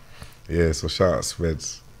 Yeah, so shout out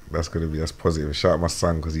Speds. That's positive. Shout out my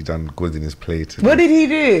son because he done good in his play today. What did he He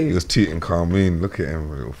do? was tooting Carmoon. Look at him,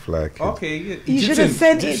 little fly kid. Okay, yeah. You should have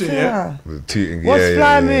sent it to her. The tooting, What's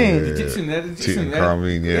Fly Moon? The Egyptian, yeah. The Egyptian, Tooting yeah.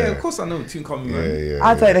 Carmoon, yeah. Yeah, of course I know Tune Carmoon, man. Yeah.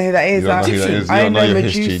 I don't know who that is. You don't know who that is? I You don't know know your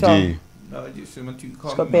history, Medusa. do you? No, Egyptian, man, Tune It's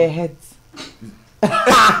Carmoon. got bare heads.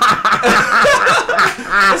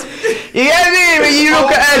 You get me? When you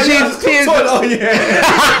look at her, she's pissed. Oh,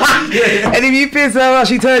 yeah. And if you piss her off,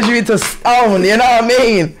 she turns you into stone. You know what I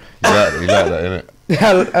mean? You like that,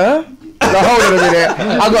 innit? Huh? Now, hold on a minute.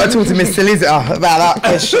 I got to talk to Miss Solicitor about that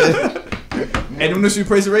question. Anyone else who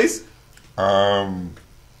praise the raise?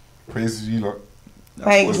 Praise you lot.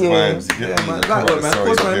 Thank you. Vibes, you Yeah, get me? man. Come That on, one, man.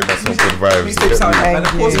 sorry, Of course, man. give us some good vibes. you Mixtape's get out, me? man.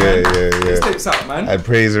 Of course, man. Yeah. Mixtape's out, man. And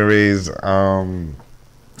praise and raise,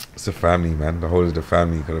 it's a family, man. The whole of the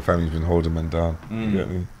family, because the family's been holding man down. You get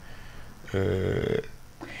me?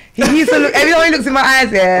 He used to look, every time he looks in my eyes,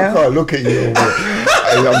 I yeah. can't look at you. I'm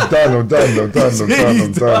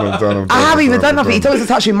done. I haven't even done nothing. He told us to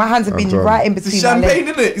touch him. My hands have been done. right in It's between my champagne,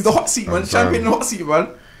 legs. isn't it? It's the hot seat, man. I'm Champagne done. and hot seat, man.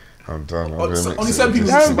 I'm done. I'm gonna mix Only it certain with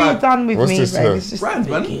people. this. Don't be done with What's me, this babe. here? It's just Brands,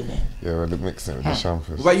 man. beginning. Yeah, we're mixing it with the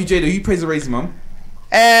champers. What about you, Jada? You praise the raising, mum.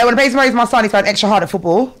 When I praise my son, he's going extra hard at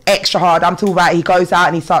football. Extra hard. I'm talking about he goes out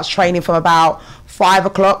and he starts training from about 5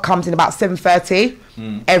 o'clock, comes in about 7:30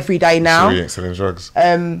 every day now. So you ain't selling drugs?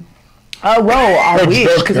 Oh, well, I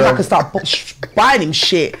wish, because then I could start buying him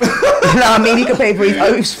shit. You know what I mean? He could pay for his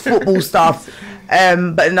own football stuff.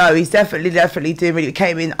 But no, he's definitely doing really. He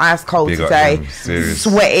came in ice cold Big up today, him.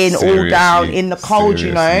 sweating all Seriously. down in the cold,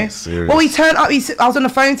 you know. Seriously. Well, he turned up, I was on the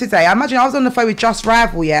phone today. I imagine I was on the phone with Just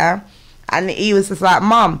Rival, yeah? And he was just like,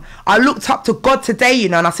 Mum, I looked up to God today, you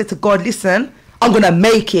know, and I said to God, listen, I'm going to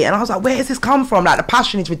make it. And I was like, where does this come from? Like, the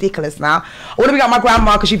passion is ridiculous now. I want to be like my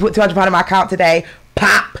grandma because she put £200 in my account today.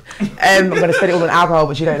 Pap. I'm going to spend it all on alcohol,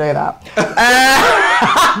 but she don't know that.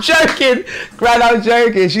 I'm joking. Grand, I'm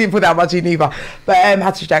joking. She didn't put that much in either. But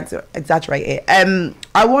had to exaggerate it.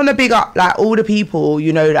 I want to big up like all the people,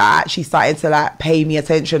 you know, that are actually starting to like pay me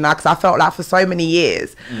attention now, because I felt like for so many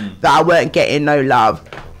years that I weren't getting no love.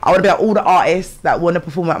 I want to be like all the artists that want to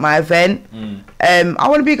perform at my event. I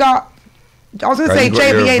want to big up, I was going to say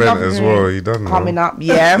JB ain't nothing as well. You done coming now. up,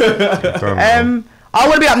 yeah. Done I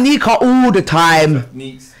want to be up Nika all the time.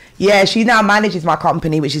 Neeks. Yeah, she now manages my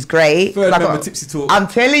company, which is great. Third Like, member Tipsy Talk. I'm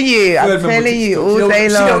telling you, all day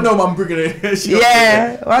She long. don't know I'm bringing it.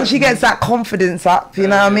 Yeah, once she gets that confidence up, you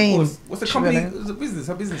know what I mean? What's the company? It's a business.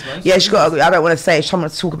 Her business, man. Yeah, she got. I don't want to say. She don't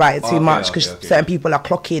want to talk about it too Okay, much because okay. certain people are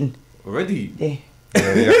clocking. Already. Yeah.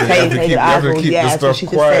 Yeah, you have to keep Yeah, the so stuff she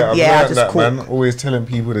just quiet. said, I've yeah, I learned just that, caught. man. Always telling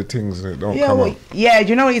people the things that don't Yeah, come well, up. yeah. Do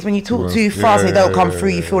you know what it is when you talk too fast and it don't come through?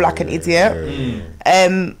 You feel like an idiot.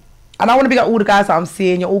 And I want to be like all the guys that I'm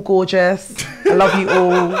seeing. You're all gorgeous. I love you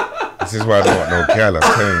all. This is why I don't want no gal, I'm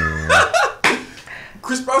telling you. Man.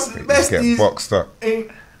 Chris Brown's the You best. get boxed up. Say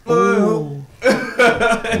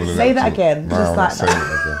that talk. again, Nah, just I like won't say that.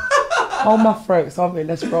 it again. Hold my throat, something.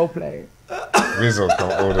 Let's role play. Rizzo come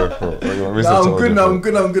order the throat. Rizzo No, to I'm order good the now. throat. I'm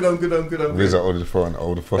good. I'm good. Rizzo ordered the throat and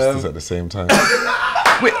older Fosters at the same time.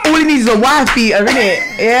 Wait, all he needs is a wife beater,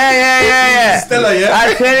 innit? Yeah. Stella, yeah?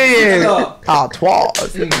 I'm telling you. Stella. Oh, twat.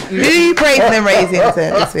 Who you praising and raising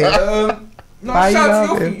this week? No, Why you shout out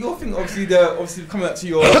to laughing? your thing. Obviously coming up to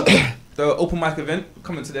your the open mic event.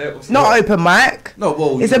 Coming to there. Obviously Not open mic. No,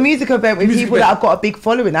 well, It's a music event with music people event. that have got a big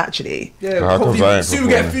following, actually. Yeah, How comes I ain't soon we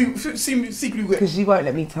get performing? secretly we get. Because you won't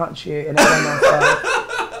let me touch you in a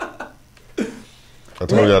myself. I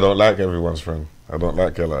told you I don't like everyone's friend. I don't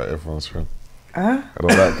like girl like everyone's friend. Huh? I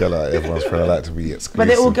don't like girl like everyone's friend. I like to be exclusive. But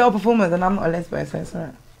they're all girl performers and I'm not a lesbian, so it's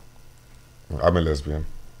alright. I'm a lesbian.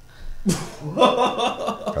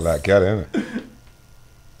 I like gal, innit?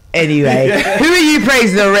 Anyway, who are you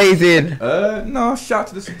praising or raising? No, shout out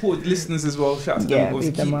to the supported listeners as well. Shout out to Yeah, them.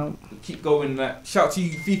 big them up. Keep going. Shout out to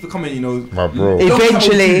you, Fee, for coming. You know, My bro.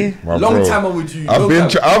 Eventually. My long bro. time I'm with you. I've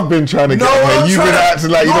been trying to get on there. You've been acting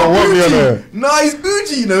like you don't want me on there. Nah, he's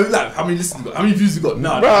bougie, you know. Like, how many listeners you got? How many views you got?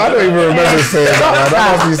 Nah, Bro, I don't even remember saying that, man.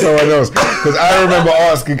 That must be someone else. Because I remember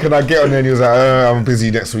asking, can I get on there? And he was like, I'm busy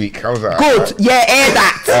next week. I was like, Good. Yeah, air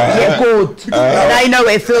that. Yeah, good. Now you know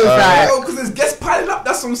what it feels like. because there's guests piling up.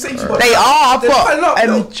 That's what I'm saying to you. They are. I've They're piling up,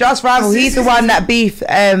 yo. got Just Rival. He's the one that beefed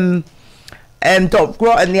Doc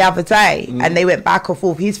Grotten the other day, and they went back and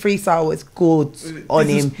forth. His freestyle was good on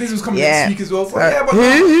him. This was coming Yeah. next week as well. So, Yeah, but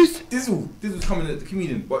who's? This was coming at the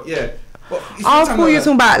comedian. But yeah. But it's I no time thought you were like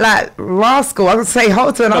talking about like Rascal. I was gonna say,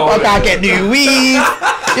 hold on, No, I gotta get new weed.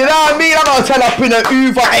 You know what I mean? I gotta turn up in a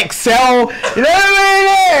Uber XL. You know what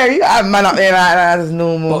I mean? You have a man up there like that. That's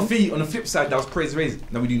normal. But Fee, on the flip side, that was praise raised.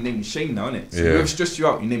 Now we do name and shame now, innit? So Yeah. whoever stressed you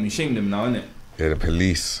out, you name and shame them now, innit? yeah, the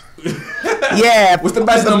police. Yeah. What's the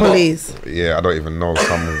best number? police? Yeah, I don't even know.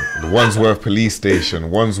 The Wandsworth police station.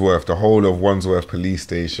 Wandsworth, the whole of Wandsworth police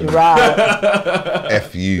station. Right.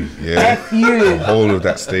 FU, yeah. FU. The whole of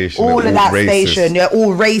that station. All they're of that racist. station. They're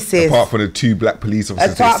all racist. Apart from the 2 black police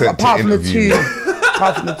officers they sent Apart to from the interview two. me.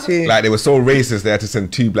 Apart from the two. Like, they were so racist, they had to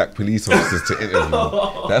send 2 black police officers to interview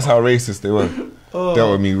me. That's how racist they were.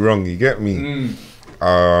 Dealt with me wrong, you get me?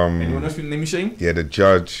 Anyone else with name and shame? Yeah, the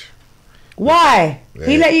judge. Why?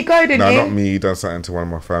 He let you go, didn't No, he? not me. He done something to one of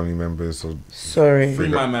my family members. So Sorry. Free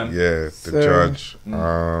my man. yeah, the Sorry. judge.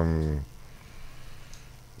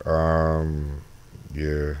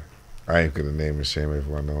 Yeah. I ain't gonna name and shame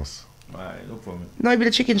everyone else. Alright, no problem. No, be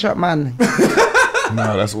the chicken shop man.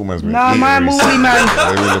 No, that's almost been No, eaten my recently. movie man. They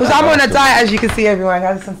were looking Because I'm on a after diet, as you can see, everyone.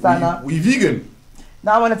 I just stand up. Were you vegan?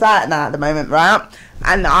 No, I'm on a diet now at the moment, right?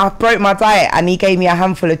 And I broke my diet, and he gave me a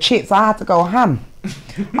handful of chips. I had to go ham.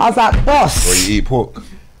 I was like, me. boss. Or you eat pork? Do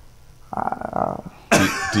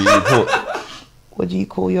you eat pork? What do you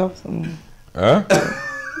call yours? Huh?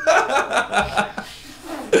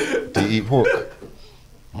 eat pork.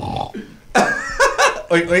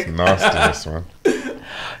 Wait. Nastiness, man.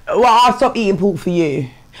 Well, I'll stop eating pork for you.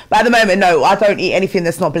 But at the moment, no, I don't eat anything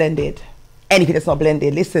that's not blended. Anything that's not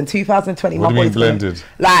blended. Listen, 2020, What do my you mean body's blended?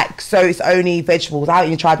 Like, so it's only vegetables. I haven't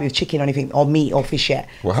even tried it with chicken or anything, or meat or fish yet.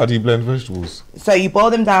 Well, how do you blend vegetables? So you boil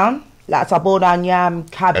them down. Like, so I boil down yam,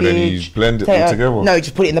 cabbage. And then you blend it all together? No,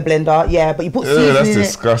 just put it in the blender. Yeah, but you put Ew, seasoning that's in it.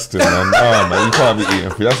 disgusting, man. Nah, man, you can't be eating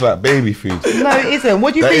food. That's like baby food. No, it isn't.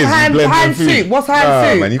 What do you That think? is blending Hand food. soup? What's hand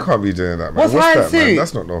Nah, soup? man, you can't be doing that, man. What's hand that, man? soup?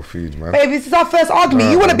 That's not no food, man. Baby, this is our first argument.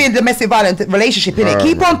 Nah, You want to man. be in a domestic violence relationship, innit? Nah,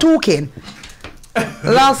 Keep man. on talking.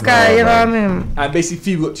 Last guy, Nah, you know man. what I mean? And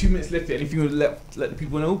basically, we've got 2 minutes left. Anything you want to let the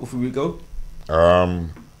people know before we go?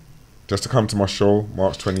 Just to come to my show,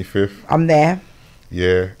 March 25th. I'm there.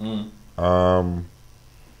 Yeah.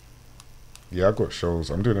 Yeah, I got shows.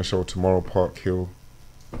 I'm doing a show tomorrow, Park Hill.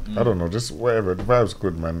 I don't know, just whatever. The vibe's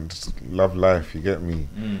good, man. Just love life, you get me?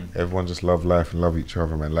 Everyone just love life and love each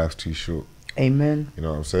other, man. Life's too short. Amen. You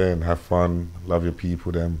know what I'm saying? Have fun, love your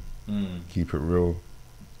people, them. Keep it real.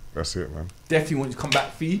 That's it, man. Definitely want you to come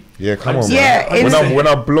back, Fee. Yeah, come on, Yeah, man. it's- When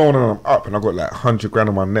I'm blown and I'm up and I got like 100 grand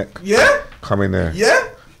on my neck, Yeah? come in there. Yeah?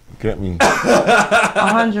 Get me?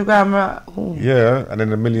 100 gram. Ooh. Yeah, and then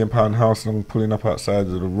 £1 million house and I'm pulling up outside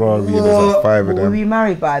of the Rari and there's like 5 of Will them. we be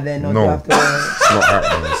married by then? Or do you No, have it's to... not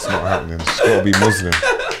happening. It's not happening. It's got to be Muslim.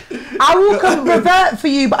 I will revert for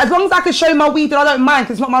you, but as long as I can show my weave, then I don't mind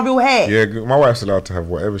because it's not my real hair. Yeah, my wife's allowed to have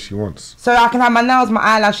whatever she wants. So I can have my nails, my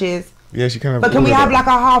eyelashes. Yeah, she can have. But can all we of have that. like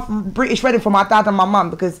a half British wedding for my dad and my mum?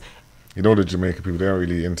 Because You know the Jamaican people, they aren't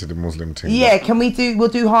really into the Muslim thing. yeah, can we do? We'll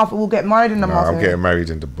do half. We'll get married in the Nah, Muslim. I'm getting married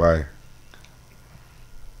in Dubai.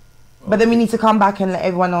 But then we need to come back and let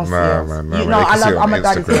everyone else see Nah, us. man, You man. know, They can I see love. it on I'm a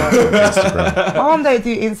daddy's girl. Instagram. My mum don't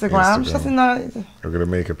do Instagram. She Instagram. doesn't know. We're gonna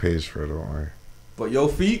make a page for it, don't worry. But yo,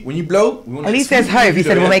 Fee, when you blow, we want At least there's hope. He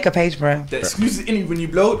said we'll make a page for him. the exclusive interview when you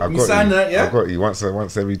blow. I You got sign you. that, yeah? I got you. Once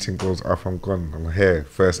everything goes off, I'm gone. I'm here.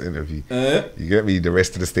 First interview. Uh, You get me? The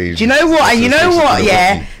rest of the stage. Do you know what? And you know what?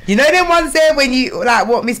 Yeah, Yeah. you know them ones there when you like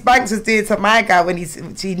what Miss Banks was doing to my guy when he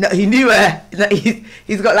knew her. Like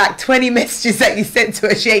he's got like 20 messages that he sent to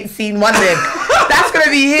her. She ain't seen one of them. That's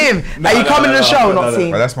gonna be him. Like you come in the show, not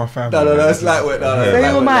seen. But that's my family. no, man. that's lightweight. No, So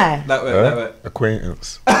who am I? Lightweight.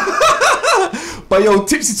 Acquaintance. But yo,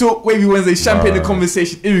 Tipsy Talk, Wavy Wednesday, champagne the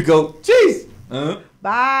conversation. Here we go. Jeez. Bye.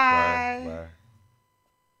 Bye.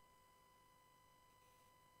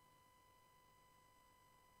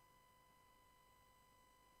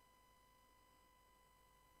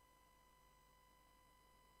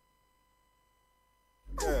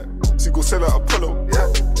 Yeah. She go sell out Apollo.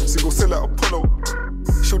 Yeah. She go sell out Apollo.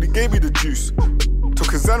 Shorty gave me the juice.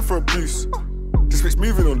 Took a Zan for abuse. This bitch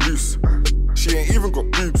moving on loose. She ain't even got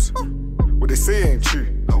boobs. What they say ain't true.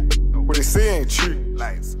 What they say ain't true.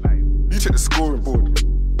 You check the scoring board.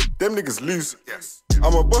 Them niggas lose. Yes.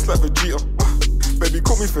 I'm a boss like Vegeta. Baby,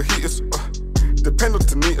 call me for heaters. Depend on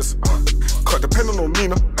Tanitas. Can't depend on no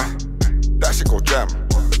Nina. That shit go jam.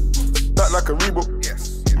 That like a Reebok.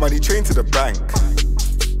 Yes. Money chain to the bank.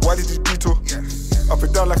 Why did you detour? Yes. Up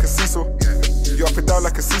and down like a seesaw. Yes. You up and down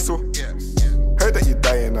like a seesaw. Yes. Heard that you're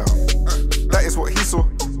dying now. That is what he saw.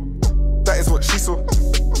 That is what she saw.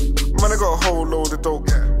 Man, I got a whole load of dope.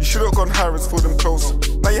 Yeah. You should've gone Harrods for them clothes.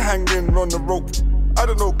 Now you're hanging on the rope. I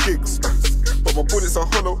don't know gigs, but my bullets are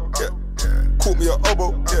hollow. Yeah. Caught me a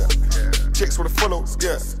oboe. Yeah. Chicks wanna follow.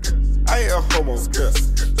 Yeah. I ain't a homo. Yeah.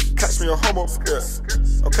 Catch me a homo. Yeah.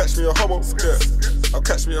 I'll catch me a homo. Yeah. I'll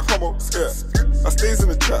catch me a homo. Yeah. I stays in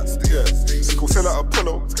the traps. Yeah. She go sell out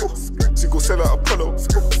Apollo. She go sell out Apollo.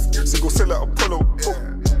 She go sell out Apollo.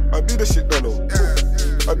 I do the shit dolo.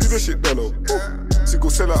 I do the shit dolo. She go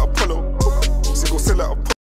sell out Apollo. She go sell out Apollo.